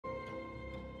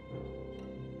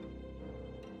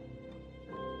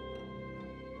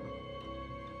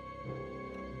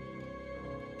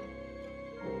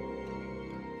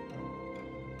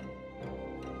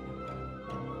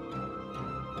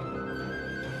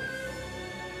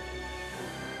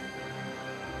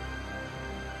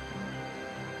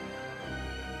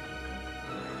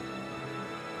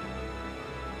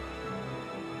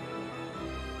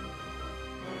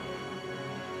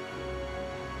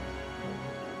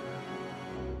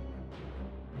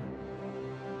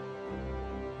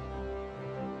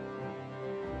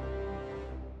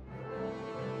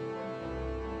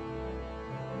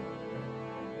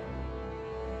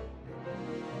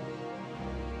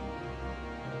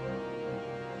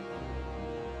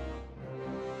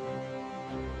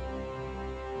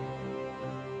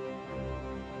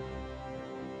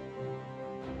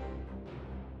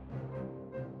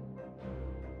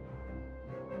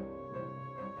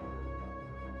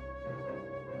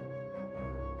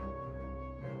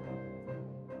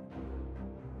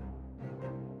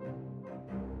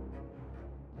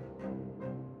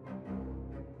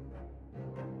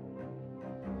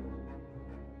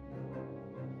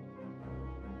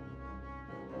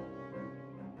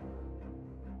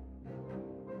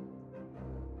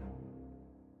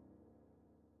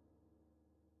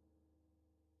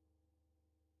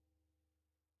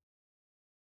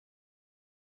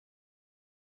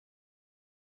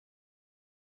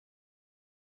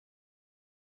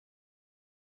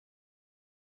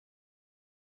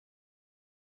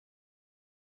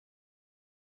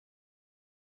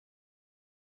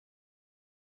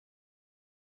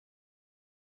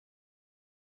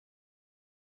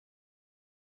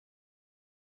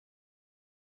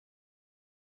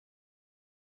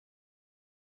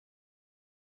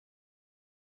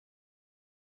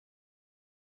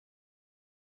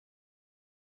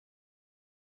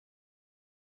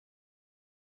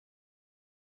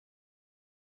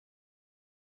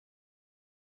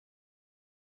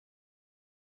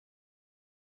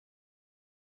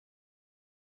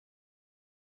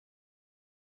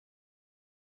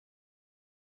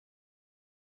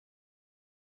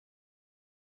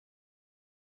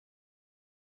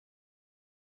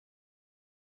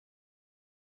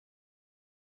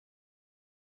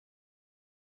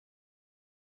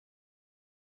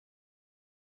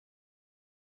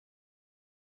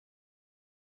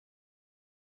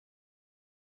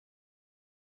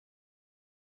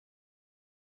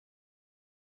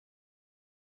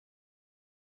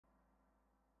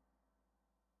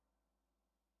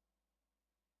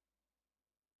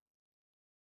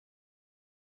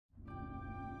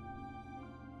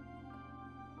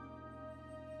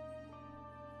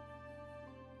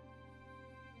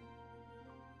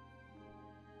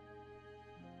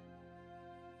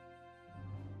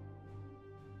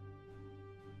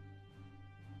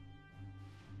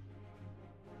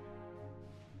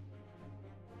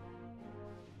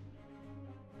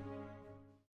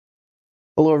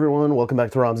Hello everyone, welcome back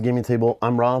to Rob's Gaming Table.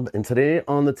 I'm Rob, and today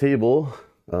on the table,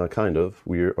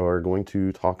 we are going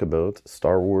to talk about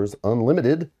Star Wars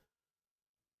Unlimited.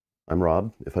 I'm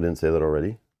Rob, if I didn't say that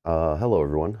already. Hello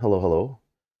everyone, hello.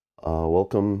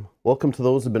 Welcome to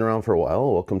those who've been around for a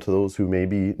while. Welcome to those who may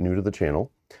be new to the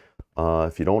channel.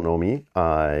 If you don't know me,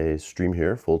 I stream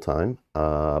here full-time,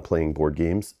 playing board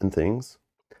games and things.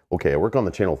 Okay, I work on the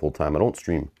channel full-time. I don't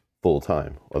stream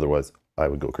full-time, otherwise I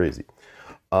would go crazy.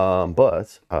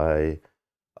 But I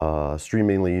stream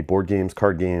mainly board games,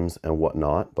 card games, and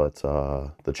whatnot. But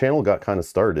the channel got kind of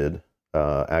started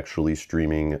actually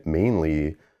streaming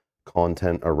mainly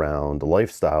content around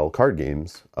lifestyle card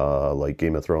games, like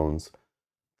Game of Thrones,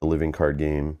 the living card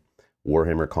game,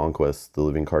 Warhammer Conquest, the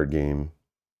living card game.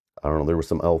 I don't know, there was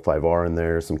some L5R in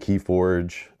there, some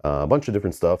Keyforge, a bunch of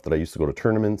different stuff that I used to go to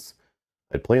tournaments.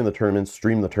 I'd play in the tournaments,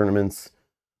 stream the tournaments,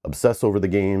 obsess over the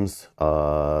games,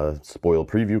 spoil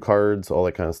preview cards, all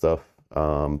that kind of stuff.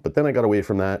 But then I got away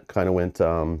from that, kind of went,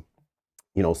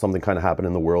 you know, something kind of happened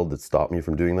in the world that stopped me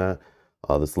from doing that.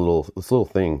 This little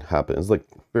thing happened. It's like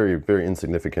very, very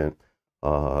insignificant.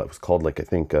 It was called, like, I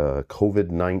think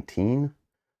COVID-19.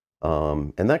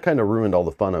 And that kind of ruined all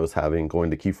the fun I was having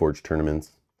going to Keyforge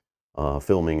tournaments,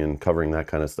 filming and covering that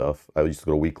kind of stuff. I used to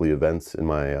go to weekly events in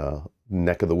my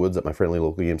neck of the woods at my friendly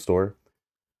local game store.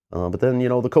 But then, you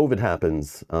know, the COVID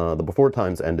happens, the before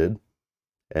times ended,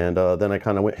 and then I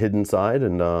kind of hid inside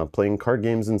and playing card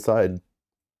games inside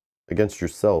against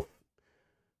yourself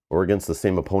or against the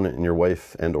same opponent and your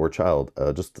wife and or child.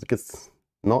 Just gets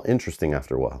not interesting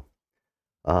after a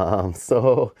while.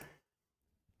 So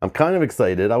I'm kind of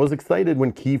excited. I was excited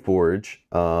when Keyforge,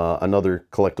 another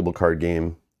collectible card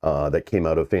game that came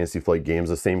out of Fantasy Flight Games,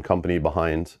 the same company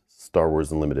behind Star Wars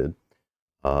Unlimited.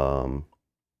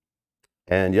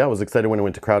 And yeah, I was excited when I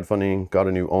went to crowdfunding, got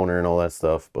a new owner and all that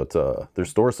stuff, but their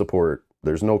store support,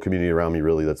 there's no community around me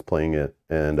really that's playing it,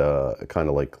 and I kind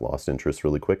of like lost interest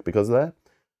really quick because of that.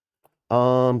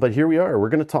 But here we are. We're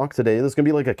going to talk today. This is going to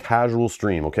be like a casual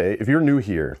stream, okay? If you're new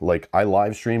here, like I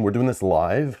live stream, we're doing this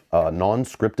live,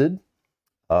 non-scripted.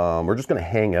 We're just going to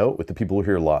hang out with the people who are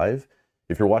here live.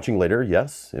 If you're watching later,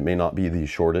 yes, it may not be the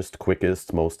shortest,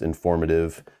 quickest, most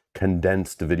informative,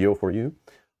 condensed video for you.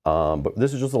 But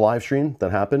this is just a live stream that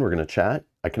happened. We're going to chat.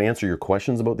 I can answer your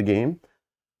questions about the game.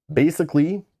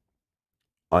 Basically,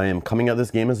 I am coming at this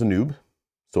game as a noob.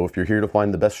 So if you're here to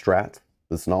find the best strat,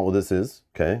 that's not what this is,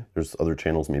 okay? There's other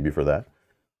channels maybe for that.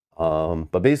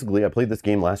 But basically, I played this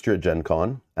game last year at Gen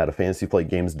Con at a Fantasy Flight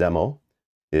Games demo.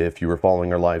 If you were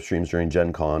following our live streams during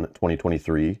Gen Con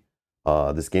 2023,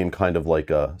 this game kind of like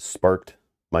sparked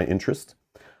my interest,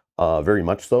 very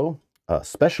much so.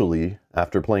 Especially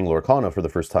after playing Lorcana for the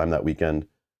first time that weekend,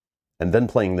 and then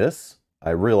playing this, I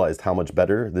realized how much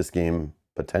better this game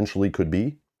potentially could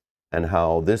be, and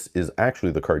how this is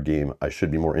actually the card game I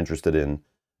should be more interested in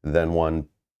than one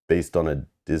based on a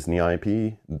Disney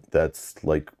IP that's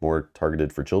like more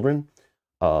targeted for children.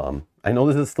 I know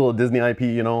this is still a Disney IP,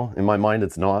 you know, in my mind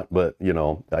it's not, but you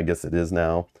know, I guess it is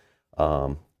now.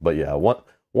 But yeah,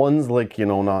 one's like, you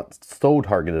know, not so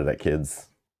targeted at kids,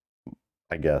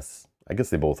 I guess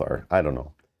they both are. I don't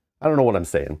know what I'm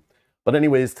saying. But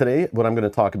anyways, today what I'm going to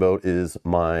talk about is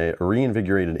my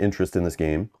reinvigorated interest in this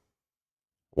game,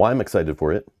 why I'm excited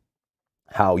for it,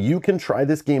 how you can try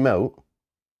this game out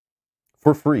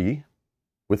for free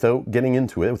without getting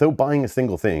into it, without buying a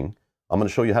single thing. I'm going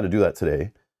to show you how to do that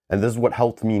today. And this is what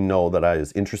helped me know that I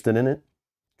was interested in it.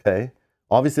 Okay.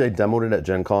 Obviously I demoed it at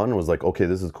Gen Con and was like, okay,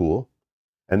 this is cool.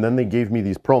 And then they gave me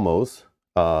these promos.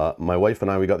 My wife and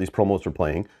I, we got these promos for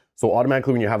playing. So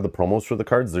automatically when you have the promos for the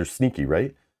cards, they're sneaky,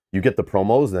 right? You get the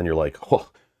promos, then you're like, oh,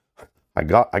 I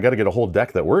got to get a whole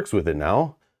deck that works with it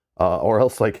now. Or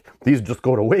else like these just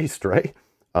go to waste, right?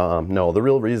 No, the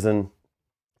real reason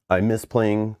I miss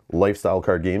playing lifestyle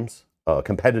card games,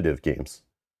 competitive games.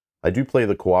 I do play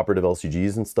the cooperative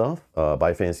LCGs and stuff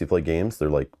by Fantasy Flight Games. They're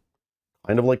like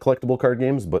kind of like collectible card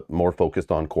games, but more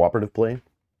focused on cooperative play.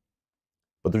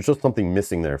 But there's just something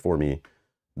missing there for me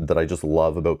that I just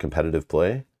love about competitive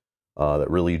play.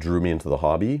 That really drew me into the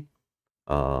hobby.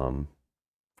 And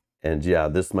yeah,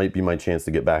 this might be my chance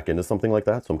to get back into something like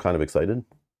that, so I'm kind of excited.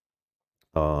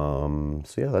 So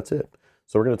yeah, that's it.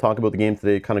 So we're going to talk about the game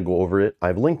today, kind of go over it.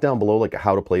 I've linked down below like a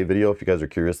how to play video if you guys are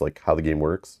curious like how the game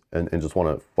works and just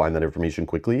want to find that information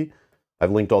quickly.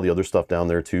 I've linked all the other stuff down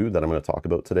there too that I'm going to talk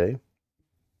about today.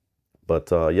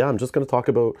 But yeah, I'm just going to talk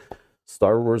about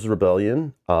Star Wars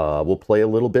Rebellion. We'll play a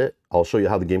little bit. I'll show you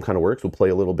how the game kind of works. We'll play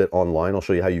a little bit online. I'll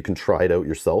show you how you can try it out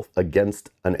yourself against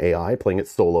an AI, playing it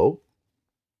solo.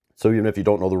 So even if you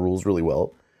don't know the rules really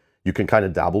well, you can kind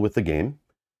of dabble with the game.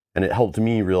 And it helped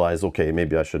me realize, okay,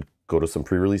 maybe I should go to some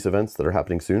pre-release events that are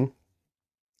happening soon.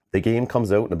 The game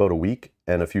comes out in about a week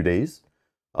and a few days.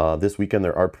 This weekend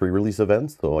there are pre-release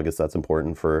events, so I guess that's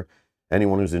important for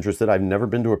anyone who's interested. I've never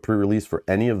been to a pre-release for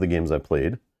any of the games I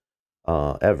played,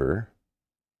 ever,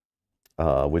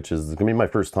 which is gonna be my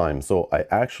first time. So I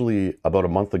actually, about a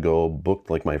month ago, booked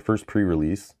like my first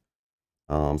pre-release.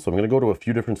 So I'm gonna go to a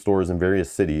few different stores in various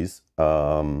cities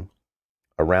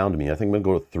around me. I think I'm gonna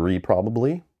go to 3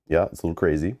 probably. Yeah, it's a little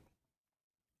crazy.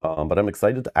 But I'm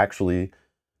excited to actually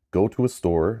go to a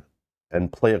store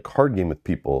and play a card game with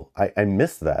people. I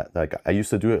miss that. Like, I used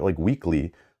to do it like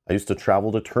weekly. I used to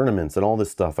travel to tournaments and all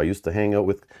this stuff. I used to hang out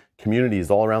with communities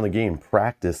all around the game,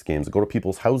 practice games, go to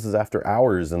people's houses after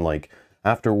hours and like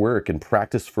after work and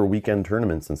practice for weekend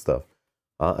tournaments and stuff.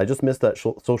 I just miss that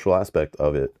social aspect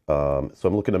of it. So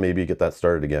I'm looking to maybe get that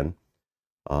started again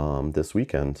this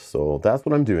weekend. So that's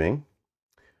what I'm doing.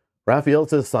 Raphael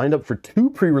says signed up for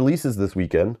 2 pre-releases this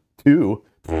weekend. 2?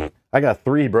 I got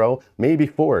 3, bro. Maybe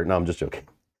 4. No, I'm just joking.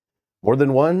 More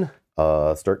than 1?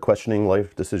 Start questioning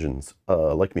life decisions,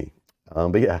 like me.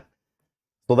 But yeah.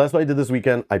 So that's what I did this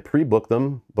weekend. I pre-booked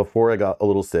them before I got a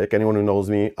little sick. Anyone who knows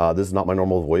me, this is not my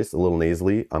normal voice, a little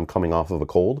nasally. I'm coming off of a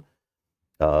cold.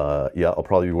 Yeah, I'll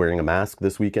probably be wearing a mask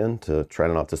this weekend to try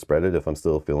not to spread it if I'm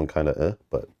still feeling kind of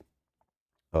but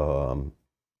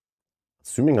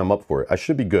assuming I'm up for it, I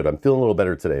should be good. I'm feeling a little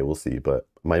better today. We'll see, but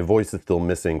my voice is still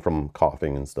missing from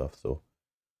coughing and stuff. So,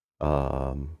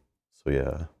 so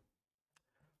yeah.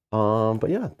 But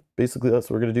yeah, basically that's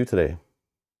what we're gonna do today.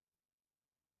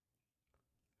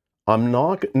 I'm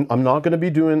not gonna be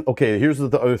doing. Okay, here's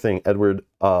the other thing, Edward.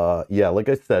 Yeah, like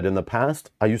I said in the past,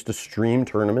 I used to stream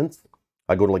tournaments.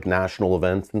 I go to like national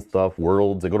events and stuff,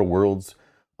 worlds. I go to worlds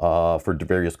for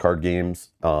various card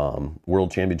games, world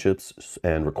championships,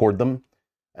 and record them.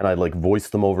 And I'd like voice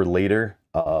them over later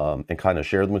and kind of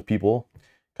share them with people,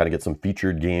 kind of get some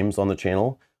featured games on the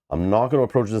channel. I'm not going to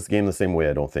approach this game the same way,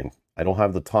 I don't think. I don't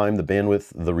have the time, the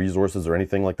bandwidth, the resources, or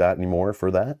anything like that anymore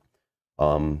for that.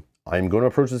 I'm going to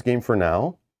approach this game for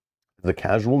now as a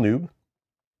casual noob,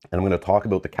 and I'm going to talk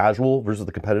about the casual versus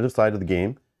the competitive side of the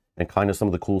game and kind of some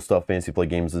of the cool stuff Fantasy Flight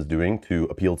Games is doing to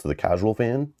appeal to the casual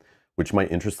fan, which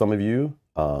might interest some of you.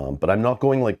 But I'm not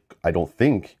going like, I don't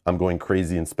think I'm going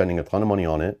crazy and spending a ton of money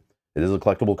on it. It is a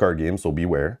collectible card game, so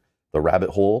beware. The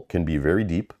rabbit hole can be very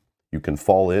deep. You can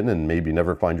fall in and maybe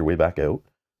never find your way back out.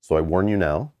 So I warn you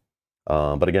now.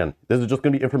 But again, this is just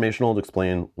going to be informational to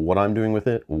explain what I'm doing with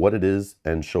it, what it is,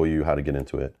 and show you how to get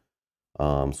into it.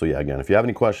 So yeah, again, if you have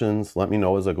any questions, let me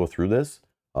know as I go through this.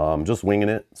 Just winging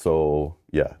it. So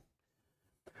yeah,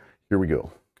 here we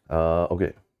go.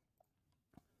 Okay.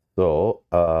 So,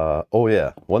 oh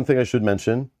yeah, one thing I should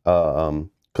mention,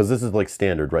 because this is like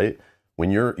standard, right?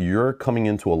 When you're coming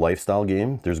into a lifestyle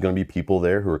game, there's going to be people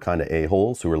there who are kind of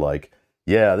a-holes who are like,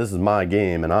 yeah, this is my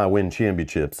game and I win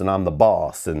championships and I'm the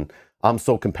boss and I'm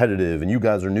so competitive and you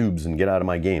guys are noobs and get out of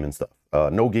my game and stuff.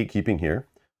 No gatekeeping here.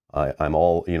 I'm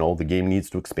all, you know, the game needs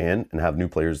to expand and have new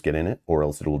players get in it or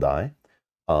else it will die.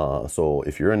 So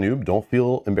if you're a noob, don't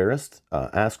feel embarrassed.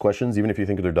 Ask questions even if you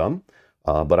think they're dumb.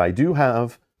 But I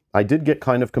did get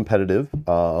kind of competitive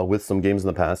with some games in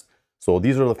the past. So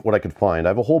these are what I could find. I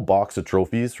have a whole box of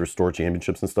trophies for store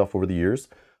championships and stuff over the years.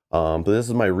 But this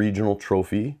is my regional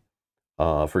trophy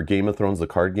for Game of Thrones, the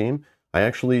card game. I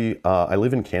actually, I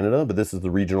live in Canada, but this is the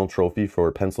regional trophy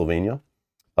for Pennsylvania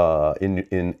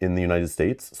in the United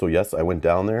States. So yes, I went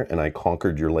down there and I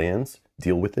conquered your lands,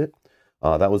 deal with it.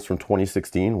 That was from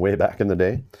 2016, way back in the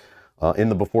day. In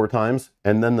the before times.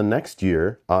 And then the next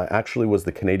year, I actually was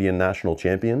the Canadian national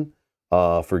champion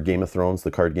for Game of Thrones,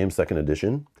 the card game, 2nd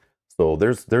edition. So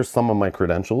there's some of my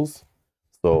credentials.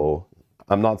 So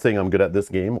I'm not saying I'm good at this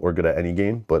game or good at any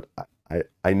game, but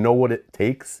I know what it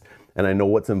takes and I know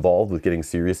what's involved with getting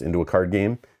serious into a card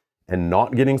game and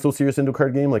not getting so serious into a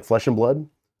card game like Flesh and Blood.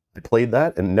 I played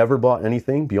that and never bought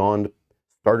anything beyond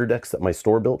starter decks that my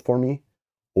store built for me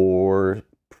or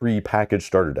pre-packaged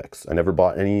starter decks. I never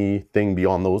bought anything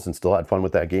beyond those and still had fun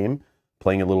with that game,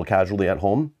 playing it a little casually at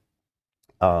home.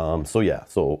 So yeah,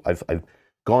 so I've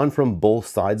gone from both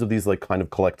sides of these like kind of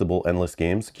collectible endless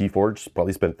games. Keyforge,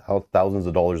 probably spent thousands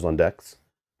of dollars on decks,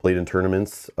 played in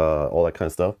tournaments, all that kind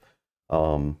of stuff.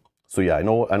 So yeah, I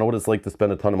know what it's like to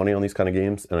spend a ton of money on these kind of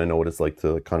games, and I know what it's like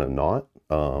to kind of not.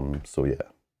 So yeah,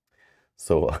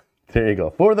 so there you go.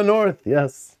 For the North,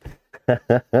 yes.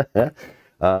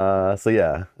 So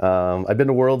yeah, I've been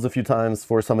to Worlds a few times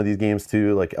for some of these games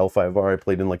too, like L5R. I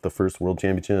played in like the first World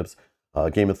Championships,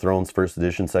 Game of Thrones 1st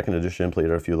edition, 2nd edition, played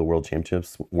at a few of the World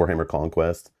Championships, Warhammer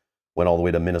Conquest, went all the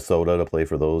way to Minnesota to play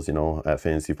for those, you know, at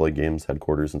Fantasy Flight Games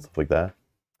headquarters and stuff like that.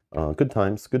 Good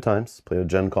times, good times. Played a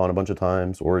Gen Con a bunch of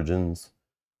times, Origins,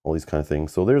 all these kind of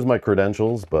things. So there's my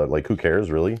credentials, but like, who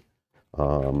cares really?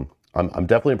 I'm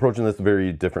definitely approaching this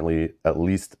very differently, at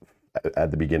least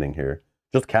at the beginning here.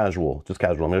 Just casual, just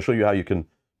casual. I'm going to show you how you can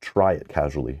try it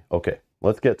casually. Okay,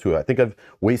 let's get to it. I think I've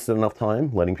wasted enough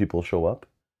time letting people show up.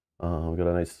 We've got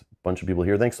a nice bunch of people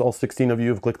here. Thanks to all 16 of you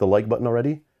who've clicked the like button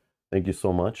already. Thank you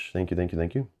so much. Thank you, thank you,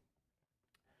 thank you.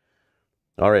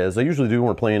 All right, as I usually do when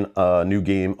we're playing a new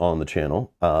game on the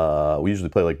channel, we usually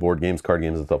play like board games, card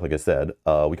games, and stuff, like I said.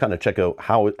 We kind of check out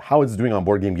how it's doing on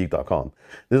BoardGameGeek.com.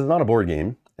 This is not a board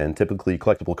game, and typically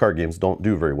collectible card games don't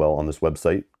do very well on this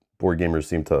website. Board gamers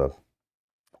seem to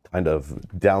kind of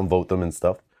downvote them and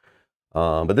stuff.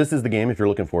 But this is the game if you're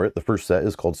looking for it. The first set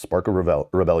is called Spark of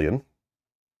Rebellion.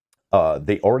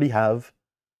 They already have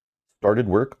started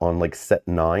work on like set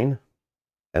 9,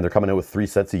 and they're coming out with 3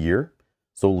 sets a year.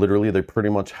 So literally they pretty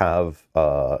much have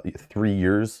 3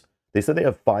 years. They said they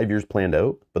have 5 years planned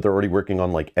out, but they're already working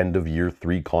on like end of year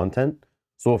 3 content.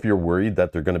 So if you're worried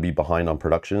that they're going to be behind on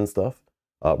production and stuff,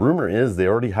 rumor is they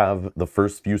already have the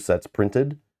first few sets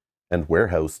printed and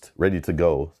warehoused, ready to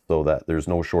go, so that there's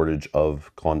no shortage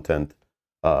of content,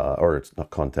 or it's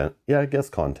not content, yeah, I guess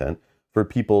content, for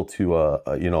people to,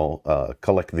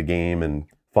 collect the game and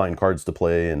find cards to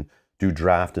play and do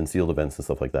draft and sealed events and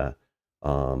stuff like that.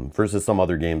 Versus some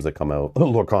other games that come out,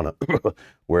 Lorcana,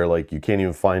 where like you can't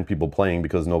even find people playing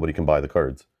because nobody can buy the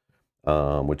cards,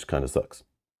 which kind of sucks.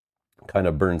 Kind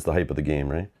of burns the hype of the game,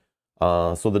 right?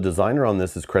 So the designer on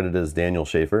this is credited as Daniel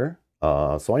Schaefer.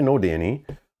 So I know Danny.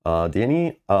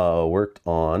 Danny worked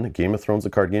on Game of Thrones, the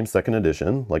card game, 2nd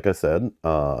edition. Like I said,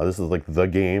 this is like the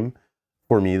game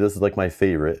for me. This is like my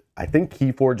favorite. I think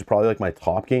Keyforge is probably like my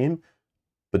top game,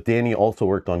 but Danny also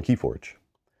worked on Keyforge.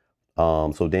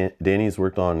 So Danny's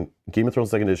worked on Game of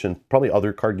Thrones 2nd edition, probably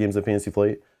other card games at Fantasy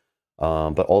Flight,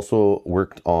 but also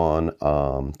worked on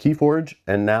Keyforge,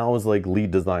 and now is like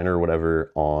lead designer or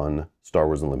whatever on Star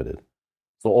Wars Unlimited.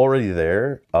 So already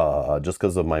there, just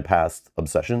because of my past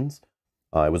obsessions,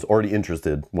 I was already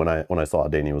interested when I saw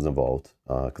Danny was involved,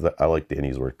 because I like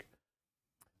Danny's work.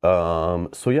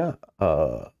 So yeah,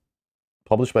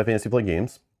 published by Fantasy Flight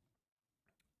Games.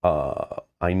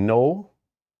 I know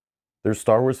there's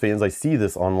Star Wars fans. I see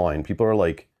this online. People are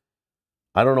like,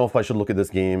 I don't know if I should look at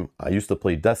this game. I used to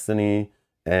play Destiny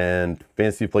and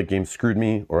Fantasy Flight Games screwed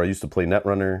me, or I used to play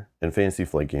Netrunner and Fantasy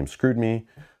Flight Games screwed me.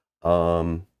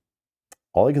 All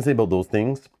I can say about those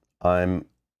things, I'm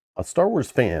a Star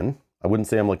Wars fan. I wouldn't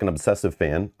say I'm like an obsessive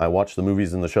fan. I watch the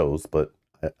movies and the shows, but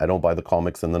I don't buy the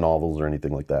comics and the novels or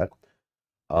anything like that.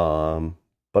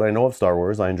 But I know of Star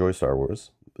Wars. I enjoy Star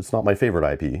Wars. It's not my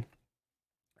favorite IP.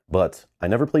 But I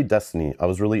never played Destiny. I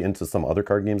was really into some other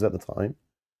card games at the time.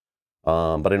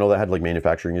 But I know that had like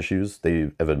manufacturing issues.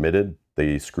 They have admitted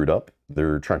they screwed up.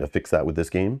 They're trying to fix that with this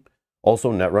game.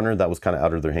 Also, Netrunner, that was kind of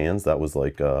out of their hands. That was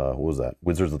like, what was that?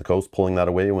 Wizards of the Coast pulling that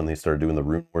away when they started doing the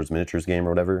Rune Wars miniatures game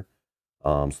or whatever.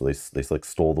 So they like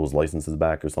stole those licenses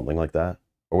back or something like that.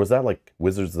 Or was that like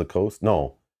Wizards of the Coast?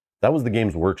 No, that was the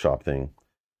Games Workshop thing.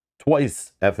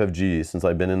 Twice FFG, since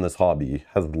I've been in this hobby,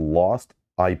 has lost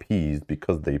IPs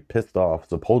because they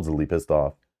supposedly pissed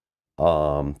off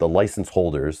the license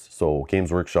holders. So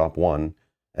Games Workshop one,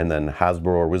 and then Hasbro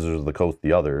or Wizards of the Coast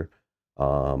the other,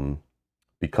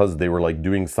 because they were like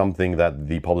doing something that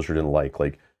the publisher didn't like.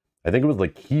 Like, I think it was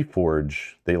like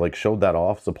Keyforge. They like showed that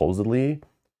off supposedly,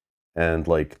 and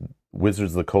like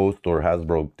Wizards of the Coast or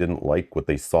Hasbro didn't like what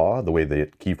they saw, the way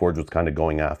that Keyforge was kind of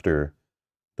going after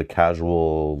the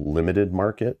casual limited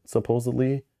market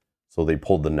supposedly. So they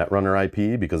pulled the Netrunner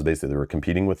IP because basically they were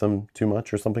competing with them too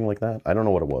much or something like that. I don't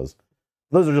know what it was.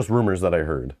 Those are just rumors that I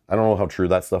heard. I don't know how true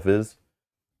that stuff is.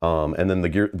 And then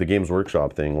the Games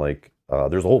Workshop thing, like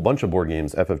there's a whole bunch of board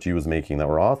games FFG was making that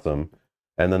were awesome,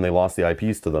 and then they lost the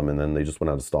IPs to them, and then they just went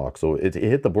out of stock. So it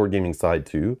hit the board gaming side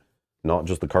too, not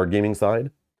just the card gaming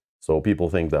side. So people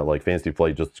think that like Fantasy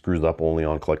Flight just screws up only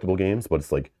on collectible games, but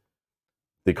it's like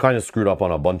they kind of screwed up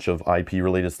on a bunch of IP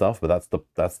related stuff, but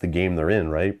that's the game they're in,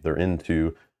 right? They're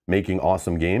into making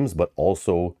awesome games, but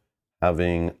also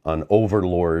having an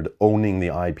overlord owning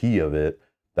the IP of it,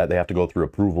 that they have to go through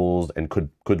approvals and could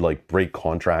like break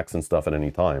contracts and stuff at any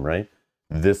time, right?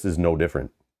 This is no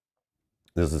different.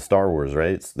 This is Star Wars,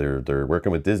 right? They're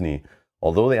working with Disney,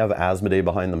 although they have Asmodee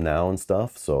behind them now and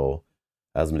stuff. So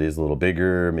Asmodee is a little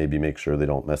bigger. Maybe make sure they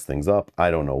don't mess things up. I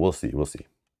don't know. We'll see. We'll see.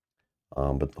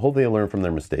 But hopefully they learn from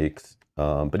their mistakes.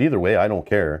 But either way, I don't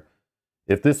care.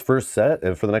 If this first set,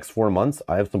 if for the next 4 months,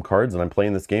 I have some cards and I'm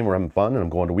playing this game, we're having fun and I'm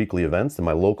going to weekly events and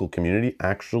my local community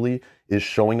actually is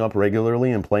showing up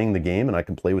regularly and playing the game, and I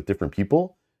can play with different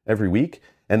people every week,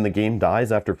 and the game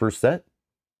dies after first set,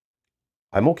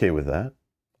 I'm okay with that.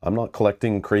 I'm not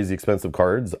collecting crazy expensive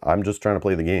cards. I'm just trying to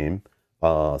play the game.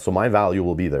 So my value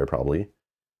will be there probably.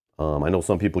 I know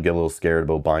some people get a little scared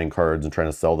about buying cards and trying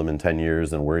to sell them in 10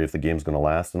 years and worry if the game's going to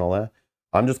last and all that.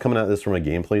 I'm just coming at this from a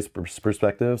gameplay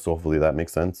perspective, so hopefully that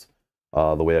makes sense,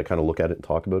 the way I kind of look at it and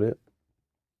talk about it.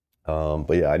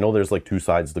 But yeah, I know there's like two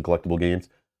sides to collectible games.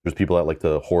 There's people that like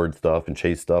to hoard stuff and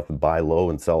chase stuff and buy low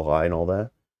and sell high and all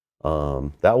that.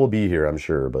 That will be here, I'm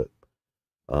sure, but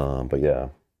yeah.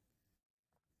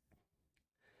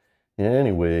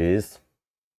 Anyways.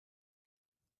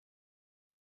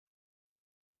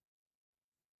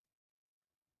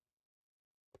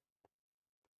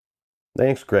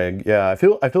 Thanks, Greg. Yeah, I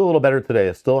feel a little better today.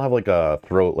 I still have like a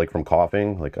throat, like from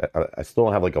coughing. Like I still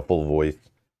don't have like a full voice.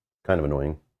 Kind of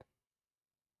annoying.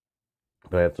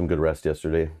 But I had some good rest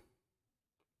yesterday.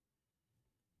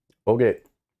 Okay.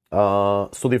 So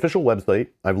the official website,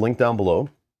 I've linked down below,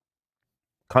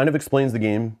 kind of explains the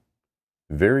game.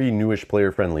 Very newish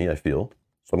player friendly, I feel.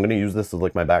 So I'm going to use this as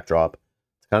like my backdrop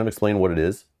to kind of explain what it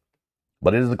is.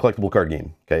 But it is a collectible card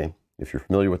game, okay? If you're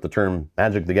familiar with the term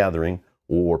Magic the Gathering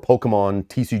or Pokemon,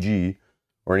 TCG,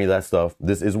 or any of that stuff,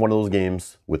 this is one of those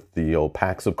games with the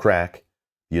packs of crack,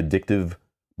 the addictive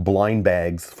blind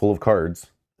bags full of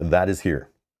cards. That is here,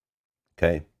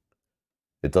 okay?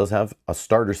 It does have a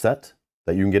starter set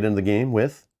that you can get into the game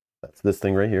with. That's this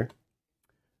thing right here.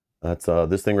 That's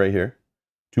this thing right here.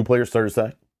 2-player starter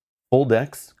set. Full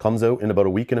decks. Comes out in about a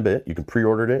week and a bit. You can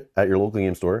pre-order it at your local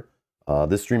game store.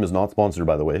 This stream is not sponsored,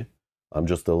 by the way. I'm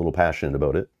just a little passionate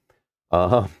about it.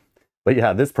 But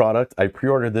yeah, this product, I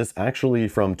pre-ordered this actually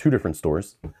from 2 different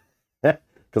stores.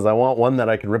 Because I want one that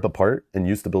I can rip apart and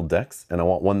use to build decks. And I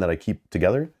want one that I keep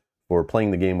together for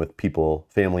playing the game with people,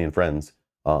 family and friends.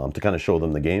 To kind of show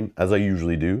them the game, as I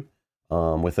usually do.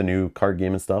 With a new card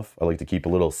game and stuff, I like to keep a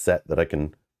little set that I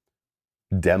can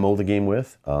demo the game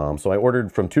with. So I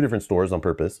ordered from 2 different stores on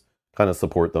purpose, kind of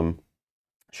support them,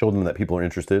 show them that people are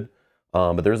interested.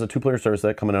 But there's a 2-player starter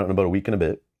set coming out in about a week and a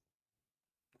bit.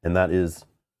 And that is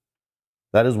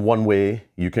one way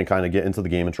you can kind of get into the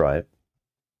game and try it.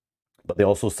 But they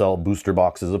also sell booster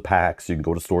boxes of packs. You can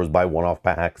go to stores, buy one-off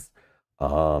packs.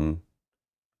 And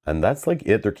that's like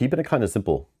it. They're keeping it kind of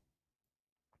simple.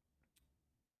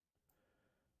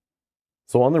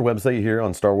 So on their website here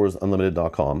on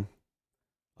StarWarsUnlimited.com,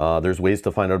 there's ways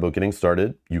to find out about getting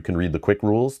started. You can read the quick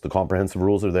rules. The comprehensive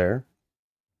rules are there.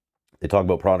 They talk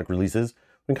about product releases.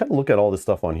 We can kind of look at all this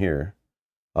stuff on here.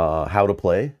 How to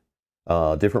play.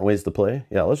 Different ways to play.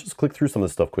 Yeah, let's just click through some of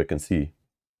this stuff quick and see.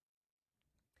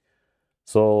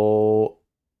 So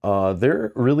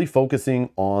they're really focusing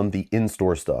on the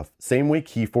in-store stuff. Same way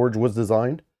Keyforge was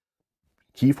designed.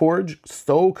 Keyforge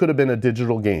so could have been a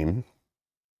digital game.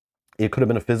 It could have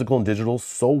been a physical and digital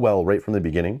so well right from the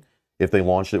beginning. If they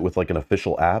launched it with like an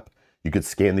official app, you could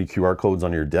scan the QR codes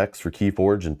on your decks for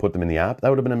Keyforge and put them in the app. That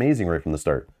would have been amazing right from the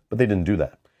start. But they didn't do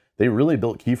that. They really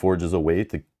built Keyforge as a way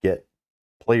to get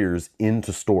players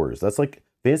into stores. That's like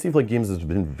Fantasy Flight Games has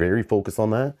been very focused on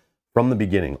that from the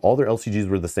beginning. All their LCGs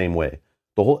were the same way.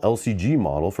 The whole LCG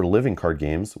model for living card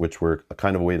games, which were a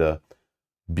kind of a way to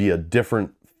be a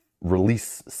different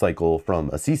release cycle from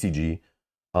a CCG,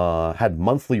 had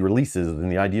monthly releases,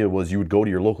 and the idea was you would go to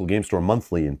your local game store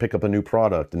monthly and pick up a new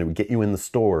product, and it would get you in the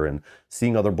store and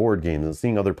seeing other board games and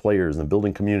seeing other players and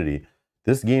building community.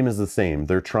 This game is the same.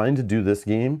 They're trying to do this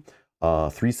game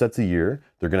 3 sets a year.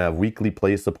 They're going to have weekly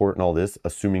play support and all this,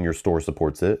 assuming your store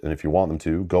supports it. And if you want them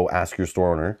to, go ask your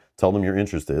store owner, tell them you're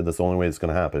interested. That's the only way it's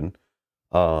going to happen.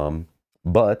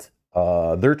 But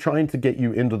they're trying to get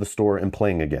you into the store and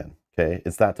playing again. Okay,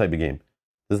 it's that type of game.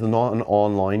 This is not an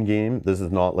online game. This is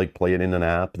not like play it in an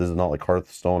app. This is not like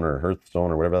Hearthstone or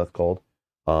whatever that's called,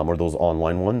 or those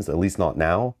online ones. At least not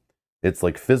now. It's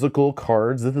like physical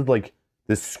cards.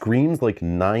 This screams like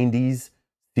 90s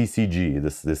CCG.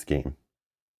 This game.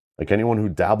 Like anyone who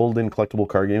dabbled in collectible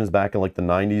card games back in like the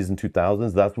 90s and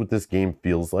 2000s, that's what this game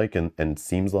feels like and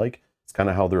seems like. It's kind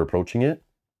of how they're approaching it.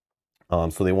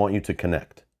 So they want you to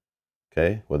connect.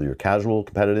 Okay, whether you're casual,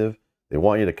 competitive, they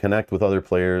want you to connect with other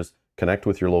players. Connect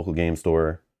with your local game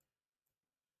store,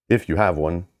 if you have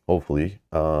one, hopefully.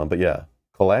 But yeah,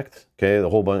 collect. Okay, the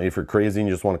whole bunch. If you're crazy and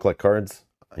you just want to collect cards,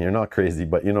 you're not crazy,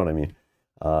 but you know what I mean.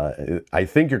 I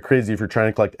think you're crazy if you're trying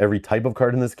to collect every type of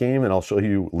card in this game, and I'll show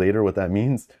you later what that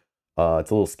means.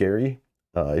 It's a little scary.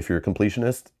 If you're a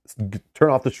completionist, turn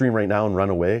off the stream right now and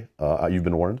run away. You've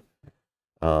been warned.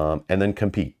 And then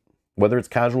compete. Whether it's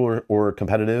casual or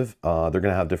competitive, they're going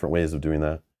to have different ways of doing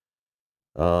that.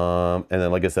 And then,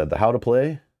 like I said, the how to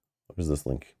play. What is this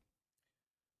link?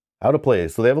 How to play.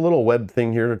 So they have a little web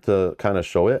thing here to kind of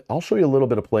show it. I'll show you a little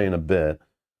bit of play in a bit.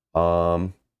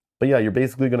 But yeah, you're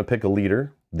basically going to pick a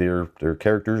leader. They're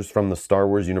characters from the Star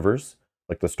Wars universe.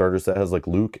 Like the starter set has like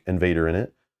Luke and Vader in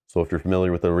it. So if you're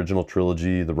familiar with the original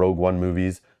trilogy, the Rogue One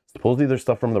movies, supposedly there's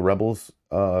stuff from the Rebels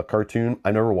cartoon.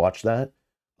 I never watched that.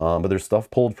 But there's stuff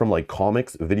pulled from like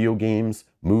comics, video games,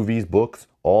 movies, books,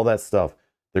 all that stuff.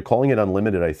 They're calling it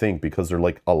unlimited, I think, because they're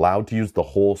like allowed to use the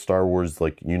whole Star Wars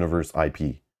like universe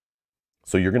IP.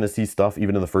 So you're going to see stuff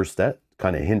even in the first set,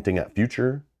 kind of hinting at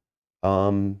future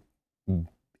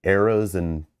eras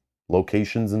and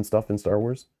locations and stuff in Star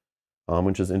Wars,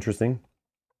 which is interesting.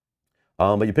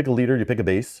 But you pick a leader, you pick a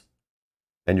base,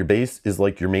 and your base is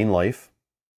like your main life.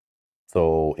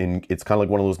 So it's kind of like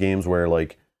one of those games where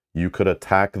like you could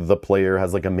attack the player,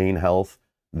 has like a main health,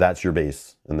 that's your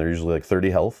base. And they're usually like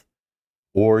 30 health.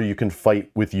 Or you can fight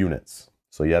with units.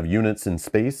 So you have units in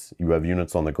space, you have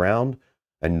units on the ground,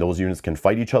 and those units can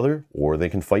fight each other, or they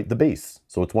can fight the base.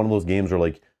 So it's one of those games where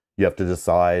like you have to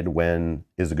decide when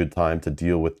is a good time to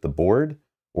deal with the board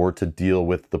or to deal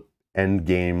with the end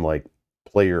game like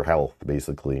player health,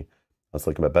 basically. That's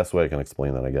like the best way I can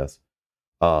explain that, I guess.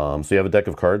 So you have a deck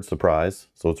of cards, surprise.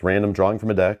 So it's random drawing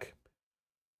from a deck.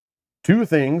 Two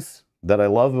things that I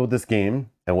love about this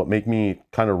game and what make me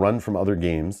kind of run from other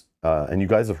games, and you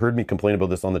guys have heard me complain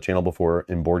about this on the channel before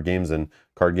in board games and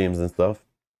card games and stuff.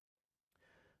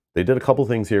 They did a couple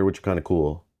things here which are kind of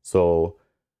cool. So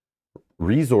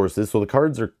resources, so the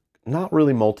cards are not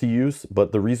really multi-use,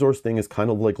 but the resource thing is kind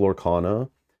of like Lorcana.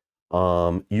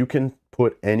 You can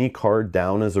put any card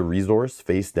down as a resource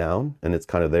face down, and it's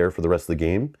kind of there for the rest of the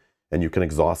game, and you can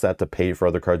exhaust that to pay for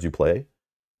other cards you play.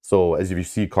 So as if you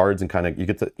see cards and kind of you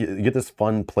get this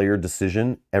fun player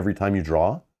decision every time you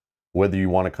draw, whether you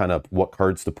want to kind of what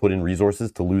cards to put in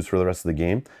resources to lose for the rest of the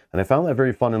game. And I found that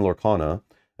very fun in Lorcana,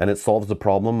 and it solves the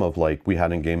problem of like we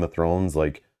had in Game of Thrones,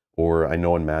 like, or I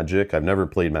know in Magic. I've never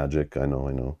played Magic, I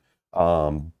know.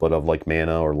 But of like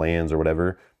mana or lands or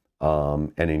whatever.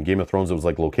 And in Game of Thrones, it was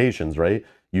like locations, right?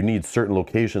 You need certain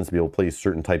locations to be able to play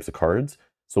certain types of cards.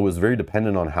 So it was very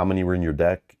dependent on how many were in your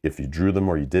deck. If you drew them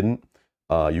or you didn't,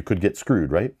 you could get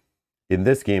screwed, right? In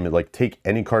this game, it like take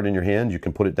any card in your hand, you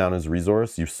can put it down as a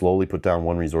resource. You slowly put down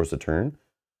one resource a turn.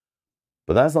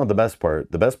 But that's not the best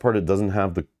part. The best part, it doesn't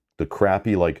have the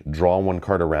crappy like draw one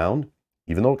card around,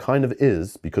 even though it kind of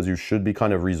is, because you should be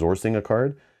kind of resourcing a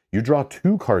card. You draw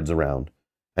two cards around,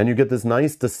 and you get this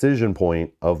nice decision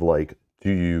point of like, do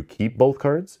you keep both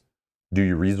cards? Do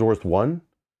you resource one?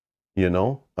 You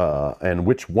know, and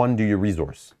which one do you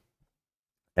resource?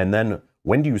 And then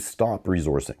when do you stop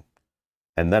resourcing?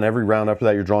 And then every round after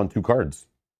that, you're drawing two cards,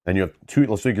 and you have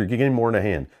two, so you're getting more in a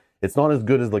hand. It's not as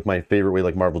good as like my favorite way,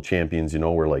 like Marvel Champions, you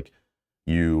know, where like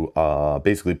you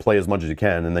basically play as much as you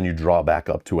can, and then you draw back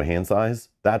up to a hand size.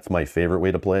 That's my favorite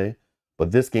way to play.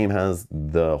 But this game has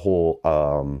the whole,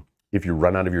 if you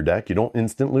run out of your deck, you don't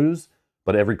instant lose,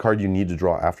 but every card you need to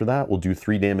draw after that will do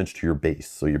 3 damage to your base.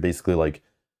 So you're basically like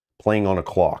playing on a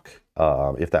clock,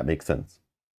 if that makes sense.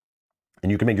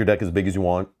 And you can make your deck as big as you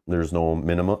want. There's no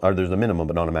minimum, or there's a minimum,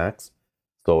 but not a max.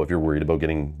 So if you're worried about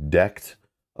getting decked,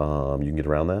 you can get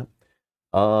around that.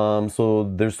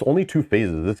 So there's only 2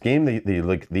 phases. This game,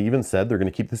 they even said they're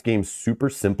going to keep this game super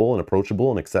simple and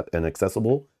approachable and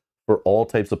accessible for all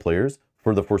types of players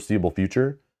for the foreseeable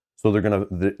future. So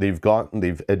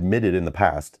they've admitted in the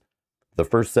past, the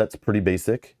first set's pretty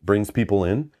basic, brings people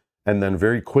in, and then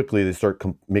very quickly they start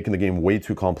making the game way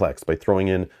too complex by throwing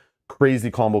in crazy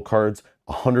combo cards,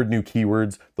 100 new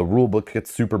keywords, the rulebook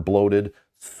gets super bloated,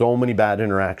 so many bad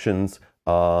interactions,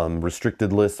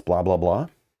 restricted lists, blah, blah, blah.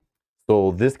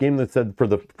 So this game, that said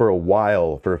for a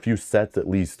while, for a few sets at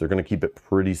least, they're going to keep it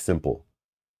pretty simple.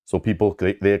 So people,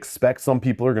 they expect some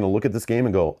people are going to look at this game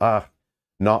and go,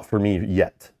 not for me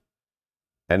yet.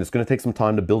 And it's going to take some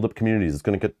time to build up communities. It's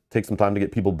going to take some time to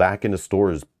get people back into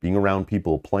stores, being around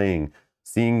people, playing,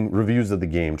 seeing reviews of the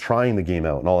game, trying the game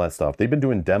out and all that stuff. They've been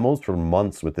doing demos for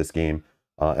months with this game.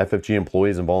 FFG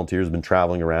employees and volunteers have been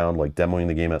traveling around, like demoing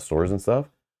the game at stores and stuff.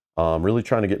 Really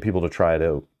trying to get people to try it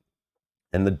out.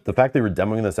 And the fact they were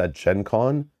demoing this at Gen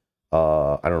Con,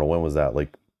 I don't know, when was that?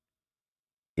 Like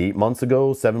 8 months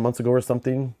ago, 7 months ago or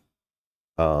something.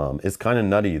 It's kind of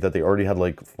nutty that they already had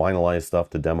like finalized stuff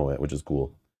to demo it, which is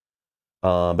cool.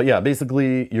 But yeah,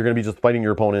 basically you're going to be just fighting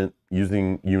your opponent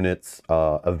using units,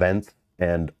 events,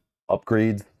 and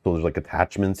upgrades. So there's like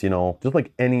attachments, you know, just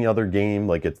like any other game.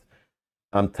 Like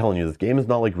I'm telling you, this game is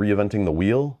not like reinventing the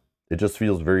wheel. It just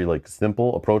feels very like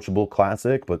simple, approachable,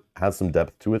 classic, but has some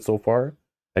depth to it so far.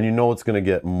 And you know it's going to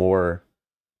get more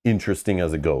interesting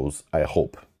as it goes, I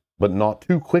hope. But not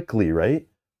too quickly, right?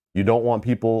 You don't want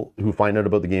people who find out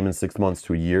about the game in 6 months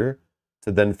to a year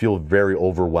to then feel very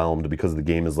overwhelmed because the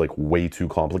game is like way too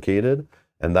complicated.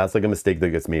 And that's like a mistake that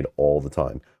gets made all the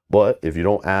time. But if you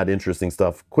don't add interesting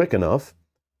stuff quick enough,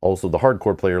 also the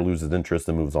hardcore player loses interest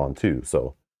and moves on too.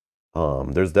 So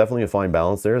there's definitely a fine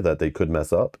balance there that they could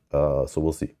mess up. So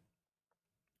we'll see.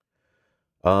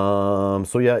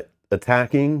 So yeah,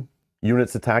 attacking,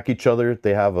 units attack each other.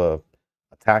 They have a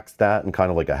attack stat and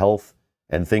kind of like a health,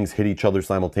 and things hit each other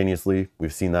simultaneously.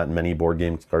 We've seen that in many board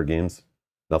games, card games.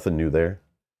 Nothing new there.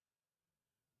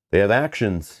 They have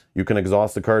actions. You can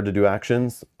exhaust the card to do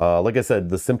actions. Like I said,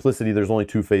 the simplicity, there's only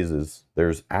 2 phases.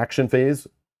 There's action phase,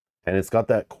 and it's got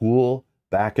that cool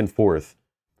back and forth.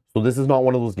 So this is not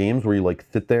one of those games where you like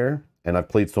sit there, and I've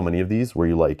played so many of these, where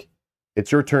you like,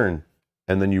 it's your turn,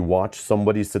 and then you watch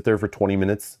somebody sit there for 20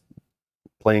 minutes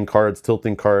playing cards,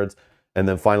 tilting cards, and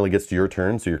then finally gets to your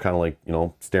turn. So you're kind of like, you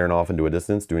know, staring off into a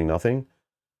distance, doing nothing,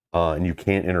 and you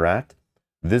can't interact.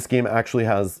 This game actually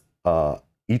has,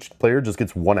 each player just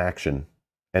gets 1 action,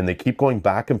 and they keep going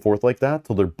back and forth like that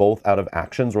till they're both out of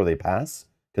actions or they pass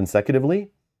consecutively.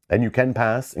 And you can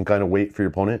pass and kind of wait for your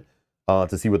opponent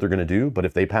to see what they're going to do. But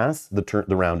if they pass, the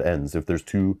round ends if there's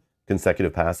 2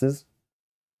 consecutive passes.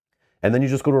 And then you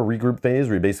just go to a regroup phase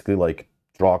where you basically like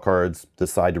draw cards,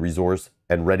 decide to resource,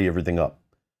 and ready everything up.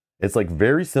 It's like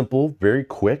very simple, very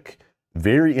quick,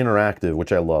 very interactive,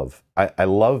 which I love. I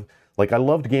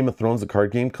loved Game of Thrones, the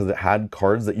card game, because it had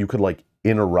cards that you could like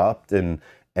interrupt and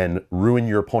ruin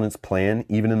your opponent's plan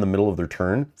even in the middle of their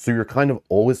turn. So you're kind of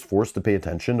always forced to pay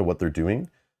attention to what they're doing.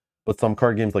 But some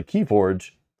card games like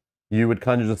Keyforge, you would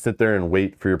kind of just sit there and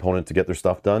wait for your opponent to get their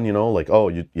stuff done, you know, like, oh,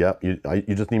 you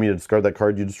just need me to discard that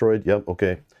card you destroyed? Yep,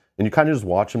 okay. And you kind of just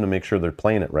watch them to make sure they're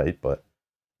playing it right, but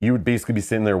you would basically be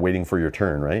sitting there waiting for your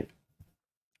turn, right?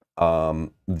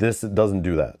 This doesn't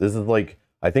do that. This is like,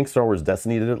 I think Star Wars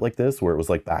Destiny did it like this, where it was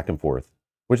like back and forth,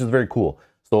 which is very cool.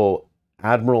 So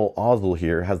Admiral Ozzel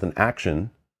here has an action.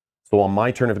 So on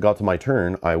my turn, if it got to my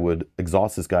turn, I would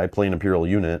exhaust this guy, play an Imperial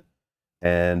unit,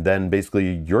 and then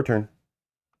basically your turn.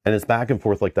 And it's back and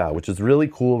forth like that, which is really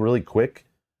cool, really quick,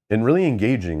 and really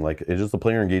engaging. Like, it's just the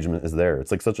player engagement is there. It's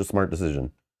like such a smart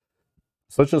decision.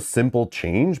 Such a simple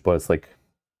change, but it's like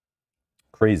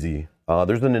crazy.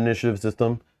 There's an initiative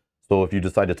system. So if you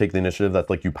decide to take the initiative,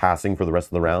 that's like you passing for the rest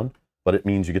of the round, but it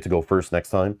means you get to go first next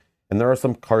time. And there are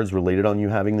some cards related on you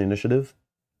having the initiative.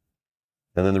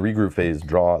 And then the regroup phase,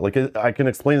 draw. Like, I can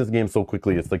explain this game so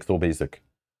quickly, it's like so basic.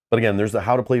 But again, there's a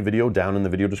how to play video down in the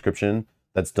video description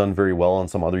that's done very well on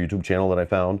some other YouTube channel that I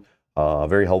found.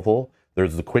 Very helpful.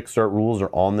 There's the quick start rules are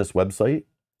on this website,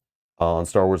 on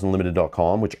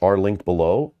StarWarsUnlimited.com, which are linked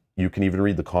below. You can even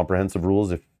read the comprehensive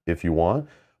rules if you want.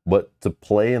 But to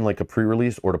play in like a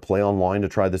pre-release or to play online to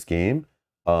try this game,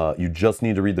 you just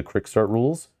need to read the quick start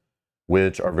rules,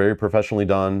 which are very professionally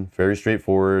done, very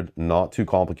straightforward, not too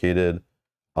complicated.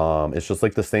 It's just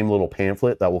like the same little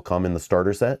pamphlet that will come in the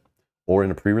starter set or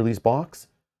in a pre-release box,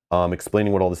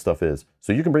 explaining what all this stuff is.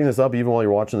 So you can bring this up even while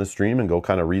you're watching the stream and go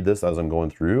kind of read this as I'm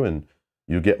going through, and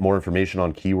you get more information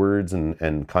on keywords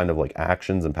and kind of like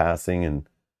actions and passing and,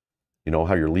 you know,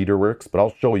 how your leader works. But I'll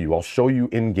show you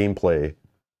in gameplay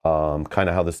kind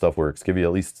of how this stuff works. Give you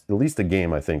at least a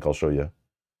game, I think I'll show you.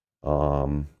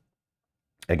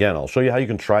 Again, I'll show you how you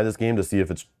can try this game to see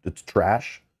if it's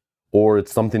trash or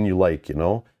it's something you like, you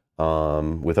know,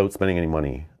 without spending any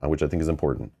money, which I think is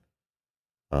important.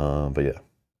 But yeah.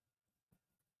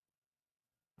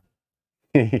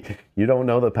 You don't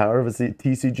know the power of a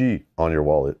TCG on your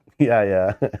wallet.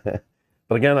 Yeah.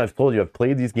 But again, I've told you, I've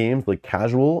played these games like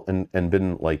casual and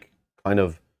been like kind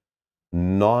of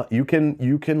not, you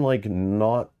can like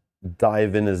not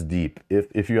dive in as deep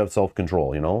if you have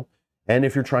self-control, you know? And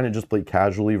if you're trying to just play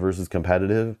casually versus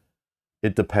competitive,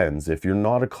 it depends. If you're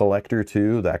not a collector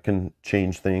too, that can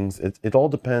change things. It all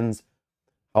depends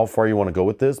how far you want to go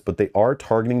with this, but they are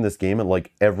targeting this game at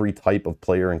like every type of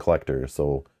player and collector.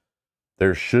 So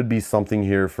there should be something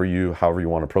here for you, however you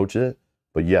want to approach it.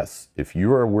 But yes, if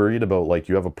you are worried about like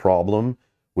you have a problem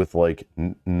with like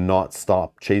not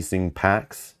stop chasing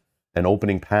packs and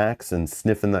opening packs and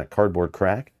sniffing that cardboard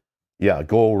crack, yeah,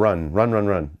 go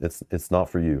run. It's not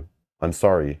for you. I'm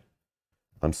sorry.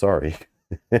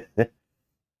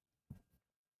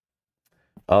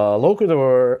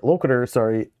 Locator,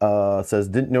 sorry, says,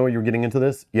 didn't know you were getting into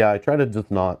this. Yeah, I try to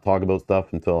just not talk about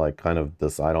stuff until I kind of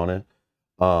decide on it.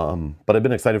 But I've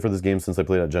been excited for this game since I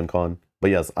played at Gen Con.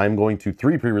 But yes, I'm going to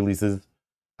 3 pre-releases,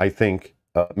 I think,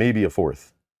 maybe a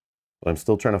 4th. But I'm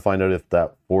still trying to find out if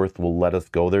that 4th will let us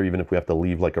go there, even if we have to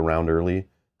leave like a round early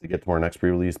to get to our next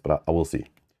pre-release, but I will see.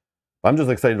 I'm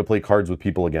just excited to play cards with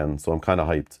people again, so I'm kind of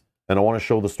hyped. And I want to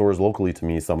show the stores locally to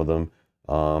me, some of them,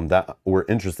 that we're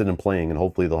interested in playing, and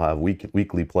hopefully they'll have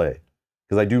weekly play.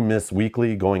 Because I do miss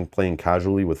weekly playing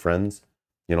casually with friends,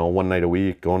 you know, one night a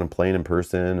week, going and playing in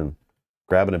person and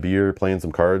grabbing a beer, playing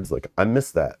some cards. Like, I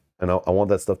miss that. And I want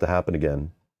that stuff to happen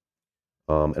again.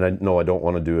 And I don't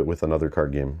want to do it with another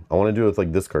card game. I want to do it with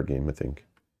like this card game, I think.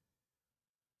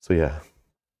 So yeah.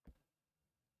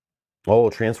 Oh,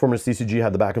 Transformers CCG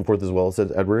had the back and forth as well,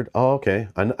 said Edward. Oh, okay.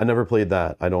 I never played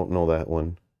that. I don't know that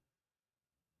one.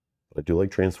 But I do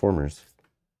like Transformers.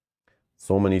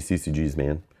 So many CCGs,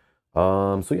 man.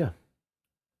 So yeah.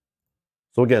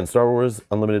 So again,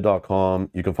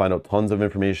 StarWarsUnlimited.com. You can find out tons of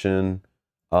information.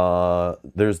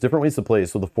 There's different ways to play.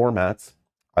 So the formats,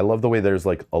 I love the way there's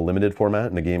like a limited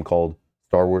format in a game called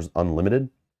Star Wars Unlimited.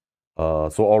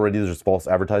 So already there's false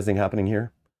advertising happening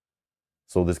here.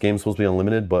 So this game's supposed to be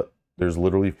unlimited, but there's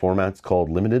literally formats called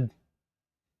limited.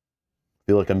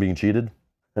 Feel like I'm being cheated?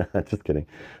 Just kidding.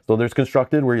 So there's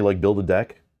constructed, where you like build a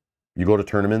deck. You go to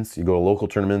tournaments, you go to local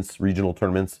tournaments, regional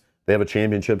tournaments. They have a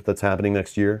championship that's happening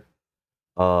next year.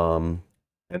 And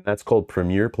that's called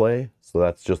Premier Play. So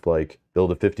that's just like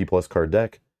build a 50+ card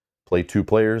deck, play 2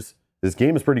 players. This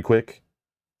game is pretty quick,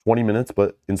 20 minutes,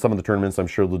 but in some of the tournaments, I'm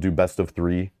sure they'll do best of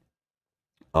 3.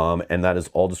 And that is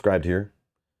all described here.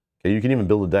 Okay, you can even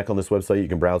build a deck on this website. You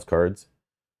can browse cards.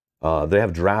 They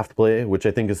have Draft Play, which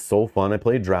I think is so fun. I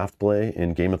played Draft Play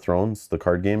in Game of Thrones, the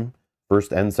card game,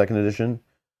 1st and 2nd edition.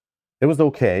 It was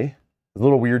okay. It's a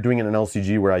little weird doing it in an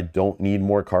LCG where I don't need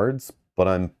more cards, but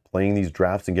I'm playing these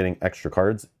drafts and getting extra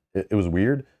cards. It was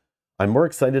weird. I'm more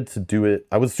excited to do it.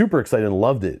 I was super excited and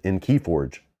loved it in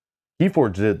Keyforge.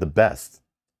 Keyforge did it the best,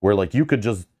 where like you could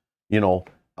just, you know,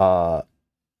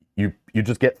 you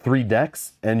just get 3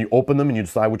 decks and you open them and you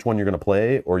decide which one you're going to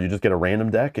play, or you just get a random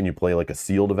deck and you play like a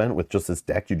sealed event with just this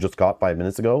deck you just got 5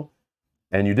 minutes ago,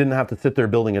 and you didn't have to sit there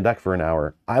building a deck for an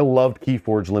hour. I loved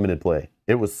Keyforge limited play.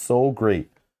 It was so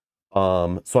great.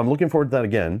 So I'm looking forward to that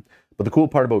again. But the cool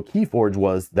part about Keyforge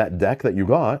was that deck that you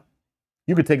got,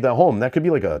 you could take that home. That could be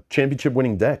like a championship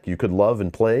winning deck you could love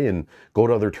and play and go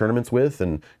to other tournaments with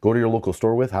and go to your local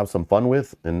store with, have some fun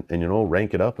with, and you know,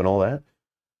 rank it up and all that.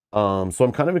 So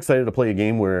I'm kind of excited to play a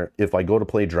game where if I go to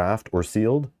play draft or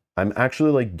sealed, I'm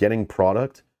actually like getting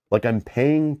product. Like I'm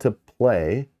paying to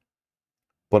play,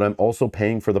 but I'm also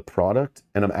paying for the product,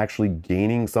 and I'm actually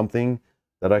gaining something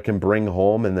that I can bring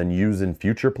home and then use in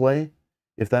future play,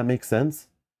 if that makes sense.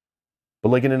 But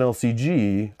like in an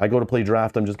LCG, I go to play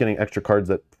draft, I'm just getting extra cards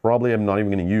that probably I'm not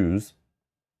even going to use.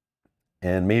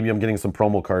 And maybe I'm getting some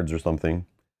promo cards or something.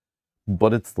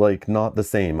 But it's like not the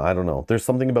same. I don't know. There's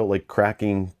something about like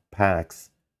cracking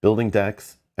packs, building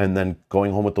decks, and then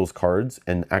going home with those cards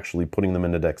and actually putting them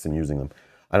into decks and using them.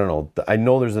 I don't know. I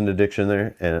know there's an addiction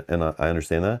there, and I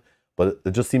understand that. But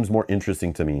it just seems more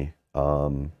interesting to me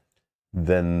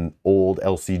than old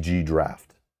LCG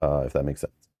draft, if that makes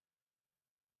sense.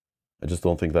 I just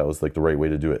don't think that was like the right way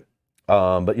to do it.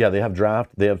 But yeah, they have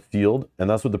draft, they have sealed, and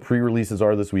that's what the pre-releases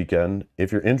are this weekend.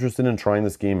 If you're interested in trying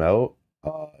this game out,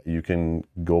 you can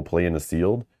go play in a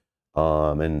sealed.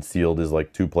 And sealed is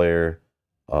like 2-player,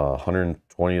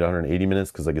 120 to 180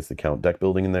 minutes, because I guess they count deck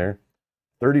building in there.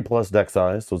 30+ deck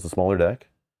size, so it's a smaller deck.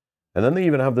 And then they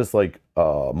even have this like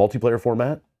multiplayer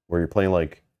format where you're playing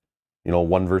like, you know,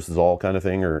 1 versus all kind of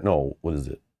thing, or no, what is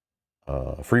it?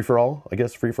 Free for all, I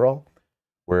guess, free for all.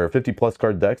 Where 50+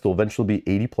 card decks will eventually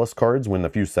be 80+ cards when a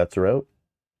few sets are out.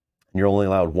 And you're only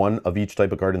allowed 1 of each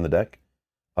type of card in the deck.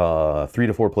 3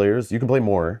 to 4 players. You can play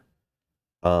more,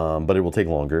 but it will take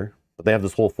longer. But they have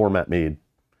this whole format made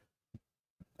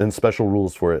and special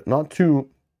rules for it. Not too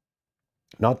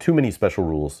many special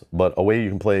rules, but a way you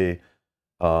can play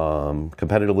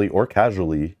competitively or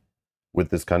casually with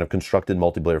this kind of constructed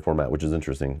multiplayer format, which is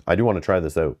interesting. I do want to try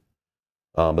this out.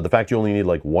 But the fact you only need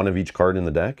like 1 of each card in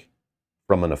the deck,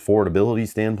 from an affordability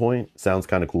standpoint, sounds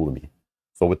kind of cool to me.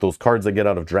 So with those cards I get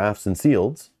out of drafts and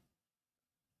sealeds,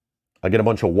 I get a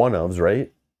bunch of 1-ofs,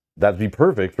 right? That'd be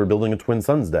perfect for building a Twin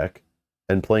Suns deck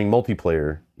and playing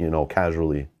multiplayer, you know,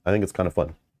 casually. I think it's kind of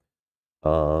fun.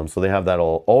 So they have that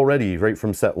all already right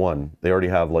from set 1. They already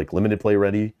have like limited play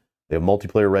ready. They have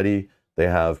multiplayer ready. They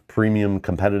have premium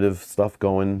competitive stuff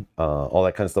going. All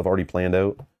that kind of stuff already planned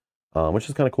out, which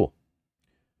is kind of cool.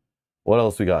 What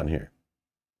else we got in here?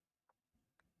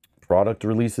 Product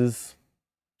releases.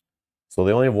 So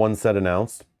they only have 1 set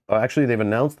announced. Actually, they've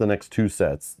announced the next 2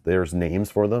 sets. There's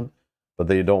names for them, but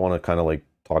they don't want to kind of like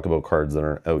talk about cards that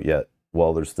aren't out yet.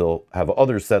 Well, they still have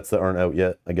other sets that aren't out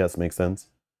yet, I guess makes sense.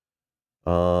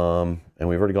 And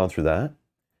we've already gone through that.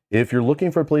 If you're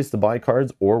looking for a place to buy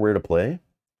cards or where to play,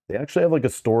 They actually have like a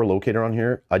store locator on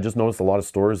here. I just noticed a lot of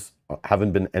stores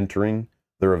haven't been entering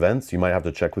their events. You might have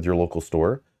to check with your local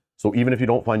store. So even if you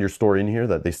don't find your store in here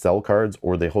that they sell cards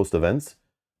or they host events,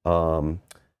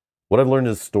 what I've learned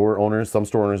is some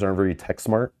store owners aren't very tech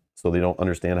smart, so they don't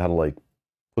understand how to like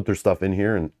put their stuff in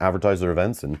here and advertise their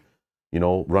events and, you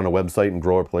know, run a website and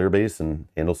grow a player base and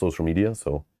handle social media.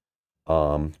 So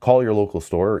call your local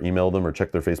store or email them or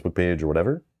check their Facebook page or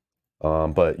whatever.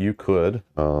 But you could,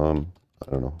 I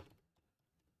don't know.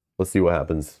 Let's see what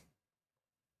happens.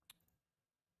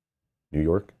 New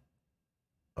York?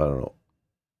 I don't know.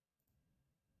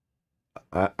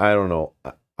 I don't know.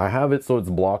 I have it so it's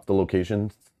blocked the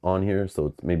locations on here, so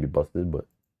it's maybe busted, but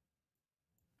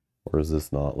or is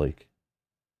this not like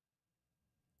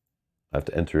I have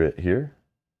to enter it here?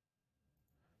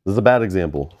 This is a bad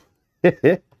example.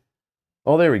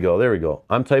 Oh, there we go. There we go.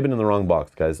 I'm typing in the wrong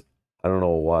box, guys. I don't know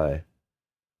why.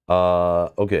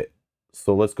 Okay.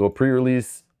 So let's go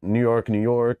pre-release New York, New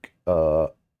York. I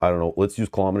don't know. Let's use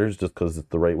kilometers just because it's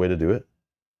the right way to do it.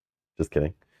 Just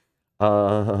kidding.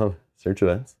 Search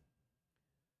events.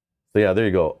 So yeah, there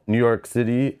you go. New York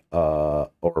City,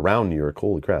 or around New York.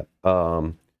 Holy crap.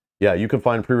 Yeah, you can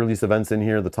find pre-release events in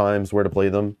here, the times, where to play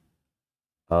them.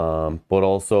 But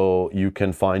also you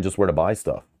can find just where to buy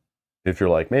stuff. If you're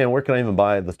like, man, where can I even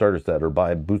buy the starter set or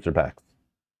buy booster packs?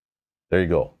 There you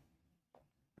go.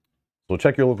 So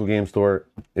check your local game store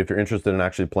if you're interested in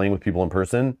actually playing with people in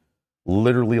person.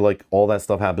 Literally, like, all that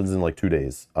stuff happens in like 2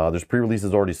 days. There's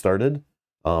pre-releases already started,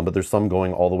 but there's some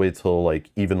going all the way till like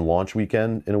even launch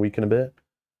weekend in a week and a bit.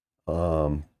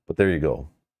 But there you go.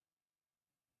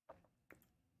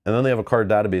 And then they have a card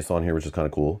database on here, which is kind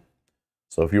of cool.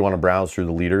 So if you want to browse through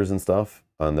the leaders and stuff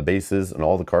and the bases and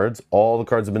all the cards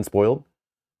have been spoiled.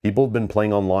 People have been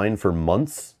playing online for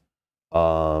months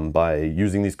by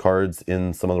using these cards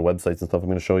in some other websites and stuff I'm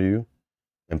going to show you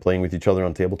and playing with each other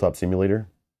on Tabletop Simulator.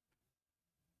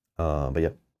 But yeah.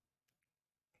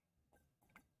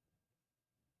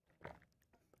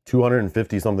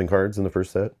 250 something cards in the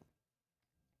first set.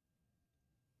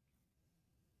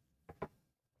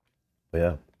 But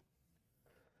yeah.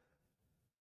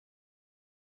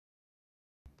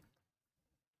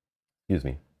 Excuse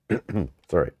me.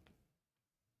 Sorry.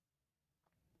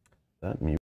 That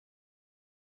mute.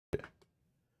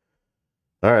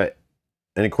 All right.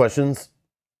 Any questions?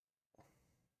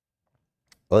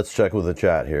 Let's check with the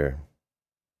chat here.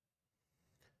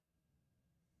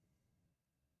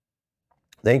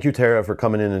 Thank you, Tara, for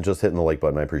coming in and just hitting the like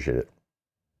button. I appreciate it.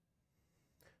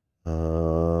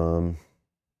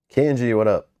 KNG, what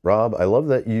up? Rob, I love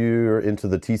that you're into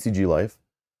the TCG life.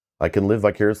 I can live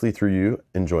vicariously through you,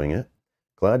 enjoying it.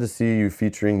 Glad to see you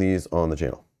featuring these on the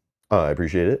channel. I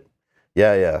appreciate it.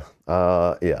 Yeah.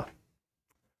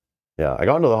 Yeah, I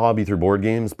got into the hobby through board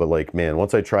games, but like, man,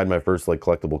 once I tried my first like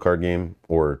collectible card game,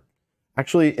 or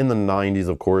actually in the 90s,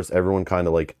 of course, everyone kind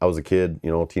of like, I was a kid,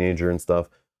 you know, teenager and stuff.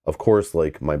 Of course,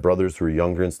 like my brothers who were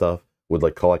younger and stuff would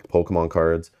like collect Pokemon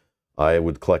cards. I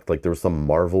would collect, like, there was some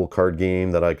Marvel card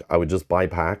game that I would just buy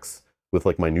packs with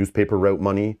like my newspaper route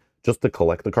money just to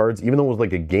collect the cards. Even though it was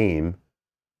like a game,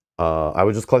 I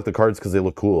would just collect the cards because they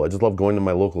look cool. I just love going to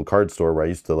my local card store where I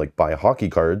used to like buy hockey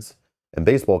cards and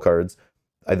baseball cards.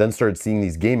 I then started seeing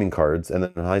these gaming cards, and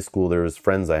then in high school there was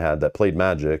friends I had that played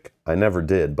Magic. I never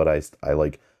did, but I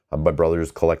like, my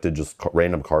brothers collected just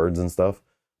random cards and stuff.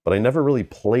 But I never really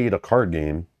played a card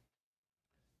game,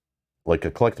 like a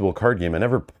collectible card game. I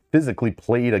never physically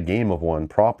played a game of one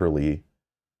properly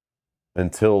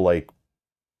until like,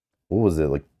 what was it,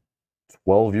 like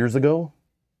 12 years ago?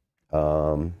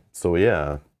 So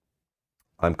yeah,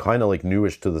 I'm kind of like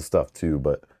newish to the stuff too,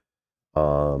 but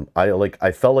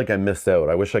I felt like I missed out.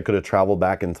 I wish I could have traveled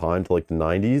back in time to like the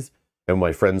 90s and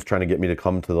my friends trying to get me to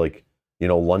come to like, you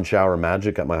know, lunch hour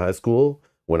Magic at my high school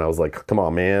when I was like, come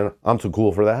on, man, I'm too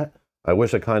cool for that. I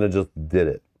wish I kind of just did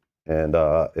it. And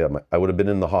yeah, I would have been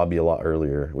in the hobby a lot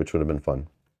earlier, which would have been fun.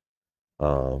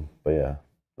 But yeah,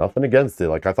 nothing against it.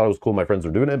 Like, I thought it was cool my friends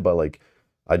were doing it, but like,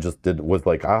 I just was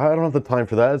like, I don't have the time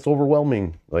for that. It's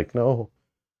overwhelming. Like, no.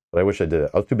 But I wish I did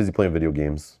it. I was too busy playing video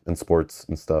games and sports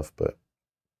and stuff, but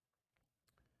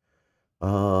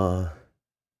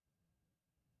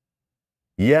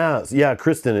yeah,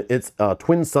 Kristen, it's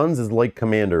Twin Suns is like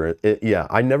Commander. Yeah,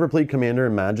 I never played Commander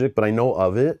in Magic, but I know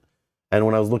of it. And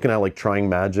when I was looking at like trying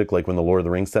Magic, like when the Lord of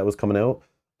the Rings set was coming out,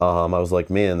 I was like,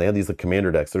 man, they had these like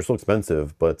Commander decks. They're so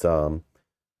expensive, but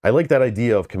I like that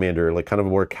idea of Commander, like kind of a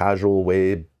more casual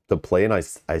way to play. And I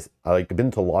like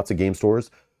been to lots of game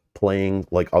stores playing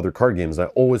like other card games. I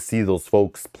always see those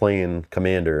folks playing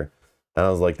Commander, and I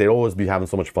was like, they'd always be having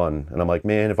so much fun. And I'm like,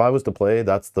 man, if I was to play,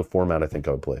 that's the format I think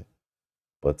I would play.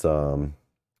 But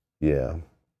yeah,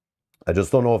 I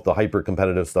just don't know if the hyper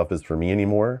competitive stuff is for me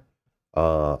anymore.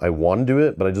 I want to do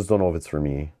it, but I just don't know if it's for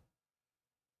me.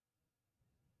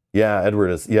 Yeah, Edward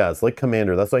is. Yeah, it's like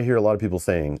Commander. That's what I hear a lot of people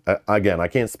saying. Again, I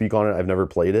can't speak on it. I've never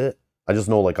played it. I just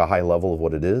know like a high level of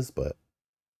what it is. But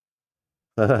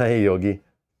hey, Yogi.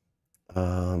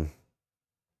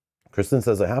 Kristen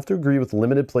says, I have to agree with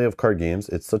limited play of card games.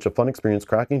 It's such a fun experience.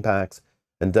 Cracking packs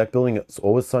and deck building is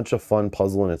always such a fun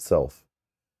puzzle in itself.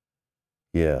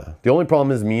 Yeah. The only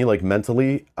problem is me, like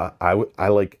mentally,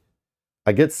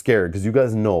 I get scared because you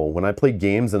guys know when I play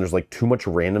games and there's like too much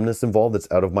randomness involved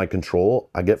that's out of my control,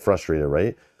 I get frustrated,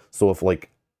 right? So if like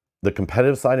the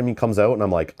competitive side of me comes out and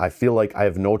I'm like, I feel like I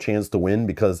have no chance to win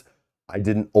because I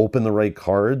didn't open the right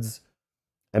cards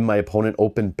and my opponent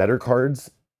opened better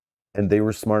cards and they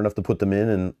were smart enough to put them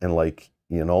in and like,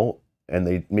 you know, and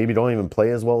they maybe don't even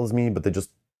play as well as me, but they just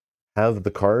have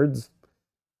the cards.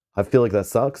 I feel like that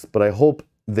sucks, but I hope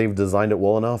they've designed it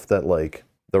well enough that like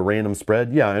the random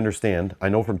spread, yeah, I understand. I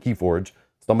know from Keyforge,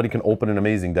 somebody can open an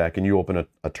amazing deck and you open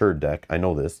a turd deck. I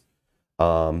know this.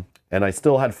 And I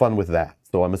still had fun with that.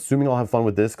 So I'm assuming I'll have fun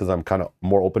with this because I'm kind of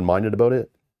more open-minded about it.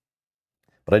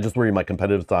 But I just worry my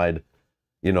competitive side,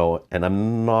 you know, and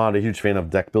I'm not a huge fan of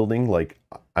deck building. Like,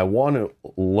 I want to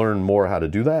learn more how to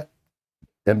do that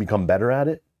and become better at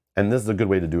it. And this is a good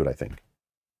way to do it, I think.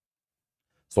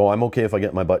 So I'm okay if I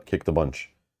get my butt kicked a bunch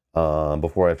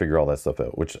before I figure all that stuff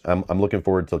out, which I'm looking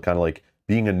forward to kind of like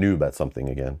being a noob at something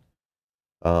again.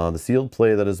 The sealed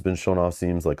play that has been shown off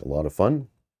seems like a lot of fun.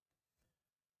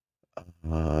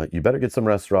 You better get some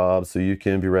rest, Rob, so you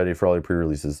can be ready for all your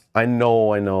pre-releases. I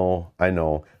know.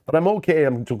 But I'm okay.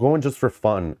 I'm going just for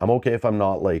fun. I'm okay if I'm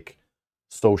not like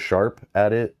so sharp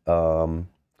at it and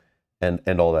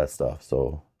all that stuff.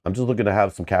 So I'm just looking to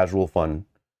have some casual fun,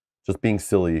 just being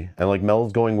silly. And like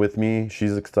Mel's going with me.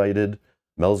 She's excited.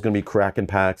 Mel's going to be cracking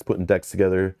packs, putting decks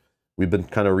together. We've been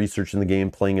kind of researching the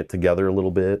game, playing it together a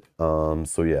little bit.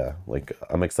 So yeah, like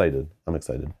I'm excited.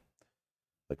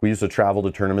 Like we used to travel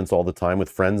to tournaments all the time with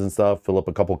friends and stuff, fill up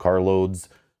a couple carloads,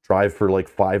 drive for like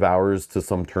 5 hours to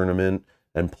some tournament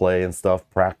and play and stuff,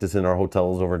 practice in our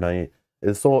hotels overnight.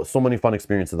 It's so many fun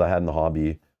experiences I had in the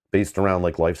hobby based around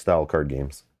like lifestyle card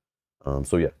games.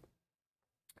 So yeah.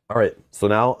 All right, so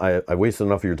now I wasted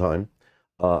enough of your time.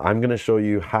 I'm going to show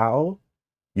you how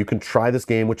you can try this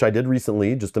game, which I did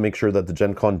recently, just to make sure that the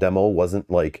Gen Con demo wasn't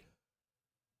like,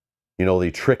 you know, they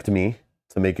tricked me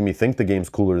to making me think the game's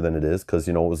cooler than it is, because,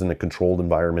 you know, it was in a controlled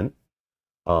environment.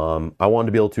 I wanted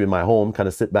to be able to, in my home, kind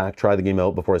of sit back, try the game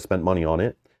out before I spent money on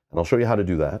it. And I'll show you how to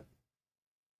do that.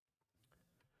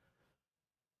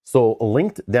 So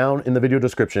linked down in the video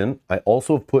description, I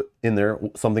also have put in there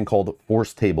something called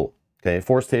Force Table. Okay,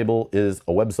 Force Table is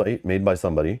a website made by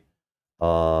somebody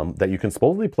that you can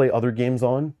supposedly play other games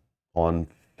on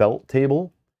Felt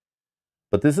Table.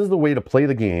 But this is the way to play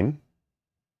the game,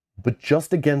 but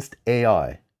just against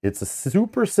AI. It's a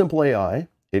super simple AI.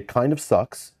 It kind of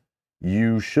sucks.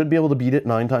 You should be able to beat it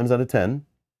 9 times out of 10,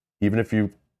 even if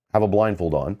you have a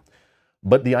blindfold on.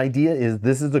 But the idea is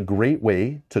this is a great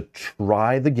way to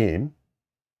try the game.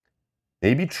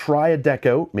 Maybe try a deck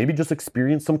out. Maybe just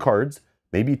experience some cards.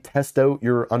 Maybe test out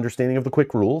your understanding of the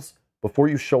quick rules before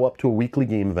you show up to a weekly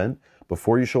game event,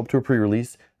 before you show up to a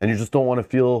pre-release, and you just don't want to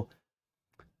feel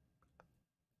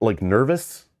like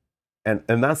nervous. And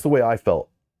that's the way I felt.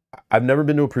 I've never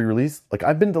been to a pre-release. Like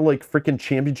I've been to like freaking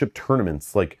championship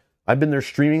tournaments. Like I've been there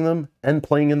streaming them and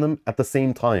playing in them at the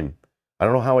same time. I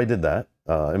don't know how I did that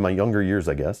in my younger years,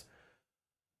 I guess.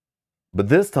 But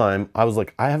this time I was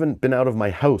like, I haven't been out of my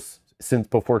house since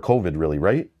before COVID really,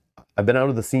 right? I've been out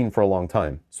of the scene for a long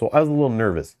time. So I was a little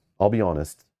nervous, I'll be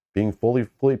honest, being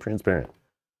fully transparent.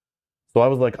 So I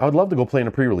was like, I would love to go play in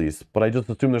a pre-release, but I just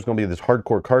assume there's going to be this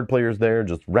hardcore card players there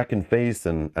just wrecking face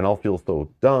and I'll feel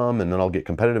so dumb and then I'll get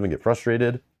competitive and get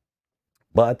frustrated.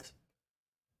 But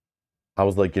I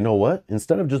was like, you know what?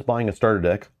 Instead of just buying a starter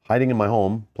deck, hiding in my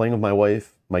home, playing with my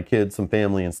wife, my kids, some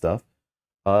family and stuff,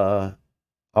 I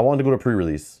wanted to go to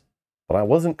pre-release. But I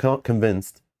wasn't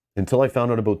convinced until I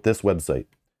found out about this website.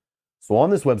 So on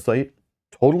this website,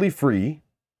 totally free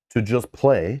to just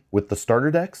play with the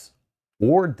starter decks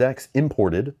or decks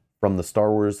imported from the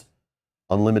Star Wars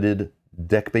Unlimited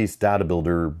deck-based data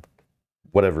builder,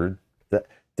 whatever,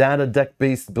 data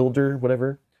deck-based builder,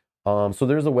 whatever. So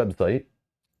there's a website.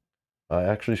 I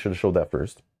actually should have showed that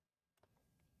first.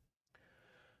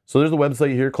 So there's a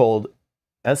website here called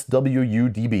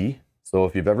SWUDB. So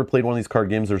if you've ever played one of these card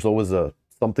games, there's always a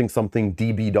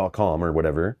db.com or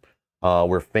whatever,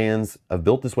 where fans have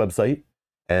built this website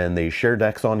and they share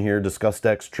decks on here, discuss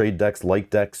decks, trade decks, like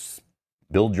decks,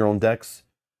 build your own decks.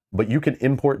 but you can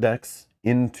import decks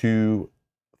into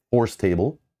Force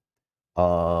Table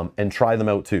and try them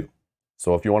out too.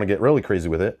 So if you want to get really crazy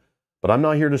with it, but I'm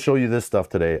not here to show you this stuff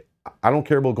today. I don't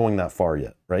care about going that far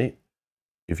yet, right?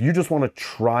 If you just want to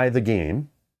try the game,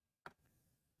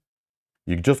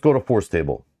 you just go to Force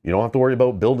Table. You don't have to worry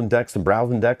about building decks and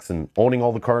browsing decks and owning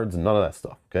all the cards and none of that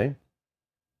stuff, okay?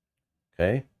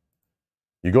 Okay?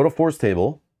 You go to Force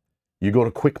Table, you go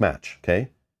to Quick Match, okay?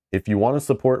 If you want to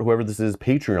support whoever this is,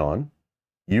 Patreon,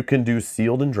 you can do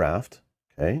Sealed and Draft,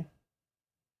 okay?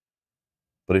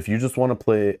 But if you just want to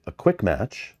play a quick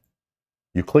match,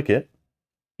 you click it,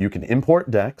 you can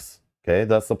import decks, okay?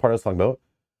 That's the part I was talking about.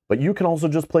 But you can also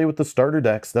just play with the starter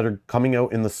decks that are coming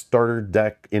out in the starter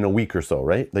deck in a week or so,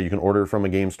 right? That you can order from a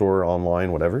game store,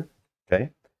 online, whatever, okay?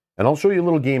 And I'll show you a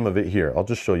little game of it here. I'll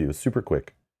just show you, it's super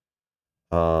quick.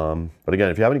 But again,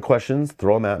 if you have any questions,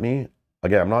 throw them at me.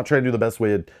 Again, I'm not trying to do the best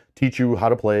way to teach you how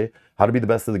to play, how to be the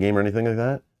best of the game or anything like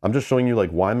that. I'm just showing you like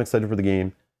why I'm excited for the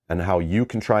game and how you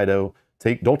can try it out.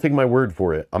 Don't take my word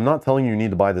for it. I'm not telling you need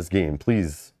to buy this game.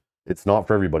 Please, it's not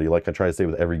for everybody, like I try to say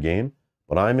with every game.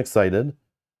 But I'm excited,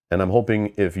 and I'm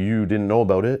hoping if you didn't know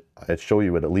about it, I'd show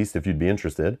you it at least if you'd be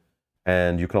interested.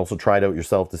 And you can also try it out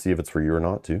yourself to see if it's for you or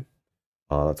not too.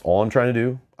 That's all I'm trying to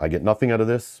do. I get nothing out of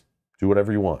this. Do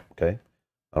whatever you want, okay?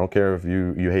 I don't care if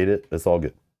you hate it. It's all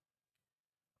good.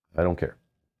 I don't care.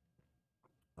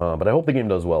 But I hope the game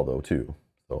does well though too.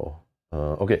 So,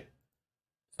 okay.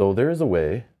 So there is a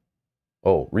way.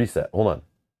 Oh, reset. Hold on.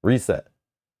 Reset.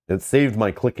 It saved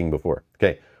my clicking before.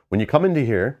 Okay. When you come into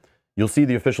here, you'll see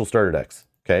the official starter decks.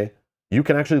 Okay. You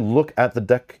can actually look at the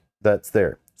deck that's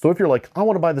there. So if you're like, I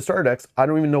want to buy the starter decks, I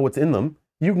don't even know what's in them.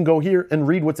 You can go here and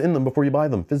read what's in them before you buy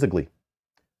them physically.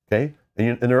 Okay.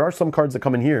 And there are some cards that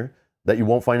come in here that you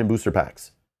won't find in booster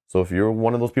packs. So if you're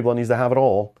one of those people that needs to have it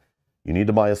all, you need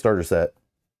to buy a starter set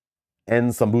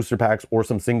and some booster packs or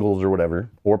some singles or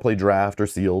whatever, or play draft or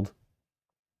sealed.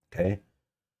 Okay.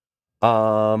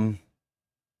 So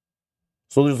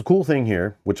there's a cool thing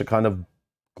here, which I kind of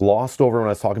glossed over when I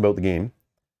was talking about the game.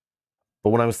 But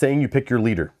when I was saying you pick your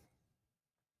leader.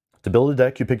 To build a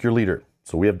deck, you pick your leader.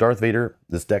 So we have Darth Vader.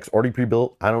 This deck's already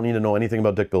pre-built. I don't need to know anything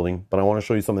about deck building, but I want to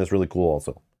show you something that's really cool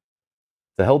also.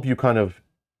 To help you kind of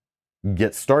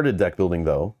get started deck building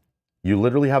though, you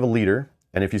literally have a leader.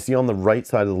 And if you see on the right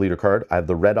side of the leader card, I have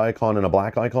the red icon and a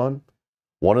black icon.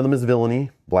 One of them is villainy,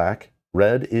 black.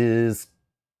 Red is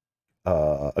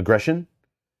aggression.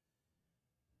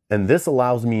 And this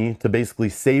allows me to basically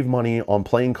save money on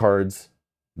playing cards.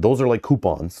 Those are like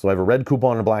coupons. So I have a red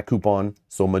coupon and a black coupon.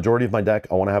 So majority of my deck,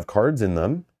 I want to have cards in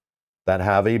them that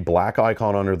have a black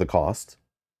icon under the cost,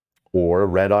 or a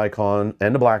red icon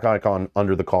and a black icon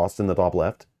under the cost in the top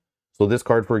left. So this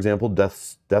card, for example,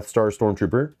 Death Star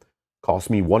Stormtrooper, cost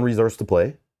me 1 resource to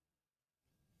play.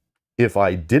 If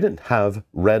I didn't have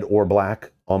red or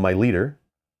black on my leader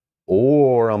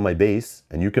or on my base,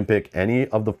 and you can pick any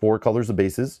of the 4 colors of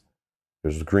bases.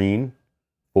 There's green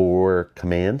for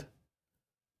command,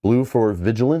 blue for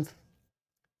vigilant,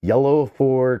 yellow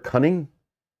for cunning,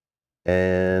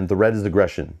 and the red is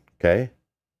aggression, okay?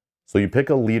 So you pick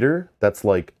a leader that's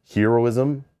like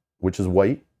heroism, which is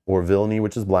white, or villainy,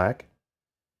 which is black.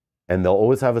 And they'll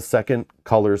always have a second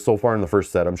color so far in the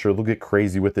first set. I'm sure they'll get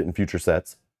crazy with it in future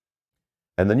sets.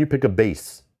 And then you pick a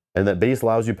base, and that base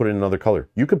allows you to put in another color.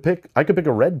 I could pick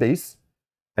a red base,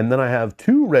 and then I have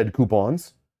 2 red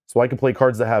coupons, so I can play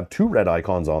cards that have 2 red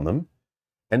icons on them.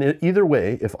 And either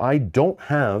way, if I don't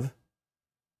have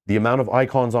the amount of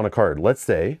icons on a card, let's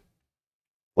say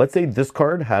this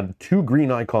card had 2 green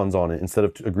icons on it instead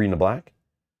of a green and black.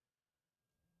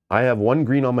 I have 1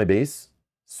 green on my base,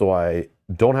 so I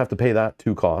don't have to pay that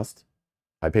 2 cost.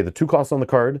 I pay the 2 costs on the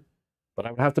card, but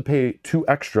I would have to pay 2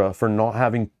 extra for not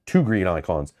having 2 green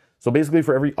icons. So basically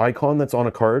for every icon that's on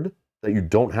a card that you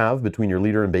don't have between your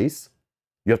leader and base,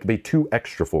 you have to pay 2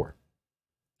 extra for.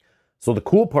 So the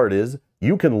cool part is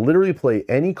you can literally play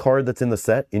any card that's in the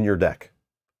set in your deck,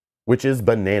 which is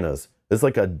bananas. It's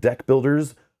like a deck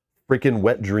builder's freaking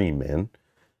wet dream, man.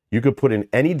 You could put in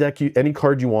any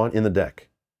card you want in the deck.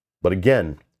 But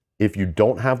again, if you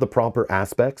don't have the proper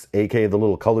aspects, aka the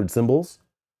little colored symbols,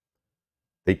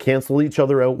 they cancel each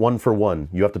other out 1 for 1.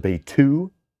 You have to pay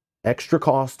 2 extra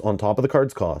cost on top of the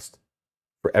card's cost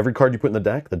for every card you put in the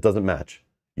deck that doesn't match.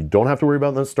 You don't have to worry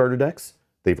about those starter decks.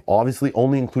 They've obviously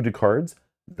only included cards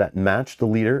that match the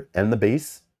leader and the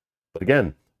base. But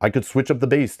again, I could switch up the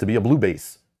base to be a blue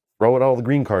base, throw out all the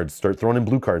green cards, start throwing in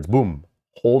blue cards, boom.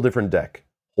 Whole different deck,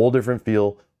 whole different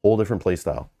feel, whole different play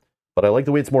style. But I like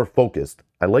the way it's more focused.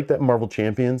 I like that in Marvel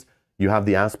Champions, you have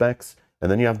the aspects,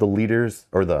 and then you have the leaders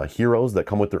or the heroes that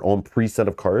come with their own preset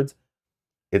of cards.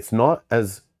 It's not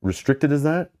as restricted as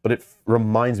that, but it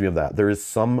reminds me of that. There is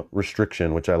some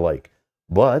restriction, which I like,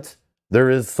 but there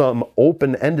is some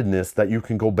open-endedness that you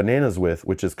can go bananas with,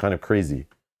 which is kind of crazy.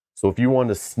 So if you want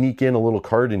to sneak in a little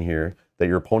card in here that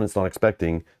your opponent's not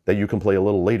expecting, that you can play a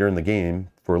little later in the game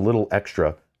for a little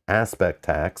extra aspect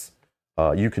tax,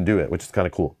 you can do it, which is kind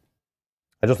of cool.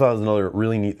 I just thought it was another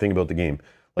really neat thing about the game.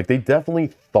 Like, they definitely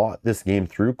thought this game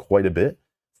through quite a bit.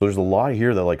 So there's a lot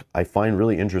here that, like, I find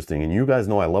really interesting. And you guys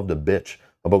know I love to bitch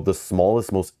about the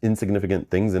smallest, most insignificant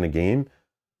things in a game.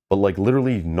 But, like,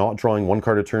 literally not drawing one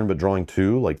card a turn, but drawing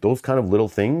two. Like, those kind of little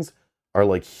things are,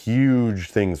 like,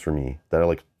 huge things for me that are,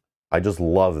 like, I just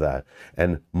love that.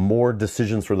 And more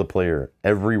decisions for the player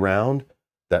every round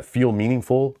that feel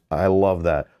meaningful. I love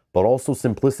that. But also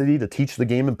simplicity to teach the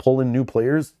game and pull in new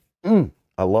players.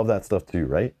 I love that stuff too,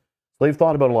 right? So they've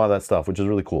thought about a lot of that stuff, which is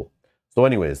really cool. So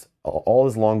anyways, all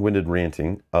this long-winded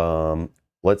ranting. I'm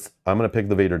going to pick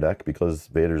the Vader deck because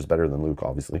Vader's better than Luke,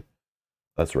 obviously.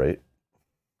 That's right.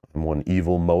 I'm one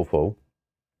evil mofo.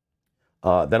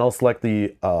 Then I'll select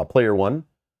the player one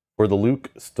for the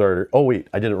Luke starter. Oh, wait,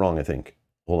 I did it wrong, I think.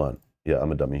 Hold on. Yeah,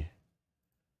 I'm a dummy.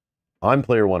 I'm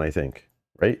player one, I think,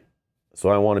 right? So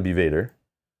I want to be Vader.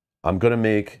 I'm going to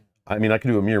make... I mean, I could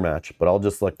do a mirror match, but I'll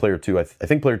just select player two. I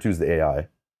think player two is the AI.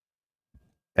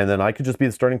 And then I could just be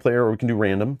the starting player, or we can do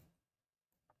random.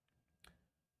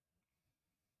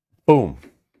 Boom.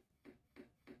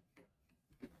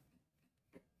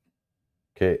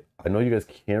 Okay, I know you guys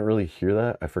can't really hear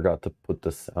that. I forgot to put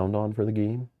the sound on for the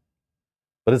game.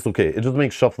 But it's okay. It just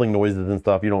makes shuffling noises and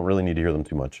stuff. You don't really need to hear them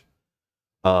too much.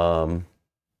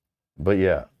 But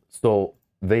yeah, so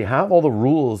they have all the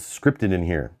rules scripted in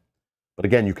here. But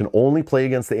again, you can only play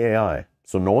against the AI.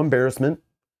 So no embarrassment.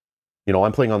 You know,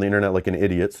 I'm playing on the internet like an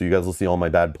idiot, so you guys will see all my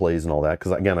bad plays and all that.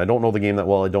 Because again, I don't know the game that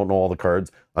well. I don't know all the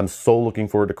cards. I'm so looking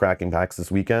forward to cracking packs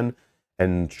this weekend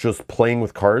and just playing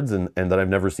with cards and that I've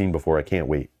never seen before. I can't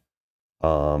wait.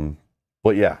 But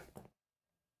yeah.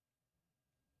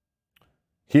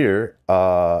 Here,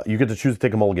 you get to choose to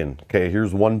take a mulligan. Okay,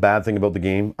 here's one bad thing about the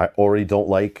game I already don't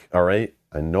like, all right?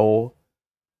 I know.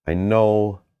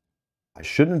 I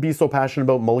shouldn't be so passionate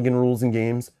about mulligan rules in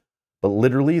games, but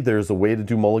literally there's a way to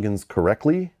do mulligans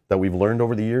correctly that we've learned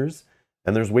over the years,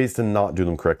 and there's ways to not do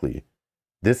them correctly.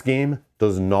 This game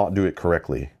does not do it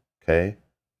correctly, okay?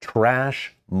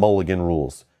 Trash mulligan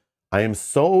rules. I am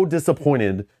so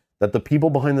disappointed that the people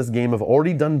behind this game have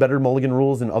already done better mulligan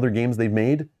rules in other games they've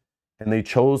made, and they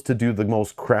chose to do the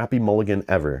most crappy mulligan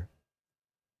ever.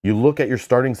 You look at your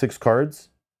starting 6 cards.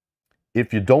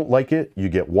 If you don't like it, you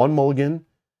get 1 mulligan.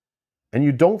 And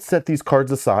you don't set these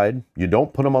cards aside. You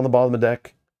don't put them on the bottom of the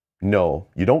deck. No.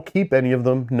 You don't keep any of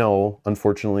them. No,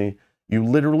 unfortunately. You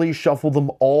literally shuffle them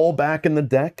all back in the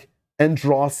deck and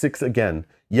draw 6 again.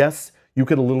 Yes, you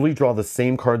could literally draw the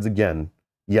same cards again.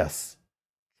 Yes.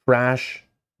 Trash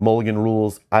mulligan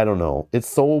rules. I don't know. It's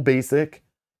so basic.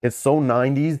 It's so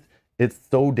 90s. It's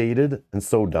so dated and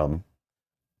so dumb.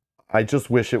 I just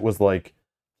wish it was like,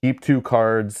 keep 2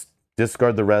 cards,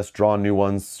 discard the rest, draw new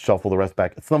ones, shuffle the rest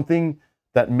back. It's something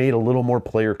that made a little more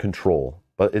player control,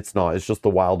 but it's not. It's just the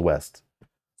Wild West.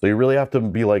 So you really have to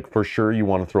be like, for sure you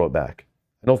want to throw it back.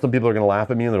 I know some people are going to laugh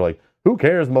at me and they're like, who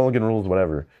cares, mulligan rules,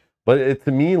 whatever. But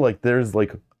to me, like, there's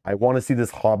like, I want to see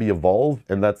this hobby evolve,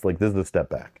 and that's like, this is a step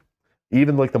back.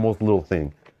 Even like the most little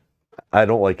thing. I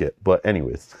don't like it, but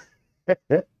anyways.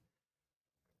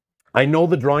 I know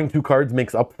the drawing 2 cards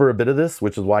makes up for a bit of this,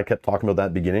 which is why I kept talking about that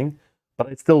at the beginning. But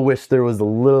I still wish there was a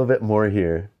little bit more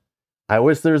here. I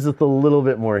wish there was just a little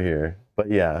bit more here.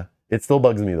 But yeah, it still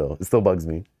bugs me though. It still bugs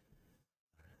me.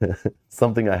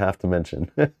 Something I have to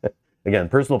mention. Again,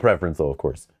 personal preference though, of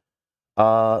course.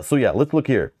 So yeah, let's look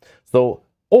here. So,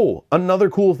 oh, another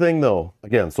cool thing though.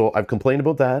 Again, so I've complained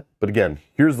about that. But again,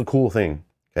 here's the cool thing,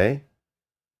 okay?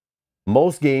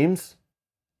 Most games,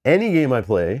 any game I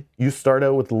play, you start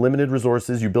out with limited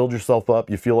resources. You build yourself up.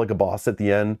 You feel like a boss at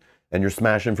the end. And you're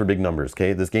smashing for big numbers,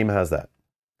 okay? This game has that.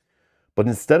 But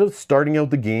instead of starting out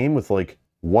the game with like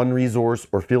 1 resource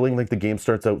or feeling like the game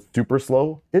starts out super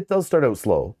slow, it does start out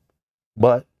slow.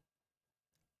 But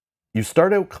you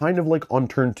start out kind of like on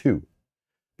turn 2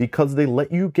 because they let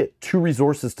you get 2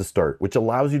 resources to start, which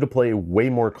allows you to play way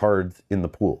more cards in the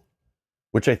pool,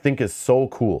 which I think is so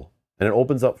cool. And it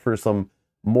opens up for some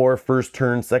more first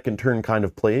turn, second turn kind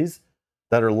of plays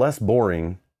that are less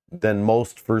boring than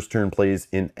most first turn plays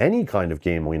in any kind of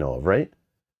game we know of, right?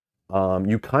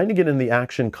 You kind of get in the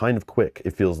action kind of quick,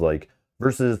 it feels like,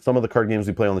 versus some of the card games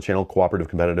we play on the channel, cooperative,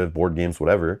 competitive, board games,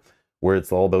 whatever, where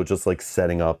it's all about just like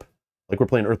setting up. Like we're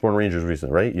playing Earthborn Rangers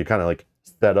recently, right? You kind of like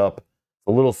set up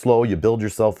a little slow, you build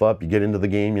yourself up, you get into the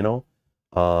game, you know?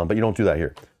 But you don't do that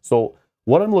here. So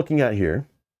what I'm looking at here,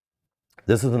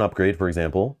 this is an upgrade, for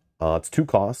example. It's 2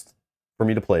 costs for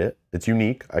me to play it. It's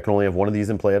unique. I can only have one of these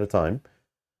in play at a time.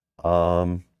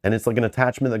 And it's like an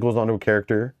attachment that goes onto a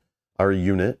character or a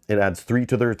unit. It adds 3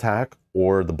 to their attack,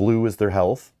 or the blue is their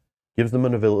health. Gives them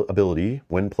an ability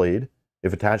when played.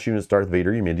 If attached unit is Darth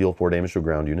Vader, you may deal 4 damage to a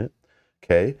ground unit.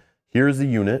 Okay, here's the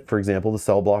unit, for example, the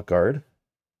Cell Block Guard.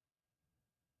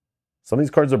 Some of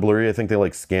these cards are blurry. I think they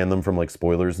like scan them from like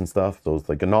spoilers and stuff. So it's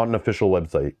like not an official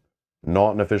website.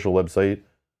 Not an official website.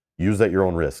 Use at your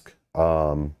own risk.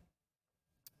 But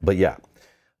yeah.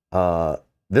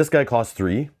 This guy costs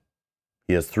 3.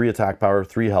 He has 3 attack power,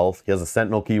 3 health. He has a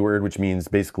Sentinel keyword, which means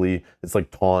basically it's like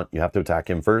taunt. You have to attack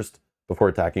him first before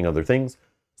attacking other things.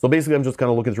 So basically I'm just kind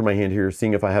of looking through my hand here,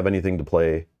 seeing if I have anything to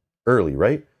play early,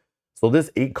 right? So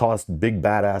this 8 cost big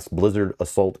badass Blizzard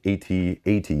Assault AT,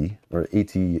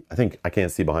 I think I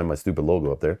can't see behind my stupid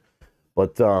logo up there.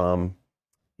 But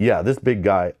yeah, this big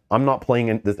guy, I'm not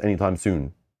playing this anytime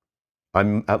soon.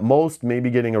 I'm at most maybe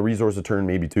getting a resource a turn,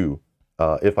 maybe 2,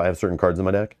 if I have certain cards in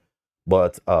my deck.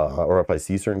 But or if I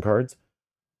see certain cards.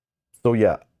 So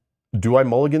yeah, do I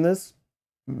mulligan this?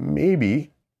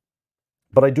 Maybe.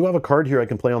 But I do have a card here I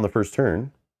can play on the first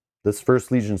turn. This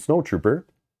First Legion Snowtrooper.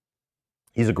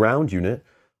 He's a ground unit.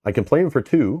 I can play him for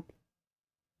 2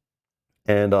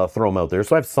 and throw him out there.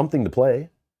 So I have something to play.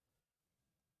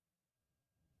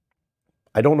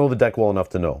 I don't know the deck well enough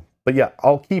to know. But yeah,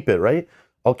 I'll keep it, right?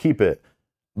 I'll keep it.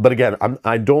 But again,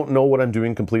 I don't know what I'm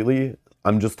doing completely.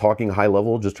 I'm just talking high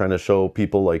level, just trying to show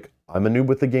people like I'm a noob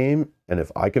with the game. And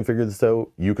if I can figure this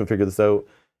out, you can figure this out.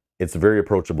 It's very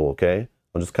approachable, okay?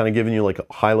 I'm just kind of giving you like a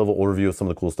high level overview of some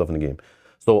of the cool stuff in the game.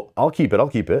 So I'll keep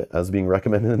it as being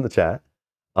recommended in the chat.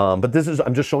 But this is,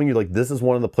 I'm just showing you like this is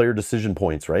one of the player decision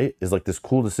points, right? Is like this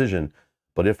cool decision.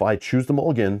 But if I choose to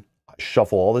mulligan, I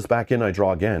shuffle all this back in, I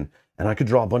draw again. And I could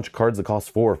draw a bunch of cards that cost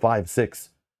 4, 5, 6.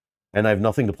 And I have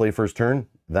nothing to play first turn.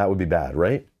 That would be bad,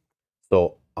 right?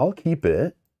 So I'll keep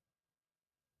it.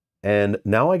 And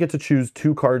now I get to choose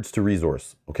 2 cards to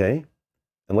resource, okay?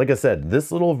 And like I said,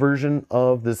 this little version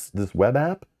of this web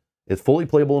app is fully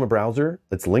playable in a browser.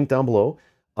 It's linked down below.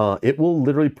 It will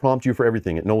literally prompt you for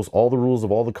everything. It knows all the rules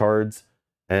of all the cards,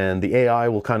 and the AI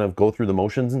will kind of go through the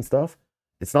motions and stuff.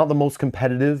 It's not the most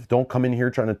competitive. Don't come in here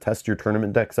trying to test your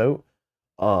tournament decks out.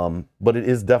 But it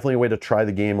is definitely a way to try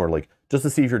the game, or like just to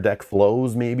see if your deck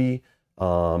flows maybe,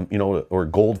 you know, or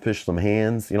goldfish some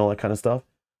hands, you know, that kind of stuff.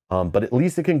 But at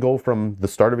least it can go from the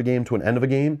start of a game to an end of a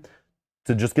game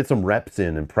to just get some reps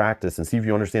in and practice and see if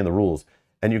you understand the rules.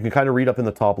 And you can kind of read up in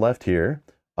the top left here,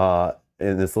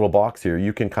 in this little box here,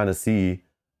 you can kind of see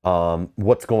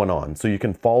what's going on. So you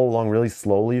can follow along really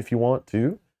slowly if you want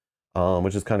to,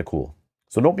 which is kind of cool.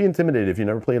 So don't be intimidated if you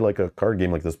never played like a card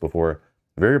game like this before.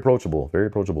 Very approachable, very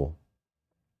approachable.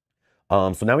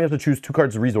 So now we have to choose 2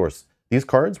 cards to resource. These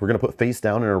cards we're going to put face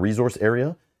down in a resource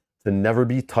area to never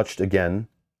be touched again,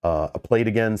 played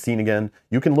again, seen again.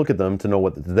 You can look at them to know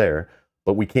what's there,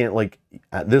 but we can't, like,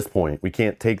 at this point, we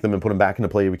can't take them and put them back into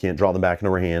play. We can't draw them back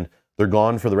into our hand. They're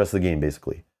gone for the rest of the game,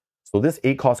 basically. So this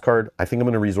 8 cost card, I think I'm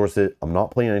going to resource it. I'm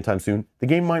not playing anytime soon. The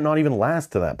game might not even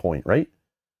last to that point, right?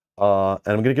 And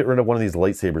I'm going to get rid of one of these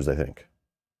lightsabers, I think.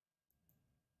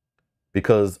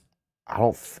 Because I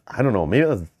don't know.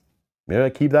 Maybe I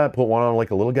keep that, put one on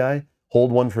like a little guy,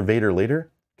 hold one for Vader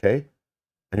later, okay?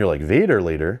 And you're like, Vader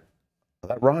later?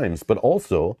 That rhymes. But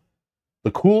also, the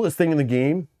coolest thing in the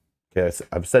game, okay,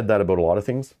 I've said that about a lot of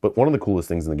things, but one of the coolest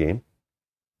things in the game,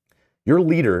 your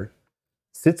leader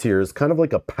sits here as kind of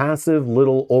like a passive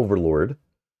little overlord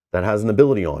that has an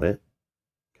ability on it,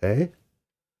 okay?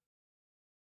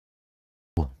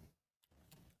 Let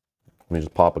me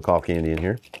just pop a cough candy in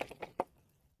here.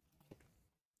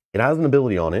 It has an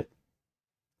ability on it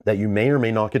that you may or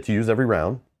may not get to use every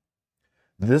round.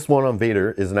 This one on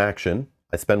Vader is an action.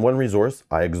 I spend 1 resource,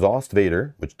 I exhaust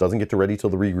Vader, which doesn't get to ready till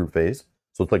the regroup phase.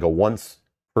 So it's like a once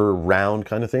per round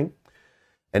kind of thing.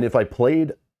 And if I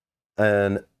played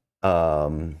a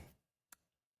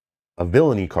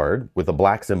villainy card with a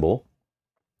black symbol,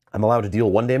 I'm allowed to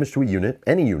deal 1 damage to a unit,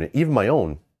 any unit, even my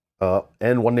own,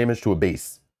 and 1 damage to a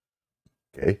base.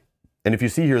 Okay. And if you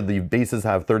see here, the bases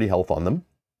have 30 health on them.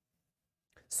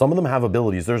 Some of them have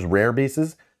abilities. There's rare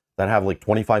bases that have like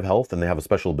 25 health and they have a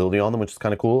special ability on them, which is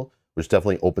kind of cool, which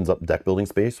definitely opens up deck building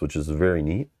space, which is very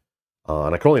neat.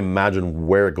 And I can only imagine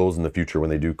where it goes in the future when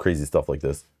they do crazy stuff like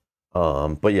this.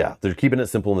 But yeah, they're keeping it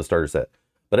simple in the starter set.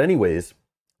 But anyways,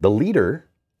 the leader,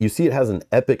 you see it has an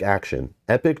epic action.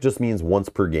 Epic just means once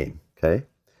per game, okay?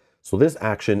 So this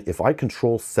action, if I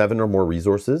control 7 or more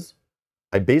resources,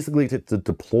 I basically get to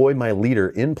deploy my leader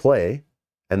in play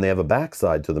and they have a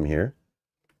backside to them here.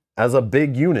 As a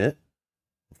big unit,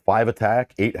 5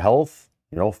 attack, 8 health,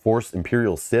 you know, Force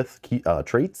Imperial Sith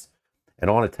traits. And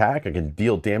on attack, I can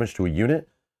deal damage to a unit.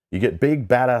 You get big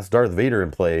badass Darth Vader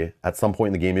in play at some point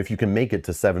in the game if you can make it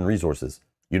to 7 resources.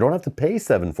 You don't have to pay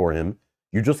 7 for him.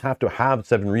 You just have to have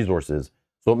 7 resources.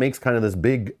 So it makes kind of this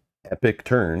big epic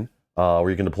turn where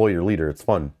you can deploy your leader. It's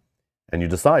fun. And you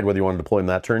decide whether you want to deploy him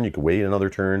that turn. You could wait another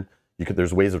turn.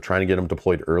 There's ways of trying to get him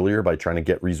deployed earlier by trying to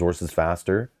get resources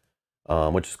faster,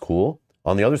 which is cool.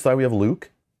 On the other side, we have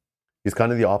Luke. He's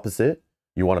kind of the opposite.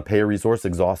 You want to pay a resource,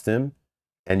 exhaust him,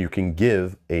 and you can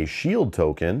give a shield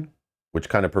token, which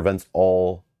kind of prevents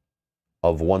all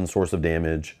of one source of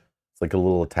damage. It's like a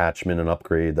little attachment and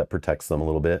upgrade that protects them a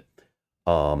little bit,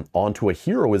 onto a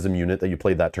heroism unit that you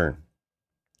played that turn.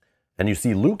 And you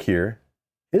see Luke here,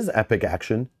 his epic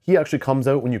action, he actually comes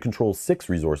out when you control 6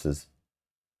 resources.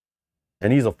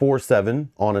 And he's a 4/7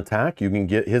 on attack. You can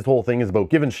get, his whole thing is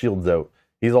about giving shields out.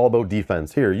 He's all about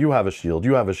defense. Here, you have a shield,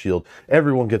 you have a shield.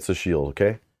 Everyone gets a shield,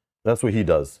 okay? That's what he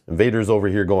does. And Vader's over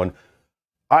here going,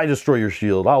 I destroy your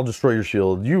shield, I'll destroy your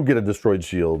shield, you get a destroyed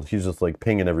shield. He's just like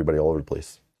pinging everybody all over the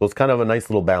place. So it's kind of a nice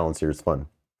little balance here. It's fun.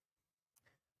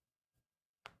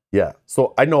 Yeah,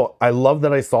 so I know, I love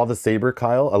that I saw the saber,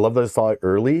 Kyle. I love that I saw it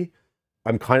early.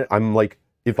 I'm like,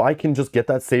 if I can just get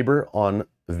that saber on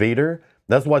Vader,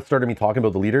 that's what started me talking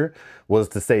about the leader, was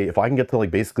to say, if I can get to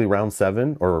like basically round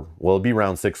 7, or well, it'll be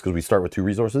round 6 because we start with 2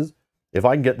 resources. If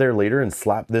I can get there later and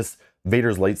slap this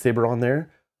Vader's lightsaber on there,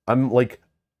 I'm like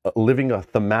living a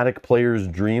thematic player's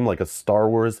dream, like a Star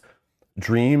Wars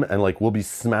dream, and like we'll be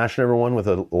smashing everyone with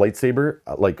a lightsaber.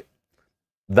 Like,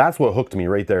 that's what hooked me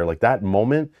right there. Like, that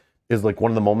moment is like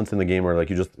one of the moments in the game where like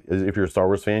you just, if you're a Star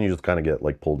Wars fan, you just kind of get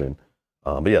like pulled in.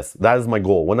 But yes, that is my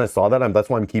goal. When I saw that, that's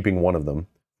why I'm keeping one of them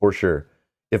for sure.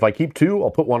 If I keep 2,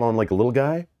 I'll put one on like a little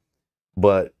guy,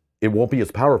 but it won't be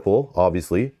as powerful,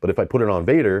 obviously. But if I put it on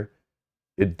Vader,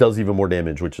 it does even more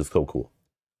damage, which is so cool.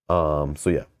 So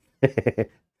yeah.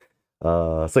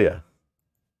 So yeah.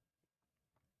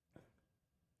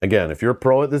 Again, if you're a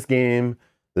pro at this game,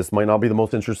 this might not be the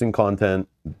most interesting content.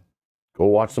 Go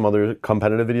watch some other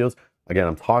competitive videos. Again,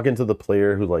 I'm talking to the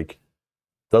player who like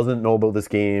doesn't know about this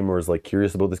game, or is like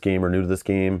curious about this game, or new to this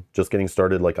game, just getting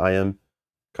started like I am.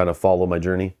 Kind of follow my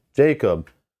journey. Jacob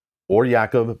or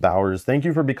Jakob Bowers, thank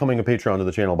you for becoming a Patreon to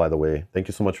the channel, by the way. Thank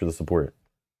you so much for the support.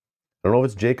 I don't know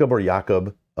if it's Jacob or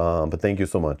Jakob, but thank you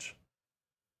so much.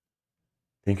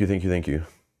 Thank you, thank you, thank you.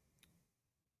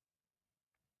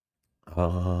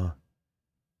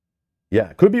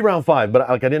 Yeah, could be round 5, but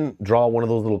like I didn't draw one of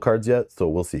those little cards yet, so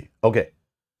we'll see. Okay,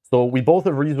 so we both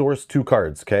have resource 2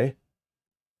 cards, okay?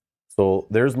 So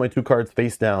there's my 2 cards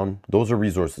face down. Those are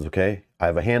resources, okay? I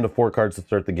have a hand of 4 cards to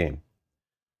start the game.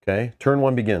 Okay, turn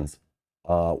 1 begins.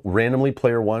 Randomly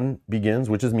player 1 begins,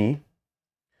 which is me.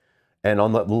 And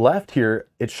on the left here,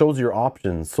 it shows your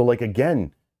options. So like,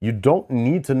 again, you don't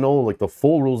need to know like the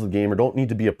full rules of the game, or don't need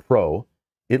to be a pro.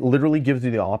 It literally gives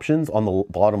you the options on the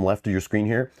bottom left of your screen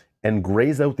here and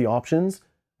grays out the options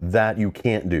that you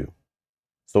can't do.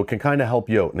 So it can kind of help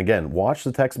you out. And again, watch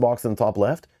the text box in the top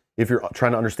left. If you're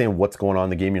trying to understand what's going on in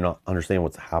the game, you're not understanding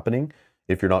what's happening.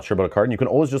 If you're not sure about a card, and you can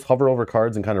always just hover over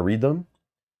cards and kind of read them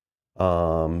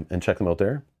and check them out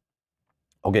there.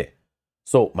 Okay,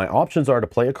 so my options are to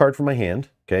play a card from my hand.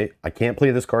 Okay, I can't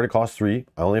play this card. It costs 3.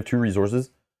 I only have 2 resources.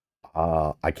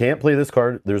 I can't play this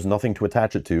card. There's nothing to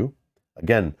attach it to.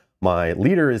 Again, my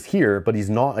leader is here, but he's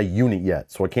not a unit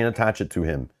yet, so I can't attach it to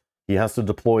him. He has to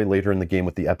deploy later in the game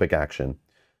with the epic action.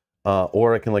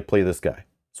 Or I can like play this guy.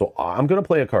 So I'm going to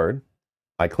play a card.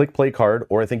 I click play card,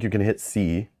 or I think you can hit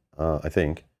C. I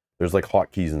think there's like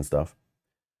hotkeys and stuff.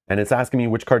 And it's asking me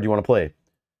which card do you want to play.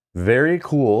 Very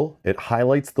cool. It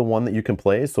highlights the one that you can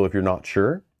play. So if you're not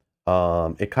sure,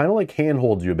 it kind of like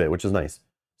handholds you a bit, which is nice.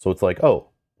 So it's like, oh,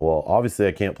 well, obviously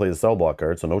I can't play the cell block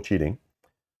card, so no cheating.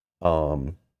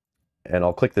 And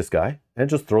I'll click this guy, and it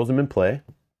just throws them in play.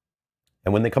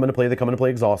 And when they come into play, they come into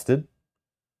play exhausted.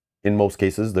 In most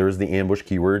cases, there is the ambush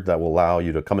keyword that will allow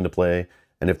you to come into play.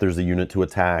 And if there's a unit to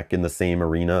attack in the same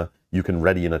arena, you can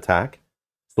ready an attack.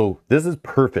 So this is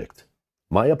perfect.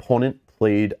 My opponent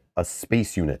played a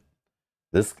space unit.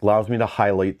 This allows me to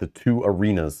highlight the 2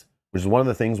 arenas, which is one of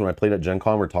the things when I played at Gen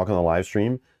Con, we're talking on the live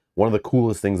stream, one of the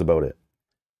coolest things about it.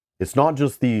 It's not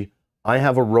just the, I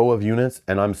have a row of units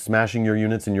and I'm smashing your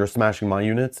units and you're smashing my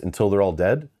units until they're all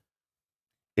dead.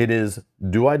 It is,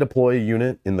 do I deploy a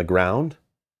unit in the ground?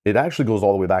 It actually goes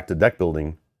all the way back to deck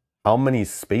building. How many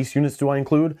space units do I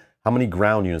include? How many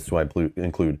ground units do I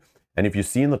include? And if you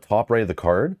see in the top right of the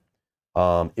card,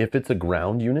 if it's a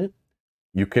ground unit,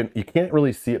 you can't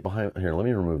really see it behind here. Let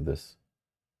me remove this.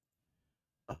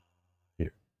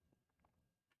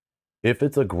 If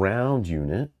it's a ground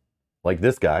unit, like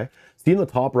this guy, see in the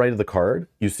top right of the card,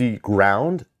 you see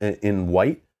ground in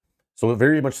white. So it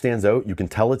very much stands out. You can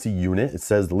tell it's a unit. It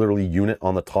says literally unit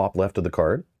on the top left of the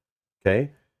card.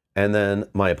 Okay. And then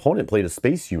my opponent played a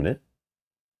space unit,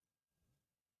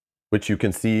 which you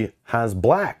can see has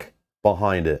black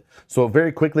behind it. So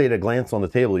very quickly at a glance on the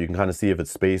table, you can kind of see if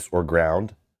it's space or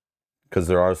ground, because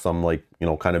there are some, like, you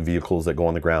know, kind of vehicles that go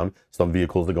on the ground, some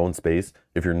vehicles that go in space.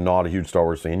 If you're not a huge Star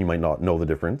Wars fan, you might not know the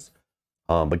difference.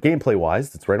 But gameplay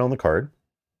wise, it's right on the card.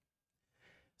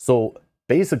 So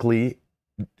basically,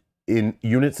 in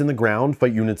units in the ground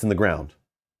fight units in the ground,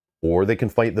 or they can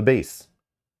fight the base.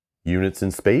 Units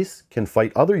in space can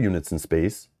fight other units in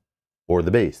space or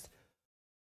the base.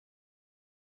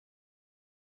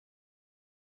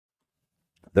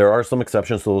 There are some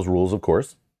exceptions to those rules, of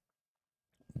course,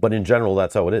 but in general,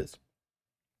 that's how it is.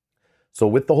 So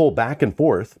with the whole back and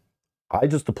forth, I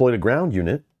just deployed a ground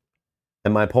unit,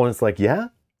 and my opponent's like, yeah,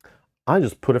 I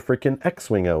just put a freaking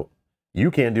X-Wing out. You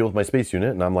can't deal with my space unit.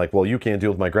 And I'm like, well, you can't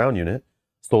deal with my ground unit.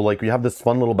 So like we have this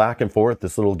fun little back and forth,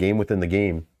 this little game within the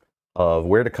game of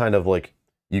where to kind of like,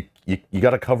 you got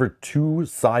to cover two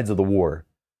sides of the war.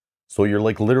 So you're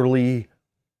like literally,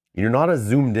 you're not as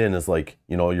zoomed in as like,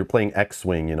 you know, you're playing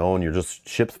X-Wing, you know, and you're just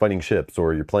ships fighting ships,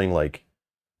 or you're playing like,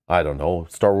 I don't know,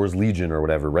 Star Wars Legion or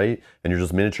whatever, right? And you're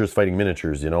just miniatures fighting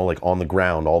miniatures, you know, like on the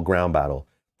ground, all ground battle.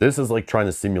 This is like trying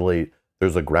to simulate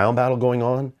there's a ground battle going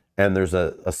on and there's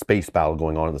a space battle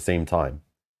going on at the same time.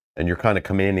 And you're kind of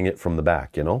commanding it from the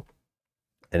back, you know?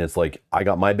 And it's like, I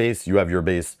got my base, you have your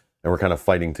base, and we're kind of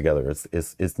fighting together.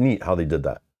 It's neat how they did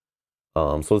that.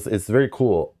 So it's very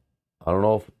cool. I don't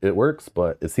know if it works,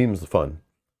 but it seems fun.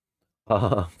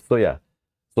 So yeah.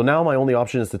 So now my only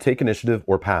option is to take initiative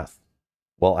or pass.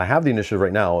 Well, I have the initiative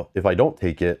right now. If I don't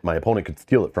take it, my opponent could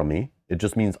steal it from me. It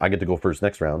just means I get to go first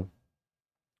next round,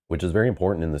 which is very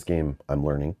important in this game, I'm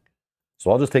learning. So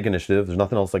I'll just take initiative. There's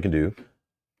nothing else I can do.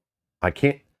 I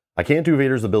can't do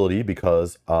Vader's ability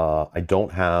because I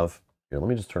don't have... Here, let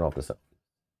me just turn off this.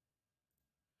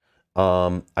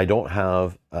 I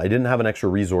didn't have an extra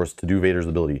resource to do Vader's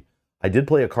ability. I did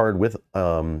play a card with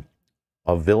a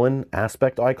villain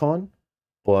aspect icon,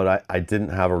 but I didn't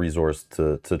have a resource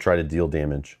to try to deal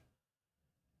damage,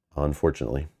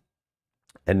 unfortunately.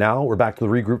 And now we're back to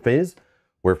the regroup phase,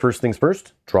 where first things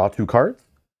first, draw 2 cards.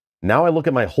 Now I look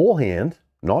at my whole hand,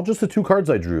 not just the 2 cards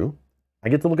I drew. I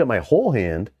get to look at my whole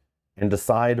hand and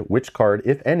decide which card,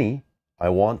 if any, I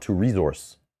want to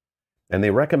resource. And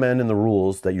they recommend in the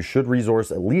rules that you should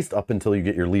resource at least up until you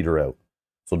get your leader out.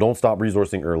 So don't stop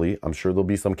resourcing early. I'm sure there'll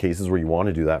be some cases where you want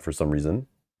to do that for some reason.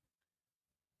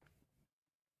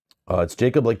 It's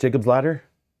Jacob, like Jacob's Ladder.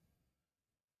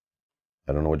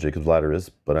 I don't know what Jacob's Ladder is,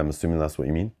 but I'm assuming that's what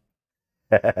you mean.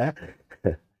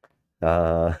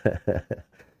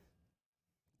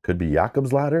 Could be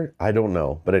Jacob's Ladder. I don't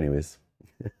know, but anyways.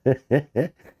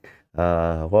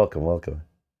 Welcome.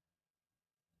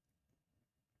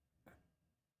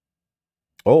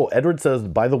 Oh, Edward says,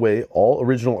 by the way, all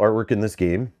original artwork in this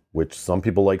game, which some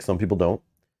people like, some people don't.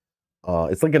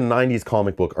 It's like a 90s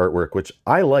comic book artwork, which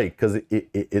I like because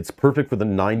it's perfect for the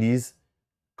 90s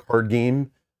card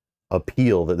game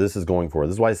appeal that this is going for.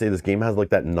 This is why I say this game has like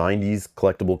that 90s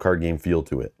collectible card game feel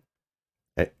to it.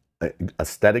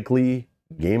 Aesthetically,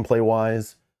 gameplay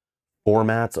wise,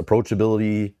 formats,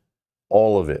 approachability,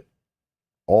 all of it.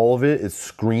 All of it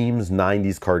screams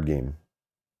 90s card game,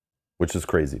 which is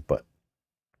crazy, but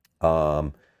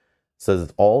says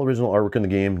it's all original artwork in the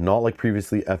game, not like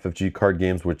previously FFG card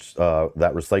games, which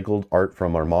that recycled art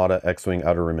from Armada, X-Wing,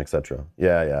 Outer Rim, etc.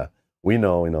 Yeah. We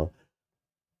know.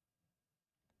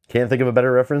 Can't think of a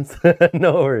better reference?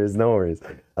 No worries.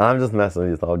 I'm just messing with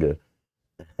you. It's all good.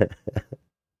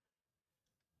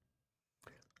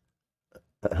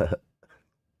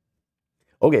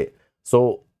 Okay,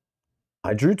 so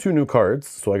I drew 2 new cards.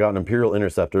 So I got an Imperial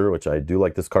Interceptor, which I do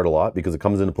like this card a lot because it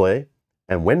comes into play.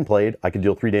 And when played, I can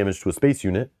deal 3 damage to a space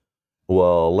unit.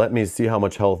 Well, let me see how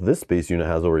much health this space unit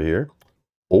has over here.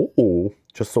 Oh,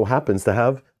 just so happens to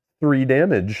have 3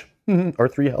 damage. Or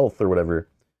 3 health or whatever.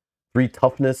 3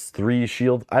 toughness, 3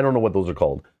 shield. I don't know what those are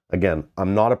called. Again,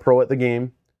 I'm not a pro at the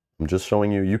game. I'm just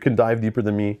showing you. You can dive deeper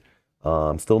than me.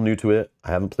 I'm still new to it.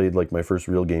 I haven't played like my first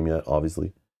real game yet,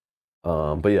 obviously.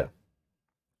 But yeah,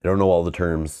 I don't know all the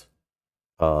terms.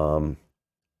 Okay,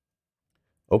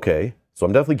 so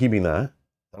I'm definitely keeping that.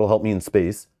 That'll help me in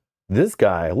space. This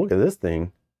guy, look at this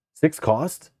thing. 6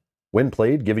 cost. When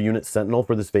played, give a unit Sentinel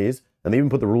for this phase. And they even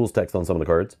put the rules text on some of the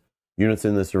cards. Units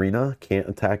in this arena can't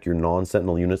attack your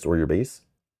non-Sentinel units or your base.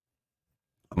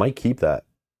 I might keep that.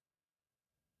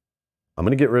 I'm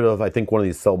going to get rid of, I think, one of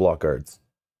these cell block cards.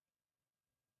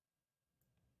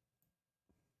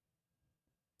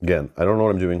 Again, I don't know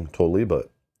what I'm doing totally, but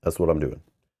that's what I'm doing.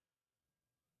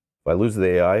 If I lose the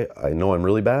AI, I know I'm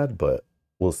really bad, but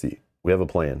we'll see. We have a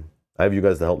plan. I have you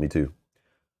guys to help me too.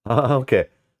 Okay,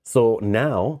 so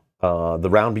now the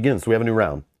round begins. So we have a new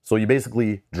round. So you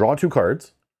basically draw 2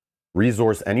 cards,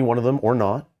 resource any one of them or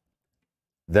not,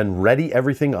 then ready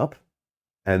everything up,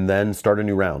 and then start a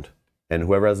new round. And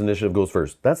whoever has initiative goes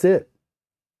first. That's it.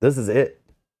 This is it.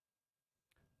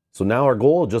 So now our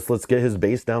goal, just let's get his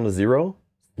base down to 0,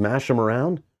 smash him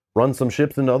around, run some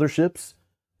ships into other ships,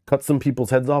 cut some people's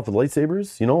heads off with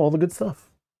lightsabers, you know, all the good stuff.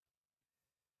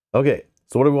 Okay,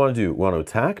 so what do we want to do? We want to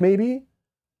attack maybe?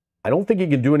 I don't think he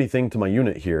can do anything to my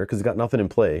unit here because he's got nothing in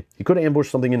play. He could ambush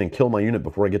something in and kill my unit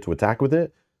before I get to attack with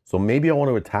it. So maybe I want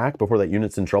to attack before that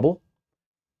unit's in trouble.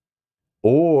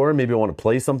 Or maybe I want to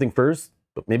play something first,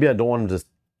 but maybe I don't want to just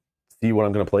see what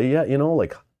I'm going to play yet, you know,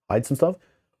 like hide some stuff.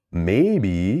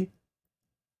 Maybe,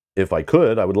 if I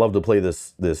could, I would love to play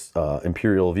this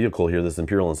Imperial vehicle here, this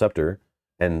Imperial Inceptor,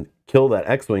 and kill that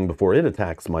X-Wing before it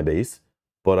attacks my base.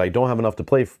 But I don't have enough to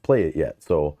play it yet,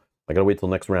 so I gotta wait till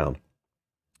next round.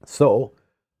 So,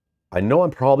 I know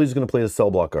I'm probably just gonna play the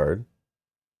Cell Block Guard.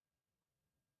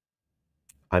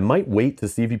 I might wait to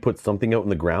see if he puts something out in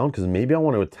the ground, because maybe I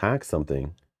want to attack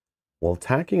something. While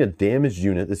attacking a damaged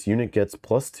unit, this unit gets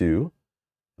 +2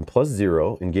 and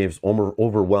 +0 and gives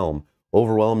Overwhelm.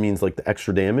 Overwhelm means like the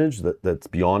extra damage that's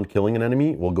beyond killing an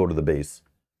enemy will go to the base.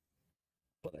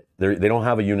 But they don't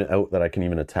have a unit out that I can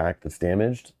even attack that's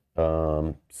damaged.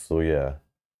 So yeah.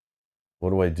 What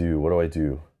do I do? What do I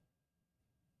do?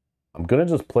 I'm gonna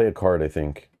just play a card, I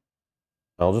think.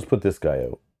 I'll just put this guy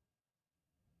out.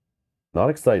 Not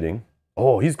exciting.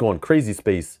 Oh, he's going crazy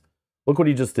space. Look what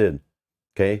he just did.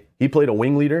 Okay, he played a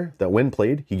wing leader that when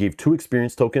played, he gave 2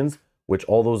 experience tokens, which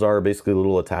all those are basically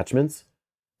little attachments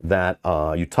that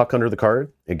you tuck under the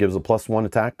card. It gives a +1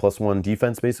 attack, +1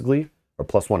 defense basically, or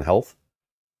 +1 health,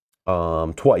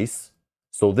 twice.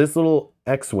 So this little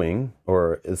X-Wing,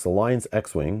 or this Alliance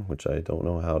X-Wing, which I don't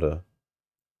know how to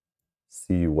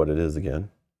see what it is again.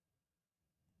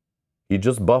 He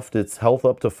just buffed its health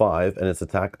up to 5 and its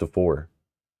attack to 4.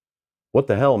 What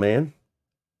the hell, man?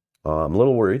 I'm a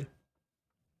little worried.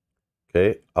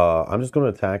 Okay, I'm just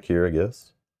going to attack here, I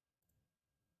guess.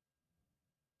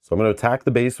 So I'm going to attack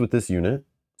the base with this unit.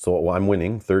 So I'm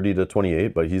winning 30 to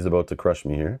 28, but he's about to crush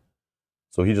me here.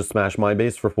 So he just smashed my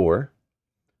base for 4.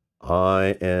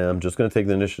 I am just going to take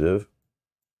the initiative.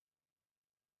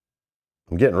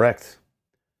 I'm getting wrecked.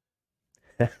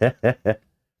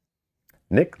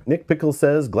 Nick Pickle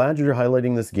says, glad you're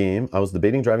highlighting this game. I was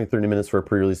debating driving 30 minutes for a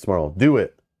pre-release tomorrow. Do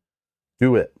it.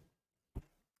 Do it.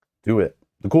 Do it.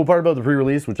 The cool part about the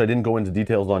pre-release, which I didn't go into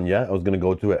details on yet, I was going to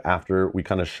go to it after we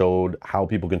kind of showed how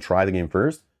people can try the game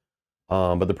first.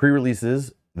 But the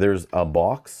pre-releases, there's a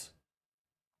box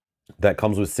that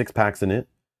comes with 6 packs in it.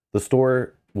 The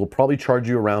store will probably charge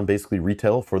you around basically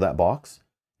retail for that box.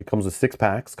 It comes with 6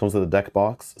 packs, comes with a deck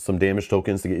box, some damage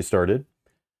tokens to get you started.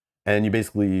 And you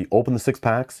basically open the 6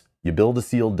 packs, you build a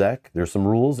sealed deck. There's some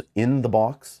rules in the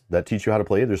box that teach you how to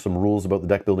play. There's some rules about the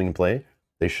deck building and play.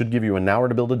 They should give you an hour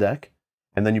to build a deck.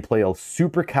 And then you play a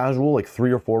super casual, like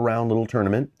 3 or 4 round little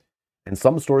tournament. And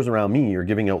some stores around me are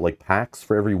giving out like packs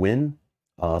for every win.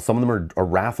 Some of them are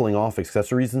raffling off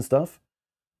accessories and stuff.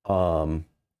 And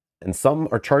some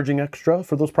are charging extra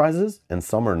for those prizes, and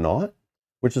some are not,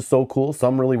 which is so cool.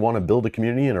 Some really want to build a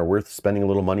community and are worth spending a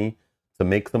little money to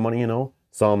make the money, you know.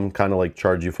 Some kind of like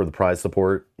charge you for the prize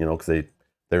support, you know, because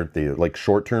they're like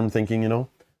short-term thinking, you know,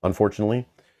 unfortunately.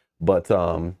 But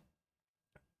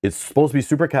it's supposed to be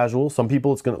super casual. Some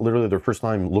people, it's gonna literally their first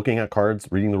time looking at cards,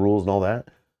 reading the rules and all that.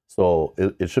 So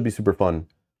it should be super fun.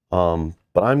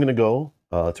 But I'm gonna go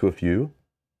to a few.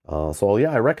 So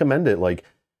yeah, I recommend it. Like,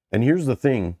 and here's the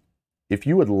thing. If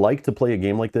you would like to play a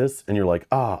game like this and you're like,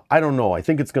 I don't know, I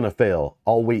think it's gonna fail,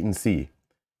 I'll wait and see.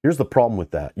 Here's the problem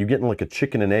with that. You're getting like a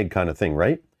chicken and egg kind of thing,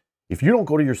 right? If you don't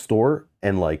go to your store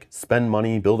and like spend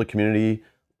money, build a community,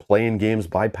 play in games,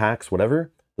 buy packs,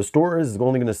 whatever, the store is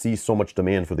only going to see so much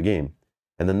demand for the game.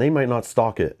 And then they might not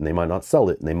stock it, and they might not sell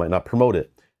it, and they might not promote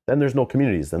it. Then there's no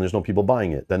communities, then there's no people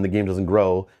buying it. Then the game doesn't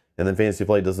grow, and then Fantasy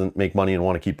Flight doesn't make money and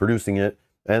want to keep producing it,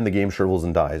 and the game shrivels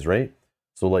and dies, right?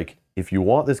 So like, if you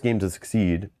want this game to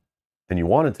succeed, and you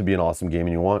want it to be an awesome game,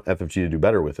 and you want FFG to do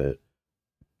better with it,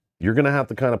 you're going to have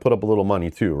to kind of put up a little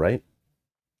money too, right?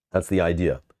 That's the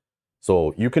idea.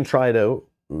 So you can try it out,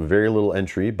 very little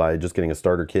entry, by just getting a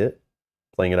starter kit,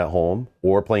 playing it at home,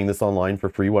 or playing this online for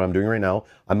free, what I'm doing right now.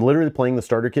 I'm literally playing the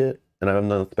starter kit, and I'm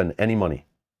not spend any money.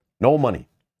 No money.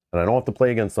 And I don't have to play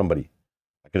against somebody.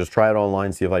 I can just try it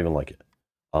online, see if I even like it.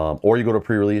 Or you go to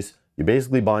pre-release, you're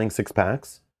basically buying 6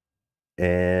 packs,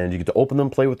 and you get to open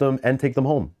them, play with them, and take them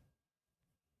home.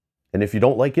 And if you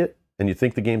don't like it, and you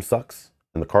think the game sucks,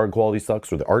 and the card quality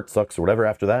sucks, or the art sucks, or whatever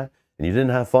after that, and you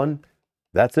didn't have fun,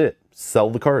 that's it.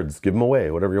 Sell the cards, give them away,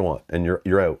 whatever you want, and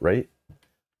you're out, right?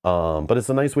 But it's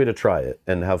a nice way to try it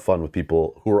and have fun with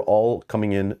people who are all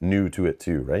coming in new to it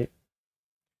too, right?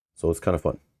 So it's kind of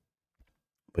fun.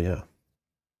 But yeah.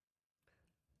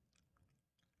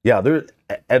 Yeah,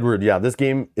 Edward, yeah, this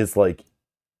game is like,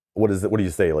 what do you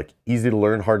say? Like easy to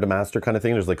learn, hard to master kind of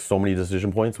thing. There's like so many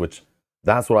decision points, which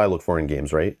that's what I look for in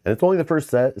games, right? And it's only the first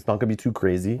set. It's not gonna be too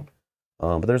crazy.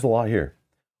 But there's a lot here.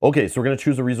 Okay, so we're gonna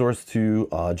choose a resource to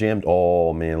jam.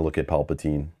 Oh man, look at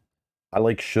Palpatine. I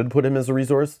like should put him as a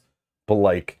resource, but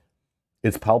like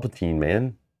it's Palpatine,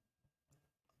 man.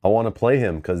 I want to play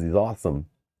him because he's awesome.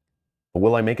 But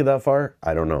will I make it that far?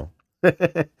 I don't know.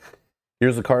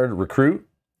 Here's a card, Recruit.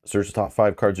 Search the top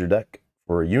 5 cards of your deck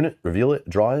for a unit, reveal it,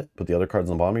 draw it, put the other cards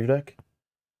on the bottom of your deck.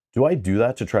 Do I do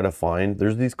that to try to find...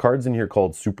 There's these cards in here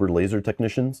called Super Laser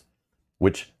Technicians,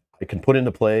 which I can put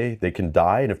into play. They can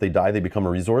die, and if they die, they become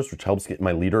a resource, which helps get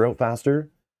my leader out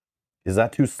faster. Is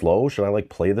that too slow? Should I like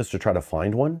play this to try to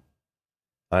find one?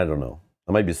 I don't know.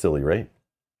 That might be silly, right?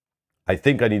 I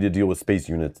think I need to deal with space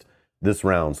units this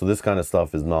round, so this kind of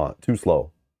stuff is not too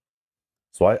slow.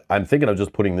 So I'm thinking of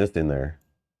just putting this in there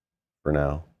for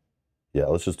now. Yeah,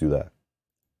 let's just do that.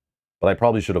 But I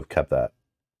probably should have kept that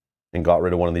and got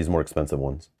rid of one of these more expensive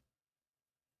ones.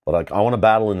 But like, I want to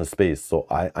battle in the space, so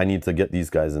I need to get these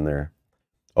guys in there.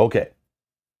 Okay.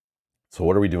 So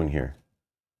what are we doing here?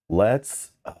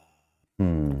 Let's...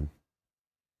 I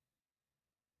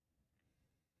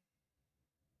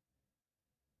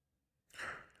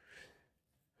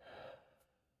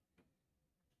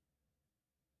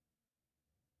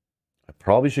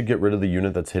probably should get rid of the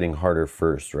unit that's hitting harder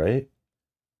first, right?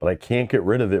 But I can't get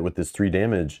rid of it with this 3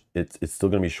 damage. It's still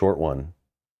going to be short one.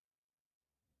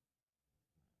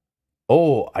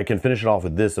 Oh, I can finish it off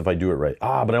with this if I do it right.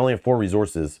 Ah, but I only have 4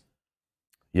 resources.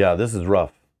 Yeah, this is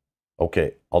rough.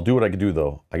 Okay, I'll do what I can do,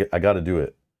 though. I got to do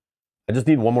it. I just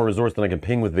need one more resource, then I can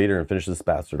ping with Vader and finish this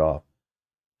bastard off.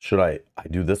 Should I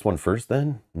do this one first,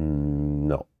 then?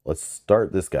 No. Let's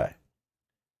start this guy.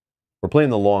 We're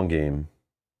playing the long game.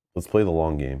 Let's play the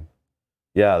long game.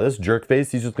 Yeah, this jerk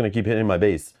face, he's just going to keep hitting my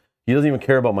base. He doesn't even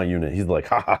care about my unit. He's like,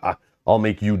 ha ha ha, I'll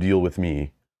make you deal with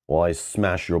me while I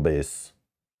smash your base.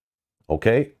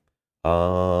 Okay.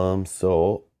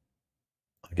 So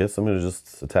I guess I'm going to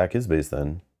just attack his base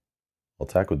then. I'll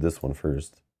attack with this one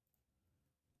first.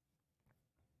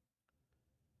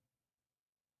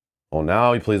 Oh,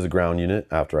 now he plays a ground unit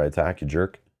after I attack, you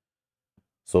jerk.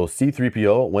 So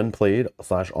C-3PO, when played,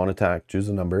 / on attack, choose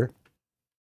a number.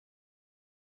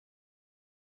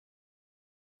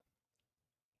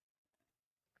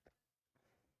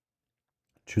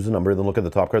 Choose a number, then look at the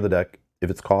top card of the deck. If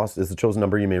its cost is the chosen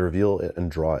number, you may reveal it and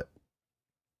draw it.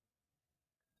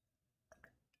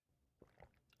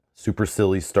 Super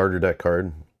silly starter deck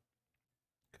card.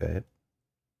 Okay.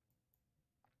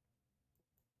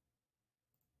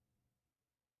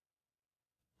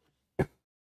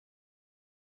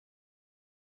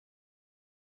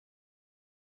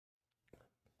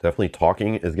 Definitely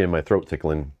talking is getting my throat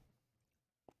tickling.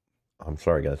 I'm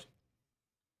sorry, guys.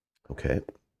 Okay.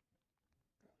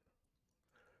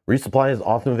 Resupply is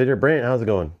awesome, Vader. Brant, how's it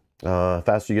going?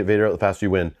 Faster you get Vader out, the faster you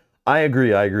win. I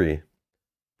agree.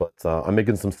 But I'm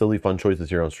making some silly, fun choices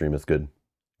here on stream. It's good.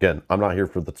 Again, I'm not here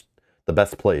for the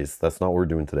best plays. That's not what we're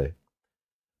doing today.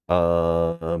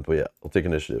 But yeah, I'll take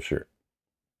initiative, sure.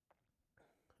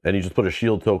 And you just put a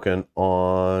shield token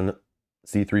on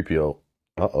C-3PO.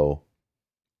 Uh-oh.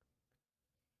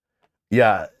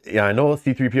 Yeah, I know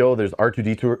C-3PO, there's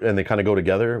R2-D2, and they kind of go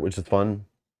together, which is fun.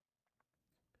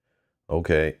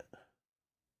 Okay.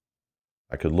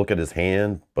 I could look at his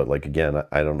hand, but like, again,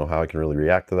 I don't know how I can really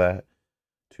react to that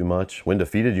too much. When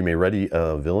defeated, you may ready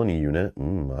a villainy unit.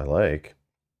 I like.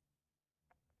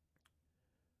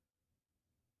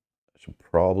 I should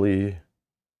probably...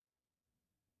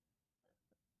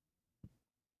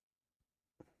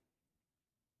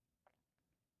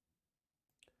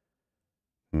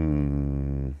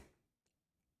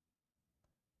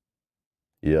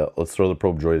 Yeah, let's throw the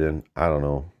probe droid in. I don't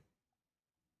know.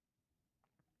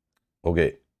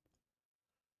 Okay.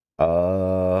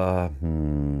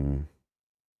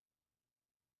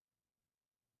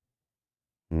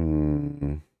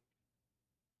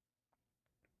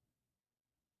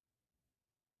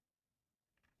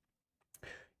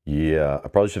 Yeah, I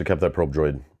probably should have kept that probe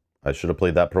droid. I should have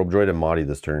played that probe droid and Mahdi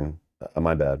this turn.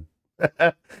 My bad.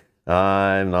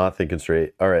 I'm not thinking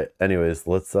straight. All right. Anyways,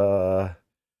 let's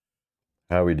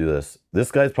How do we do this? This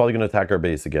guy's probably going to attack our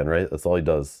base again, right? That's all he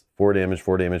does. 4 damage,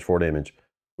 4 damage, 4 damage.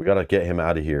 We got to get him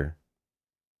out of here.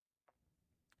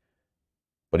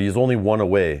 But he's only 1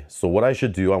 away. So what I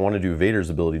should do, I want to do Vader's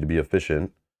ability to be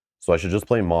efficient. So I should just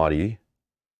play Mahdi.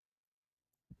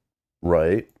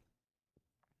 Right.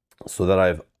 So that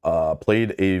I've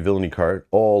played a villainy card.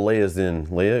 Oh, Leia's in.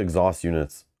 Leia exhausts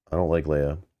units. I don't like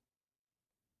Leia.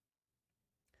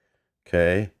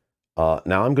 Okay.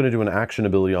 Now I'm going to do an action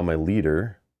ability on my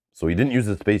leader. So he didn't use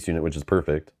the space unit, which is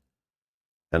perfect.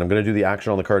 And I'm going to do the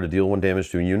action on the card to deal 1 damage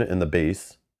to a unit in the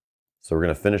base. So we're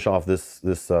going to finish off this.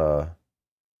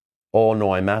 Oh,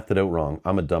 no, I mathed it out wrong.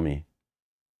 I'm a dummy.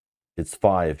 It's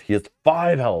 5. He has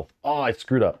 5 health. Oh, I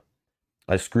screwed up.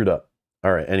 I screwed up.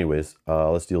 All right, anyways,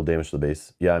 let's deal damage to the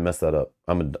base. Yeah, I messed that up.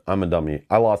 I'm a dummy.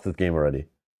 I lost this game already.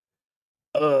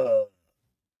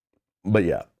 But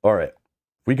yeah, all right.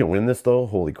 If we can win this, though,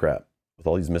 holy crap. With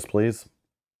all these misplays.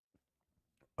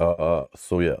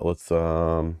 So yeah, let's,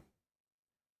 can't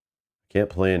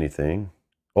play anything.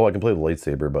 Oh, I can play the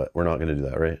lightsaber, but we're not going to do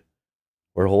that, right?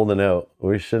 We're holding out.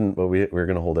 We shouldn't, but we're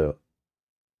going to hold out.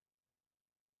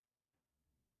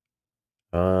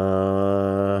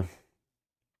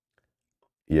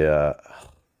 Yeah,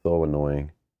 so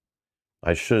annoying.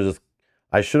 I should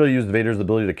have used Vader's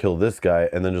ability to kill this guy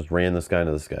and then just ran this guy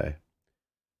into this guy.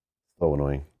 So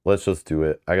annoying. Let's just do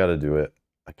it. I gotta do it.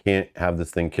 I can't have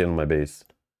this thing killing my base.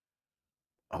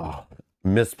 Oh,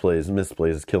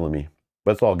 misplays is killing me.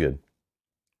 But it's all good.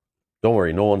 Don't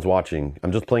worry, no one's watching.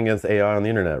 I'm just playing against AI on the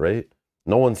internet, right?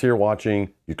 No one's here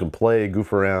watching. You can play,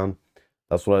 goof around.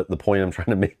 That's what the point I'm trying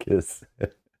to make is.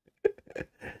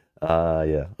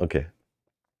 Yeah, okay.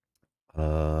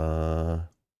 I'm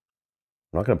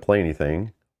not going to play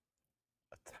anything.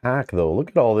 Attack, though. Look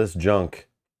at all this junk.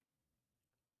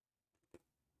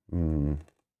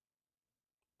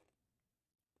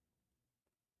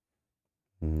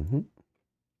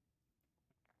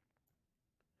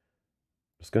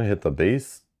 Just going to hit the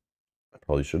base. I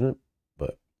probably shouldn't,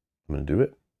 but I'm going to do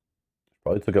it.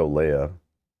 Probably took out Leia.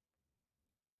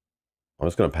 I'm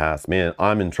just going to pass. Man,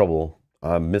 I'm in trouble.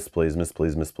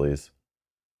 Misplays.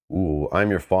 Ooh, I'm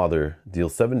your father. Deal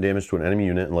 7 damage to an enemy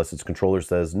unit unless its controller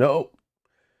says no.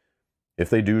 If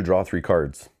they do, draw 3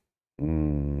 cards.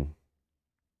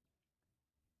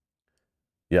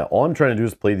 Yeah, all I'm trying to do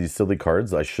is play these silly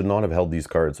cards. I should not have held these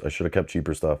cards. I should have kept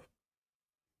cheaper stuff.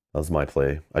 That was my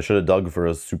play. I should have dug for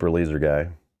a super laser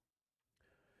guy.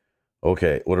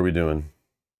 Okay, what are we doing?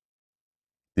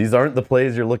 These aren't the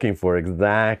plays you're looking for.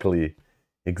 Exactly.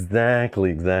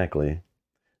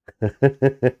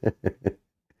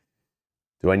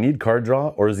 Do I need card draw,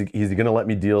 or is he gonna let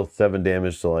me deal 7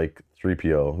 damage to like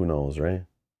 3PO? Who knows, right?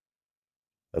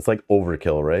 That's like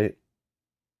overkill, right?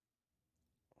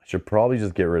 I should probably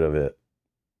just get rid of it.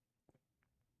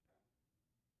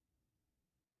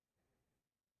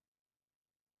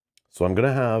 So I'm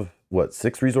gonna have what,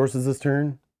 6 resources this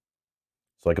turn?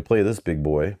 So I could play this big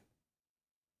boy.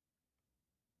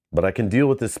 But I can deal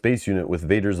with this space unit with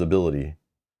Vader's ability.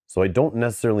 So I don't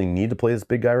necessarily need to play this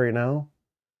big guy right now.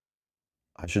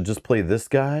 I should just play this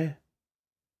guy.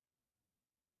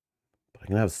 But I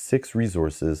can have 6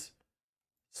 resources.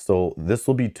 So this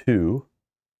will be 2.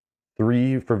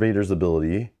 3 for Vader's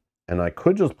ability. And I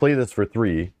could just play this for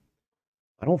 3.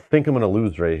 I don't think I'm going to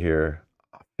lose right here.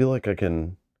 I feel like I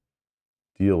can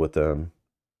deal with them.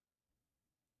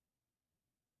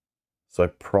 So I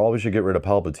probably should get rid of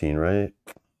Palpatine, right?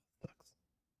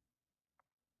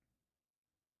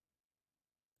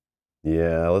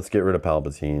 Yeah, let's get rid of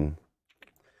Palpatine.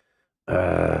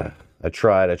 I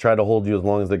tried to hold you as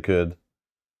long as I could.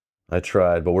 I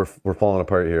tried, but we're falling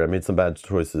apart here. I made some bad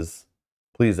choices.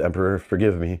 Please, Emperor,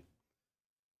 forgive me.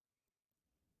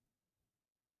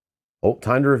 Oh,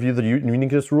 time to review the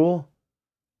uniqueness rule.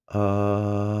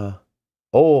 Oh,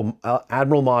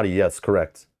 Admiral Mahdi, yes,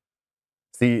 correct.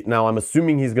 See, now I'm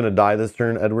assuming he's going to die this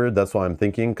turn, Edward. That's why I'm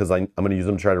thinking, because I'm going to use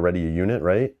him to try to ready a unit,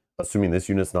 right? Assuming this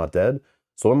unit's not dead.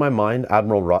 So in my mind,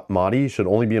 Admiral Mahdi should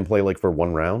only be in play like for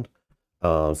 1 round.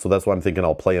 So that's why I'm thinking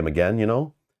I'll play him again, you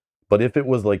know? But if it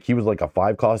was like, he was like a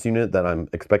 5-cost unit that I'm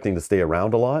expecting to stay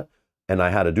around a lot, and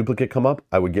I had a duplicate come up,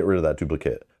 I would get rid of that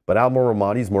duplicate. But Admiral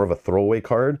Mahdi's more of a throwaway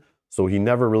card, so he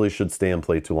never really should stay in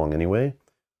play too long anyway.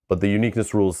 But the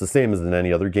uniqueness rule is the same as in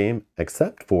any other game,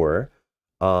 except for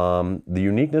the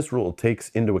uniqueness rule takes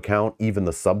into account even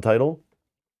the subtitle.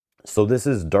 So this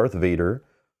is Darth Vader,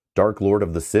 Dark Lord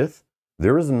of the Sith.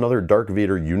 There is another Darth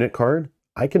Vader unit card.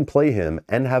 I can play him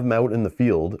and have him out in the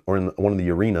field or in one of the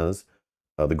arenas,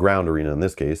 the ground arena in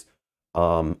this case,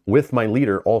 with my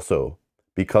leader also,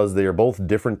 because they are both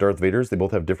different Darth Vaders. They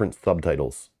both have different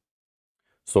subtitles.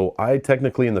 So I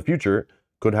technically in the future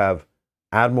could have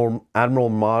Admiral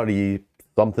Mahdi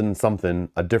something something,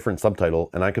 a different subtitle,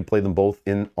 and I could play them both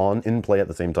in play at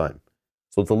the same time.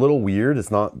 So it's a little weird.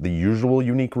 It's not the usual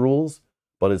unique rules,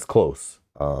 but it's close.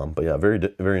 But yeah,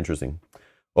 very interesting.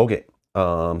 Okay,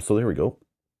 so there we go.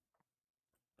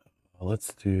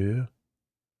 Let's do.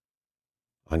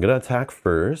 I'm gonna attack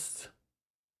first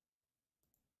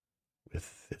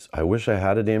with this. I wish I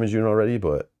had a damage unit already,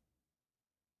 but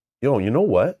you know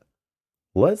what?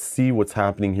 Let's see what's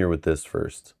happening here with this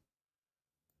first.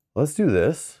 Let's do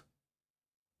this.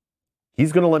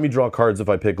 He's gonna let me draw cards if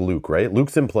I pick Luke, right?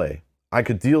 Luke's in play. I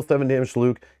could deal 7 damage to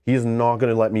Luke. He's not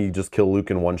gonna let me just kill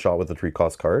Luke in one shot with a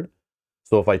 3-cost card.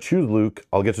 So if I choose Luke,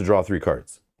 I'll get to draw 3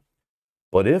 cards.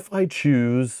 But if I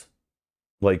choose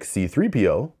like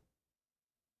C-3PO,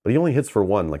 but he only hits for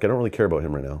 1, like I don't really care about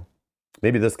him right now.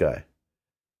 Maybe this guy.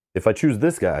 If I choose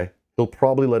this guy, he'll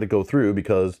probably let it go through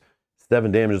because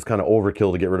 7 damage is kind of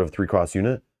overkill to get rid of a 3-cost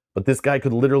unit. But this guy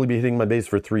could literally be hitting my base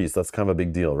for 3, so that's kind of a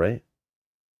big deal, right?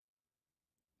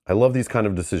 I love these kind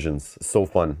of decisions. It's so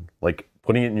fun. Like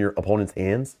putting it in your opponent's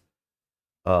hands.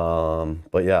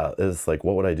 But yeah, it's like,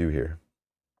 what would I do here?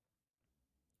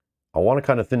 I want to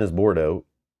kind of thin his board out.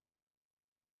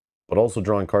 But also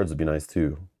drawing cards would be nice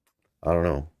too. I don't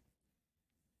know.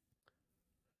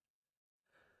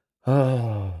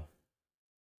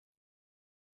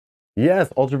 Yes,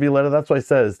 Ultravioletta, that's what I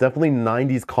said. It's definitely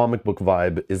 90s comic book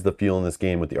vibe is the feel in this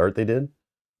game with the art they did.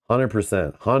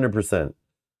 100%, 100%.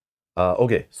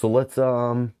 Okay, so let's,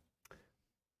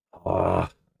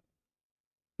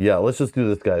 yeah, let's just do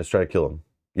this guy. Let's try to kill him.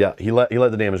 Yeah, he let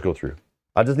the damage go through.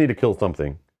 I just need to kill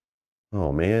something.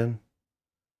 Oh, man.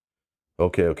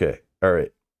 Okay, okay. All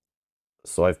right.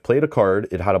 So I've played a card.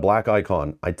 It had a black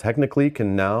icon. I technically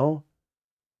can now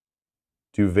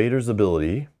do Vader's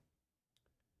ability.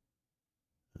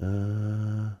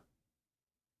 I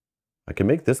can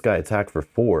make this guy attack for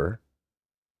 4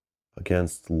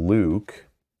 against Luke.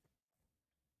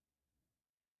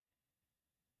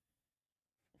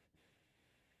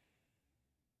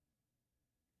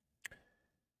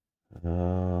 Okay,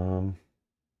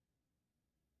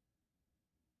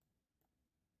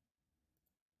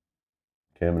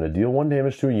 I'm going to deal 1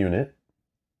 damage to a unit.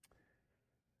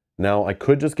 Now, I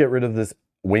could just get rid of this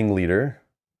wing leader,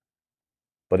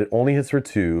 but it only hits for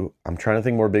 2. I'm trying to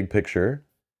think more big picture.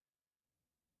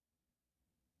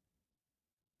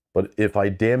 But if I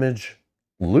damage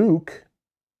Luke,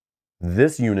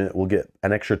 this unit will get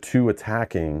an extra 2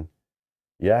 attacking.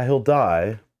 Yeah, he'll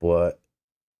die, but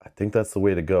I think that's the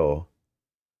way to go.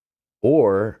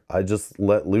 Or I just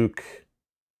let Luke...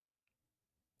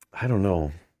 I don't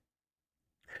know.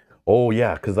 Oh,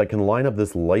 yeah, because I can line up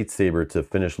this lightsaber to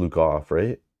finish Luke off,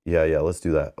 right? Yeah, let's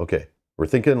do that. Okay. We're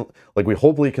thinking, like, we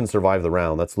hopefully can survive the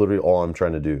round. That's literally all I'm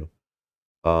trying to do.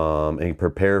 And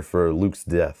prepare for Luke's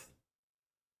death.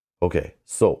 Okay,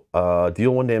 so,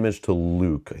 deal 1 damage to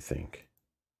Luke, I think.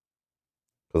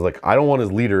 Because, like, I don't want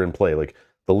his leader in play. Like,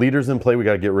 the leader's in play, we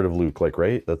got to get rid of Luke, like,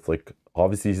 right? That's, like,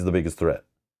 obviously he's the biggest threat.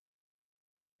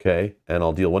 Okay, and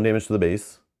I'll deal 1 damage to the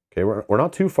base. Okay, we're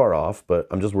not too far off, but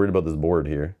I'm just worried about this board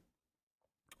here.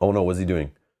 Oh no, what's he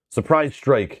doing? Surprise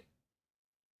strike.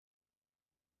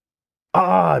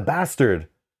 Ah, bastard.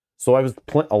 So I was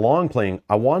playing.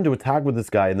 I wanted to attack with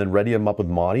this guy and then ready him up with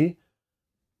Mahdi.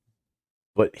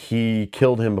 But he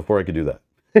killed him before I could do that.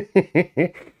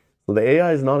 So the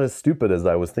AI is not as stupid as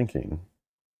I was thinking.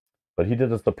 But he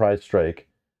did a surprise strike,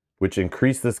 which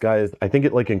increased this guy's... I think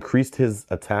it like increased his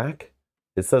attack.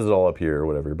 It says it all up here or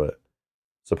whatever, but...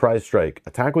 Surprise strike.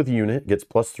 Attack with unit gets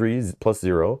 +3,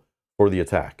 +0 for the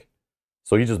attack.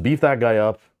 So he just beefed that guy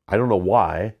up. I don't know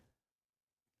why.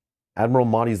 Admiral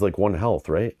Mahdi's like 1 health,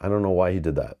 right? I don't know why he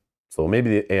did that. So maybe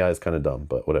the AI is kind of dumb,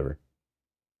 but whatever.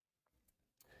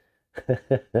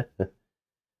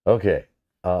 Okay.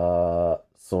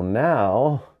 So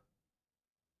now...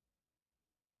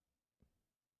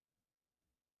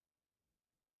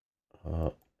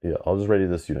 yeah, I'll just ready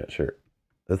this unit, sure.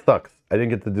 It sucks. I didn't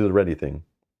get to do the ready thing.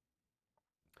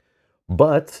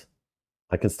 But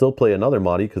I can still play another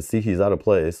Mahdi because see, he's out of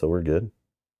play, so we're good.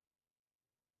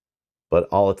 But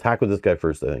I'll attack with this guy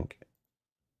first, I think.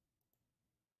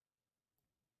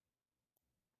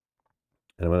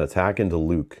 And I'm going to attack into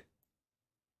Luke.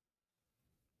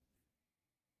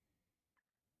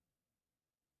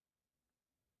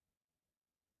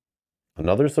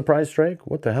 Another surprise strike?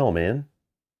 What the hell, man?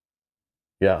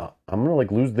 Yeah, I'm going to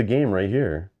like lose the game right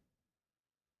here.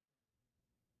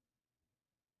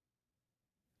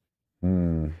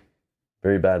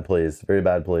 Very bad plays. Very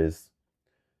bad plays.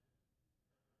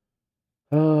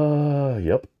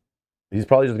 Yep. He's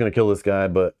probably just going to kill this guy,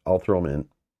 but I'll throw him in.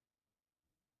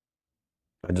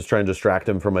 I just try and distract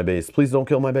him from my base. Please don't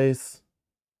kill my base.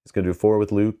 He's going to do 4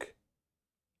 with Luke.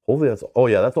 Hopefully that's... Oh,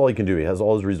 yeah, that's all he can do. He has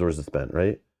all his resources spent,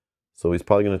 right? So he's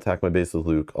probably going to attack my base with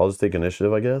Luke. I'll just take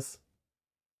initiative, I guess.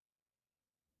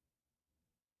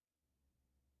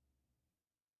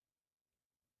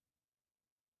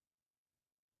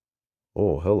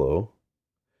 Oh, hello.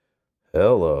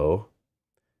 Hello.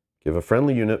 Give a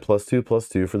friendly unit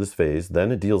 +2/+2 for this phase.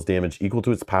 Then it deals damage equal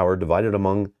to its power divided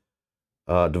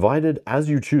as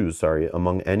you choose, sorry,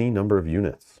 among any number of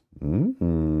units.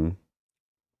 So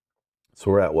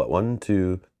we're at what? 1,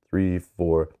 2, 3,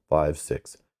 4, 5,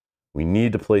 6. We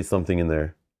need to play something in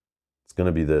there. It's going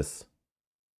to be this.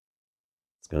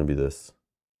 It's going to be this.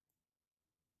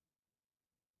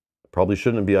 Probably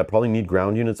shouldn't be. I probably need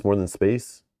ground units more than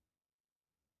space.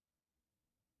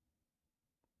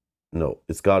 No,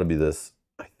 it's got to be this,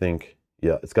 I think.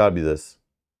 Yeah, it's got to be this.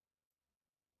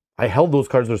 I held those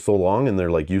cards for so long and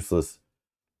they're like useless.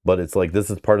 But it's like, this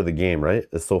is part of the game, right?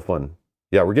 It's so fun.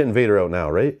 Yeah, we're getting Vader out now,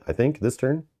 right? I think this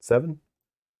turn, 7.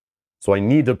 So I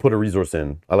need to put a resource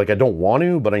in. I don't want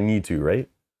to, but I need to, right?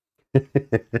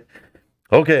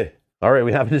 Okay. All right,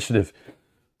 we have initiative.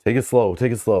 Take it slow.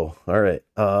 Take it slow. All right.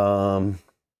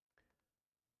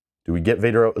 Do we get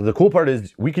Vader out? The cool part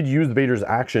is we could use Vader's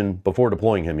action before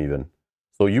deploying him even.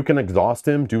 So you can exhaust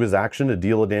him, do his action to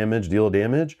deal a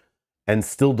damage, and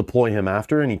still deploy him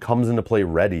after, and he comes into play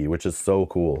ready, which is so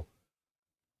cool.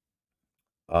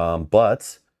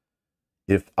 But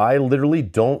if I literally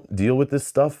don't deal with this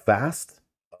stuff fast,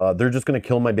 they're just going to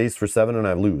kill my base for 7 and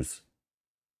I lose.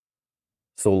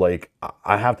 So, like,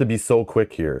 I have to be so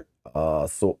quick here.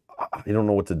 So I don't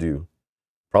know what to do.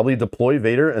 Probably deploy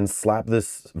Vader and slap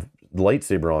this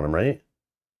lightsaber on him, right?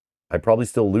 I probably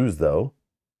still lose, though.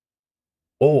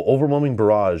 Oh, overwhelming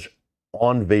barrage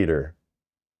on Vader.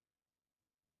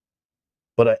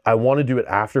 But I want to do it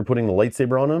after putting the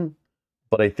lightsaber on him.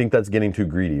 But I think that's getting too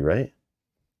greedy, right?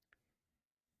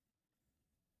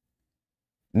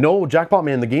 No, Jackpot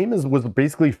Man, the game was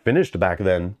basically finished back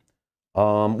then.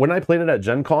 When I played it at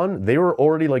Gen Con, they were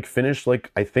already like finished,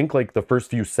 like I think like the first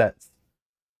few sets.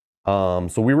 So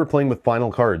we were playing with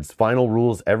final cards, final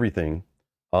rules, everything,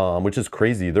 which is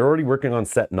crazy. They're already working on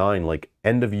set 9, like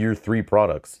end of year 3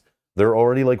 products. They're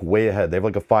already like way ahead. They have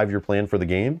like a 5-year plan for the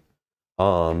game.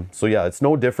 So yeah, it's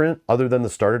no different other than the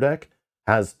starter deck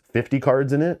has 50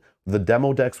 cards in it. The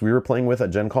demo decks we were playing with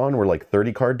at Gen Con were like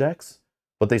 30 card decks,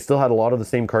 but they still had a lot of the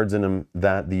same cards in them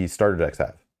that the starter decks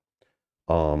have.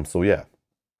 So yeah.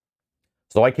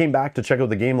 So I came back to check out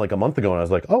the game like a month ago and I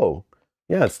was like, oh,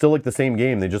 yeah, it's still like the same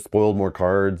game. They just spoiled more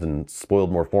cards and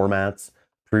spoiled more formats.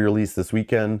 Pre-release this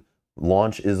weekend.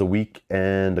 Launch is a week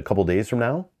and a couple days from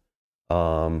now.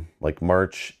 Like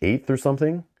March 8th or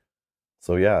something.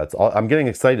 So yeah, I'm getting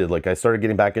excited. Like I started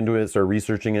getting back into it, started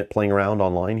researching it, playing around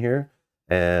online here.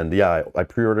 And yeah, I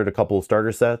pre-ordered a couple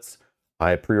starter sets.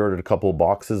 I pre-ordered a couple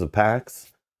boxes of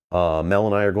packs. Mel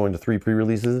and I are going to 3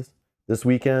 pre-releases this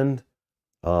weekend.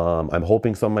 I'm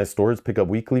hoping some of my stores pick up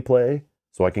weekly play.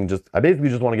 So I basically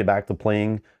just want to get back to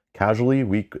playing casually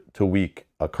week to week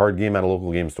a card game at a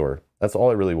local game store. That's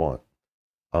all I really want.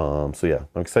 So yeah,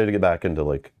 I'm excited to get back into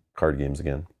like card games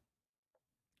again.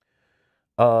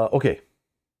 Okay.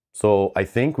 So I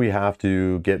think we have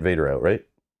to get Vader out, right?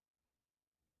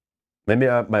 Maybe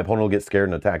my opponent will get scared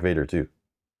and attack Vader too.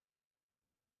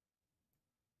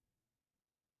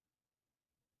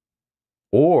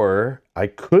 Or I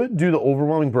could do the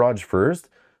overwhelming barrage first,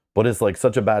 but it's like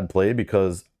such a bad play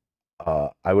because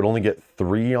I would only get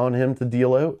 3 on him to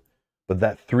deal out. But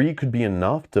that 3 could be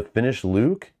enough to finish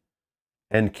Luke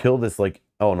and kill this like...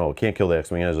 Oh no, it can't kill the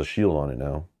X-Wing. It has a shield on it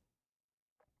now.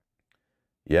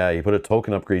 Yeah, you put a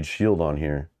token upgrade shield on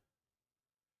here.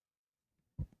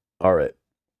 All right.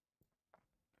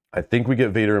 I think we get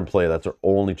Vader in play. That's our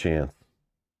only chance.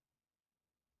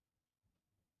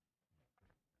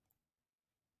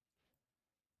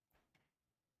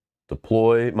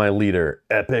 Deploy my leader.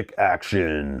 Epic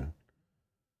action.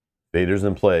 Vader's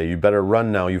in play. You better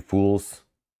run now, you fools.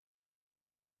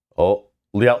 Oh,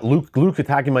 yeah, Luke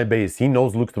attacking my base. He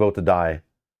knows Luke's about to die.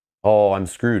 Oh, I'm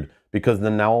screwed. Because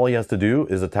then now all he has to do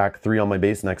is attack 3 on my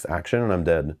base next action and I'm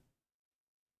dead.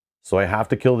 So I have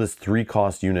to kill this 3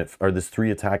 cost unit, or this 3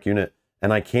 attack unit.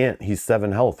 And I can't. He's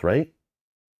 7 health, right?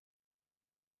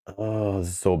 Oh, this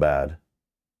is so bad.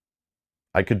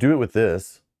 I could do it with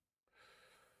this.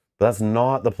 But that's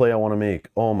not the play I want to make.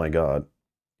 Oh my god.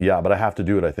 Yeah, but I have to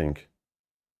do it, I think.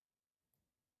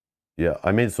 Yeah,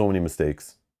 I made so many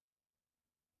mistakes.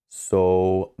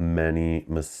 So many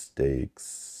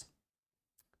mistakes.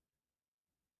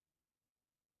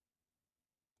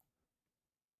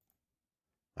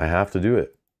 I have to do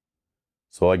it.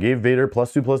 So I gave Vader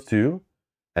 +2/+2,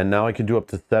 and now I can do up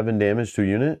to 7 damage to a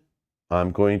unit.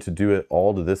 I'm going to do it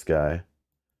all to this guy.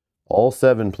 All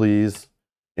 7, please.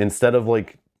 Instead of,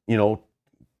 like, you know,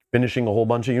 finishing a whole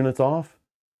bunch of units off,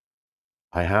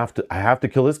 I have to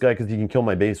kill this guy because he can kill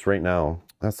my base right now.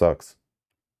 That sucks.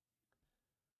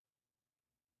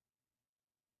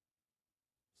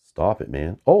 Stop it,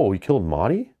 man. Oh, he killed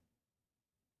Mahdi?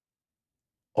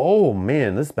 Oh,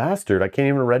 man, this bastard. I can't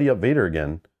even ready up Vader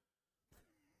again.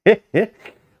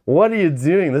 What are you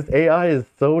doing? This AI is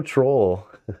so troll.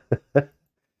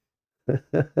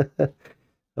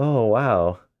 Oh,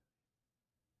 wow.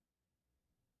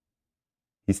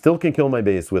 He still can kill my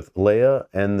base with Leia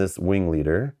and this wing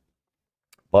leader.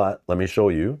 But let me show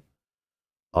you.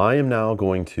 I am now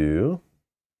going to...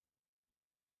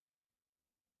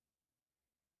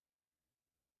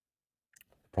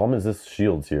 Problem is this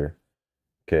shields here.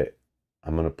 Okay,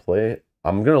 I'm going to play...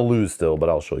 I'm going to lose still, but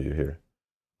I'll show you here.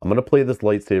 I'm going to play this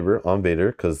lightsaber on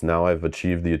Vader because now I've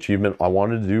achieved the achievement I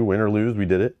wanted to do. Win or lose, we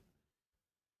did it.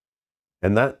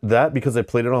 And that because I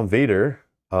played it on Vader,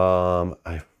 I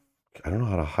don't know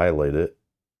how to highlight it.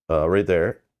 Right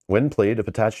there. When played, if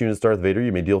attached unit Darth Vader,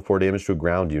 you may deal 4 damage to a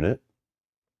ground unit.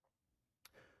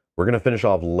 We're going to finish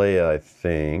off Leia, I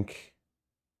think,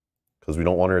 because we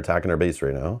don't want her attacking our base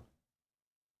right now.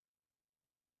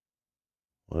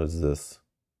 What is this?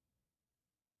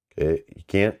 Okay, you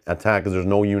can't attack because there's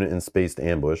no unit in space to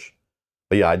ambush.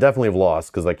 But yeah, I definitely have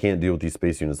lost because I can't deal with these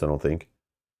space units, I don't think.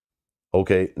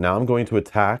 Okay, now I'm going to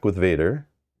attack with Vader.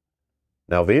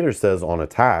 Now Vader says on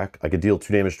attack, I could deal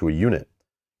 2 damage to a unit.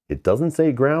 It doesn't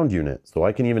say ground unit, so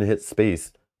I can even hit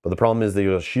space. But the problem is they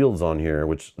have shields on here,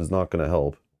 which is not going to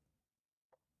help.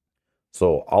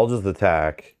 So I'll just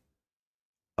attack.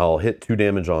 I'll hit 2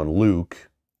 damage on Luke.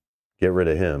 Get rid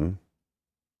of him.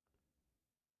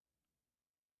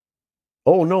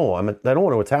 Oh no, I don't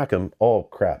want to attack him. Oh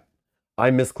crap.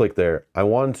 I misclicked there. I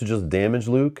wanted to just damage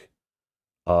Luke,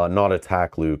 not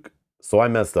attack Luke. So I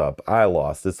messed up. I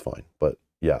lost. It's fine. But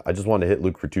yeah, I just wanted to hit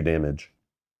Luke for 2 damage.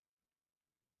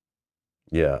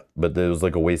 Yeah, but it was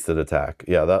like a wasted attack.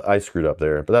 Yeah, I screwed up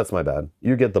there, but that's my bad.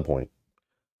 You get the point.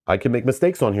 I can make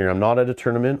mistakes on here. I'm not at a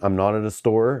tournament. I'm not at a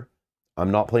store.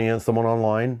 I'm not playing against someone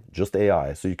online. Just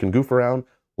AI. So you can goof around,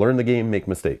 learn the game, make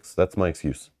mistakes. That's my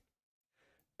excuse.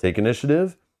 Take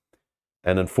initiative.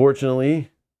 And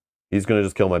unfortunately, he's going to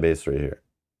just kill my base right here.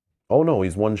 Oh no,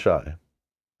 he's 1 shy.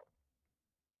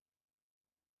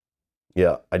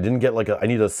 Yeah, I didn't get like I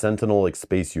need a sentinel like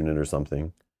space unit or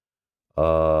something.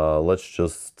 Let's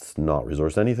just not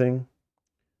resource anything.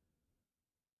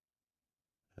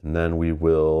 And then we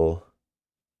will...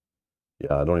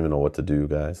 Yeah, I don't even know what to do,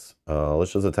 guys.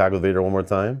 Let's just attack with Vader one more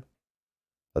time.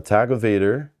 Attack with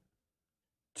Vader.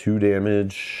 2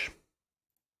 damage.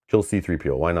 Kill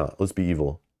C-3PO. Why not? Let's be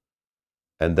evil.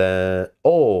 And then...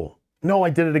 Oh! No, I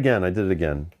did it again. I did it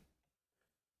again.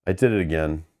 I did it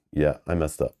again. Yeah, I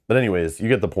messed up. But anyways, you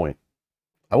get the point.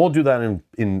 I won't do that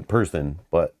in person,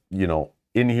 but, you know,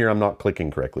 in here I'm not clicking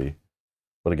correctly.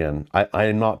 But again, I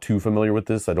am not too familiar with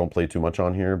this. I don't play too much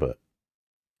on here, but...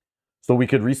 So we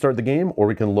could restart the game, or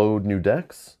we can load new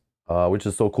decks, which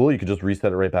is so cool. You could just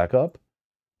reset it right back up.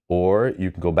 Or you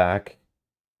can go back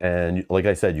and, like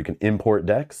I said, you can import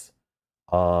decks.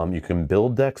 You can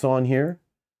build decks on here.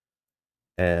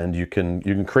 And you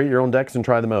can create your own decks and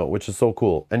try them out, which is so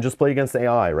cool. And just play against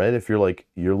AI, right? If you're like,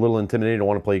 you're a little intimidated, don't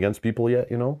want to play against people yet,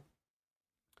 you know?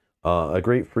 A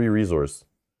great free resource.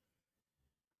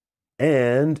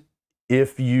 And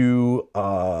if you,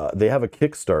 they have a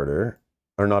Kickstarter,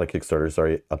 or not a Kickstarter,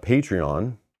 sorry, a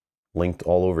Patreon, linked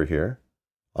all over here.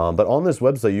 But on this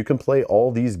website, you can play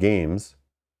all these games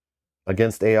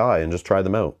against AI and just try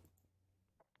them out.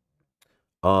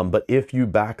 But if you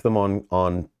back them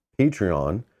on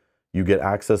Patreon, you get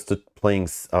access to playing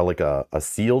like a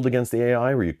sealed against the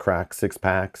AI where you crack 6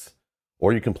 packs,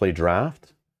 or you can play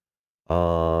draft.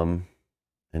 And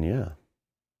yeah.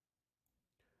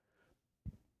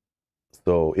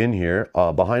 So in here,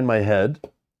 behind my head,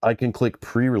 I can click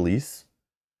pre-release,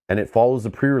 and it follows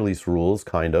the pre-release rules,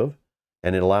 kind of,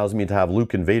 and it allows me to have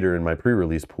Luke and Vader in my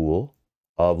pre-release pool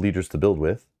of leaders to build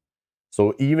with.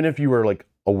 So even if you were like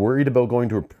worried about going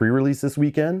to a pre-release this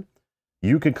weekend,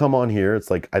 you could come on here.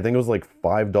 It's like, I think it was like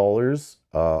 $5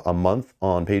 a month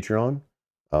on Patreon.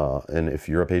 And if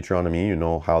you're a Patreon of me, you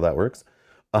know how that works.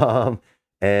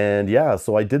 And yeah,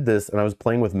 so I did this, and I was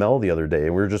playing with Mel the other day,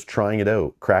 and we were just trying it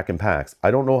out, cracking packs. I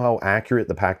don't know how accurate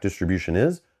the pack distribution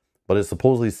is, but it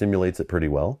supposedly simulates it pretty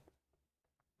well.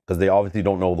 Because they obviously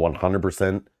don't know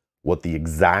 100% what the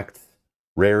exact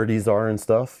rarities are and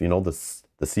stuff, you know, the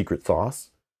secret sauce.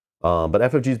 But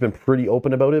FFG's been pretty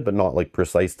open about it, but not like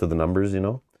precise to the numbers, you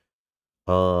know.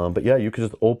 But yeah, you could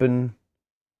just open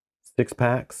 6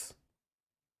 packs.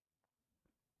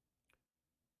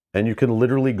 And you can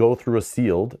literally go through a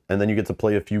sealed, and then you get to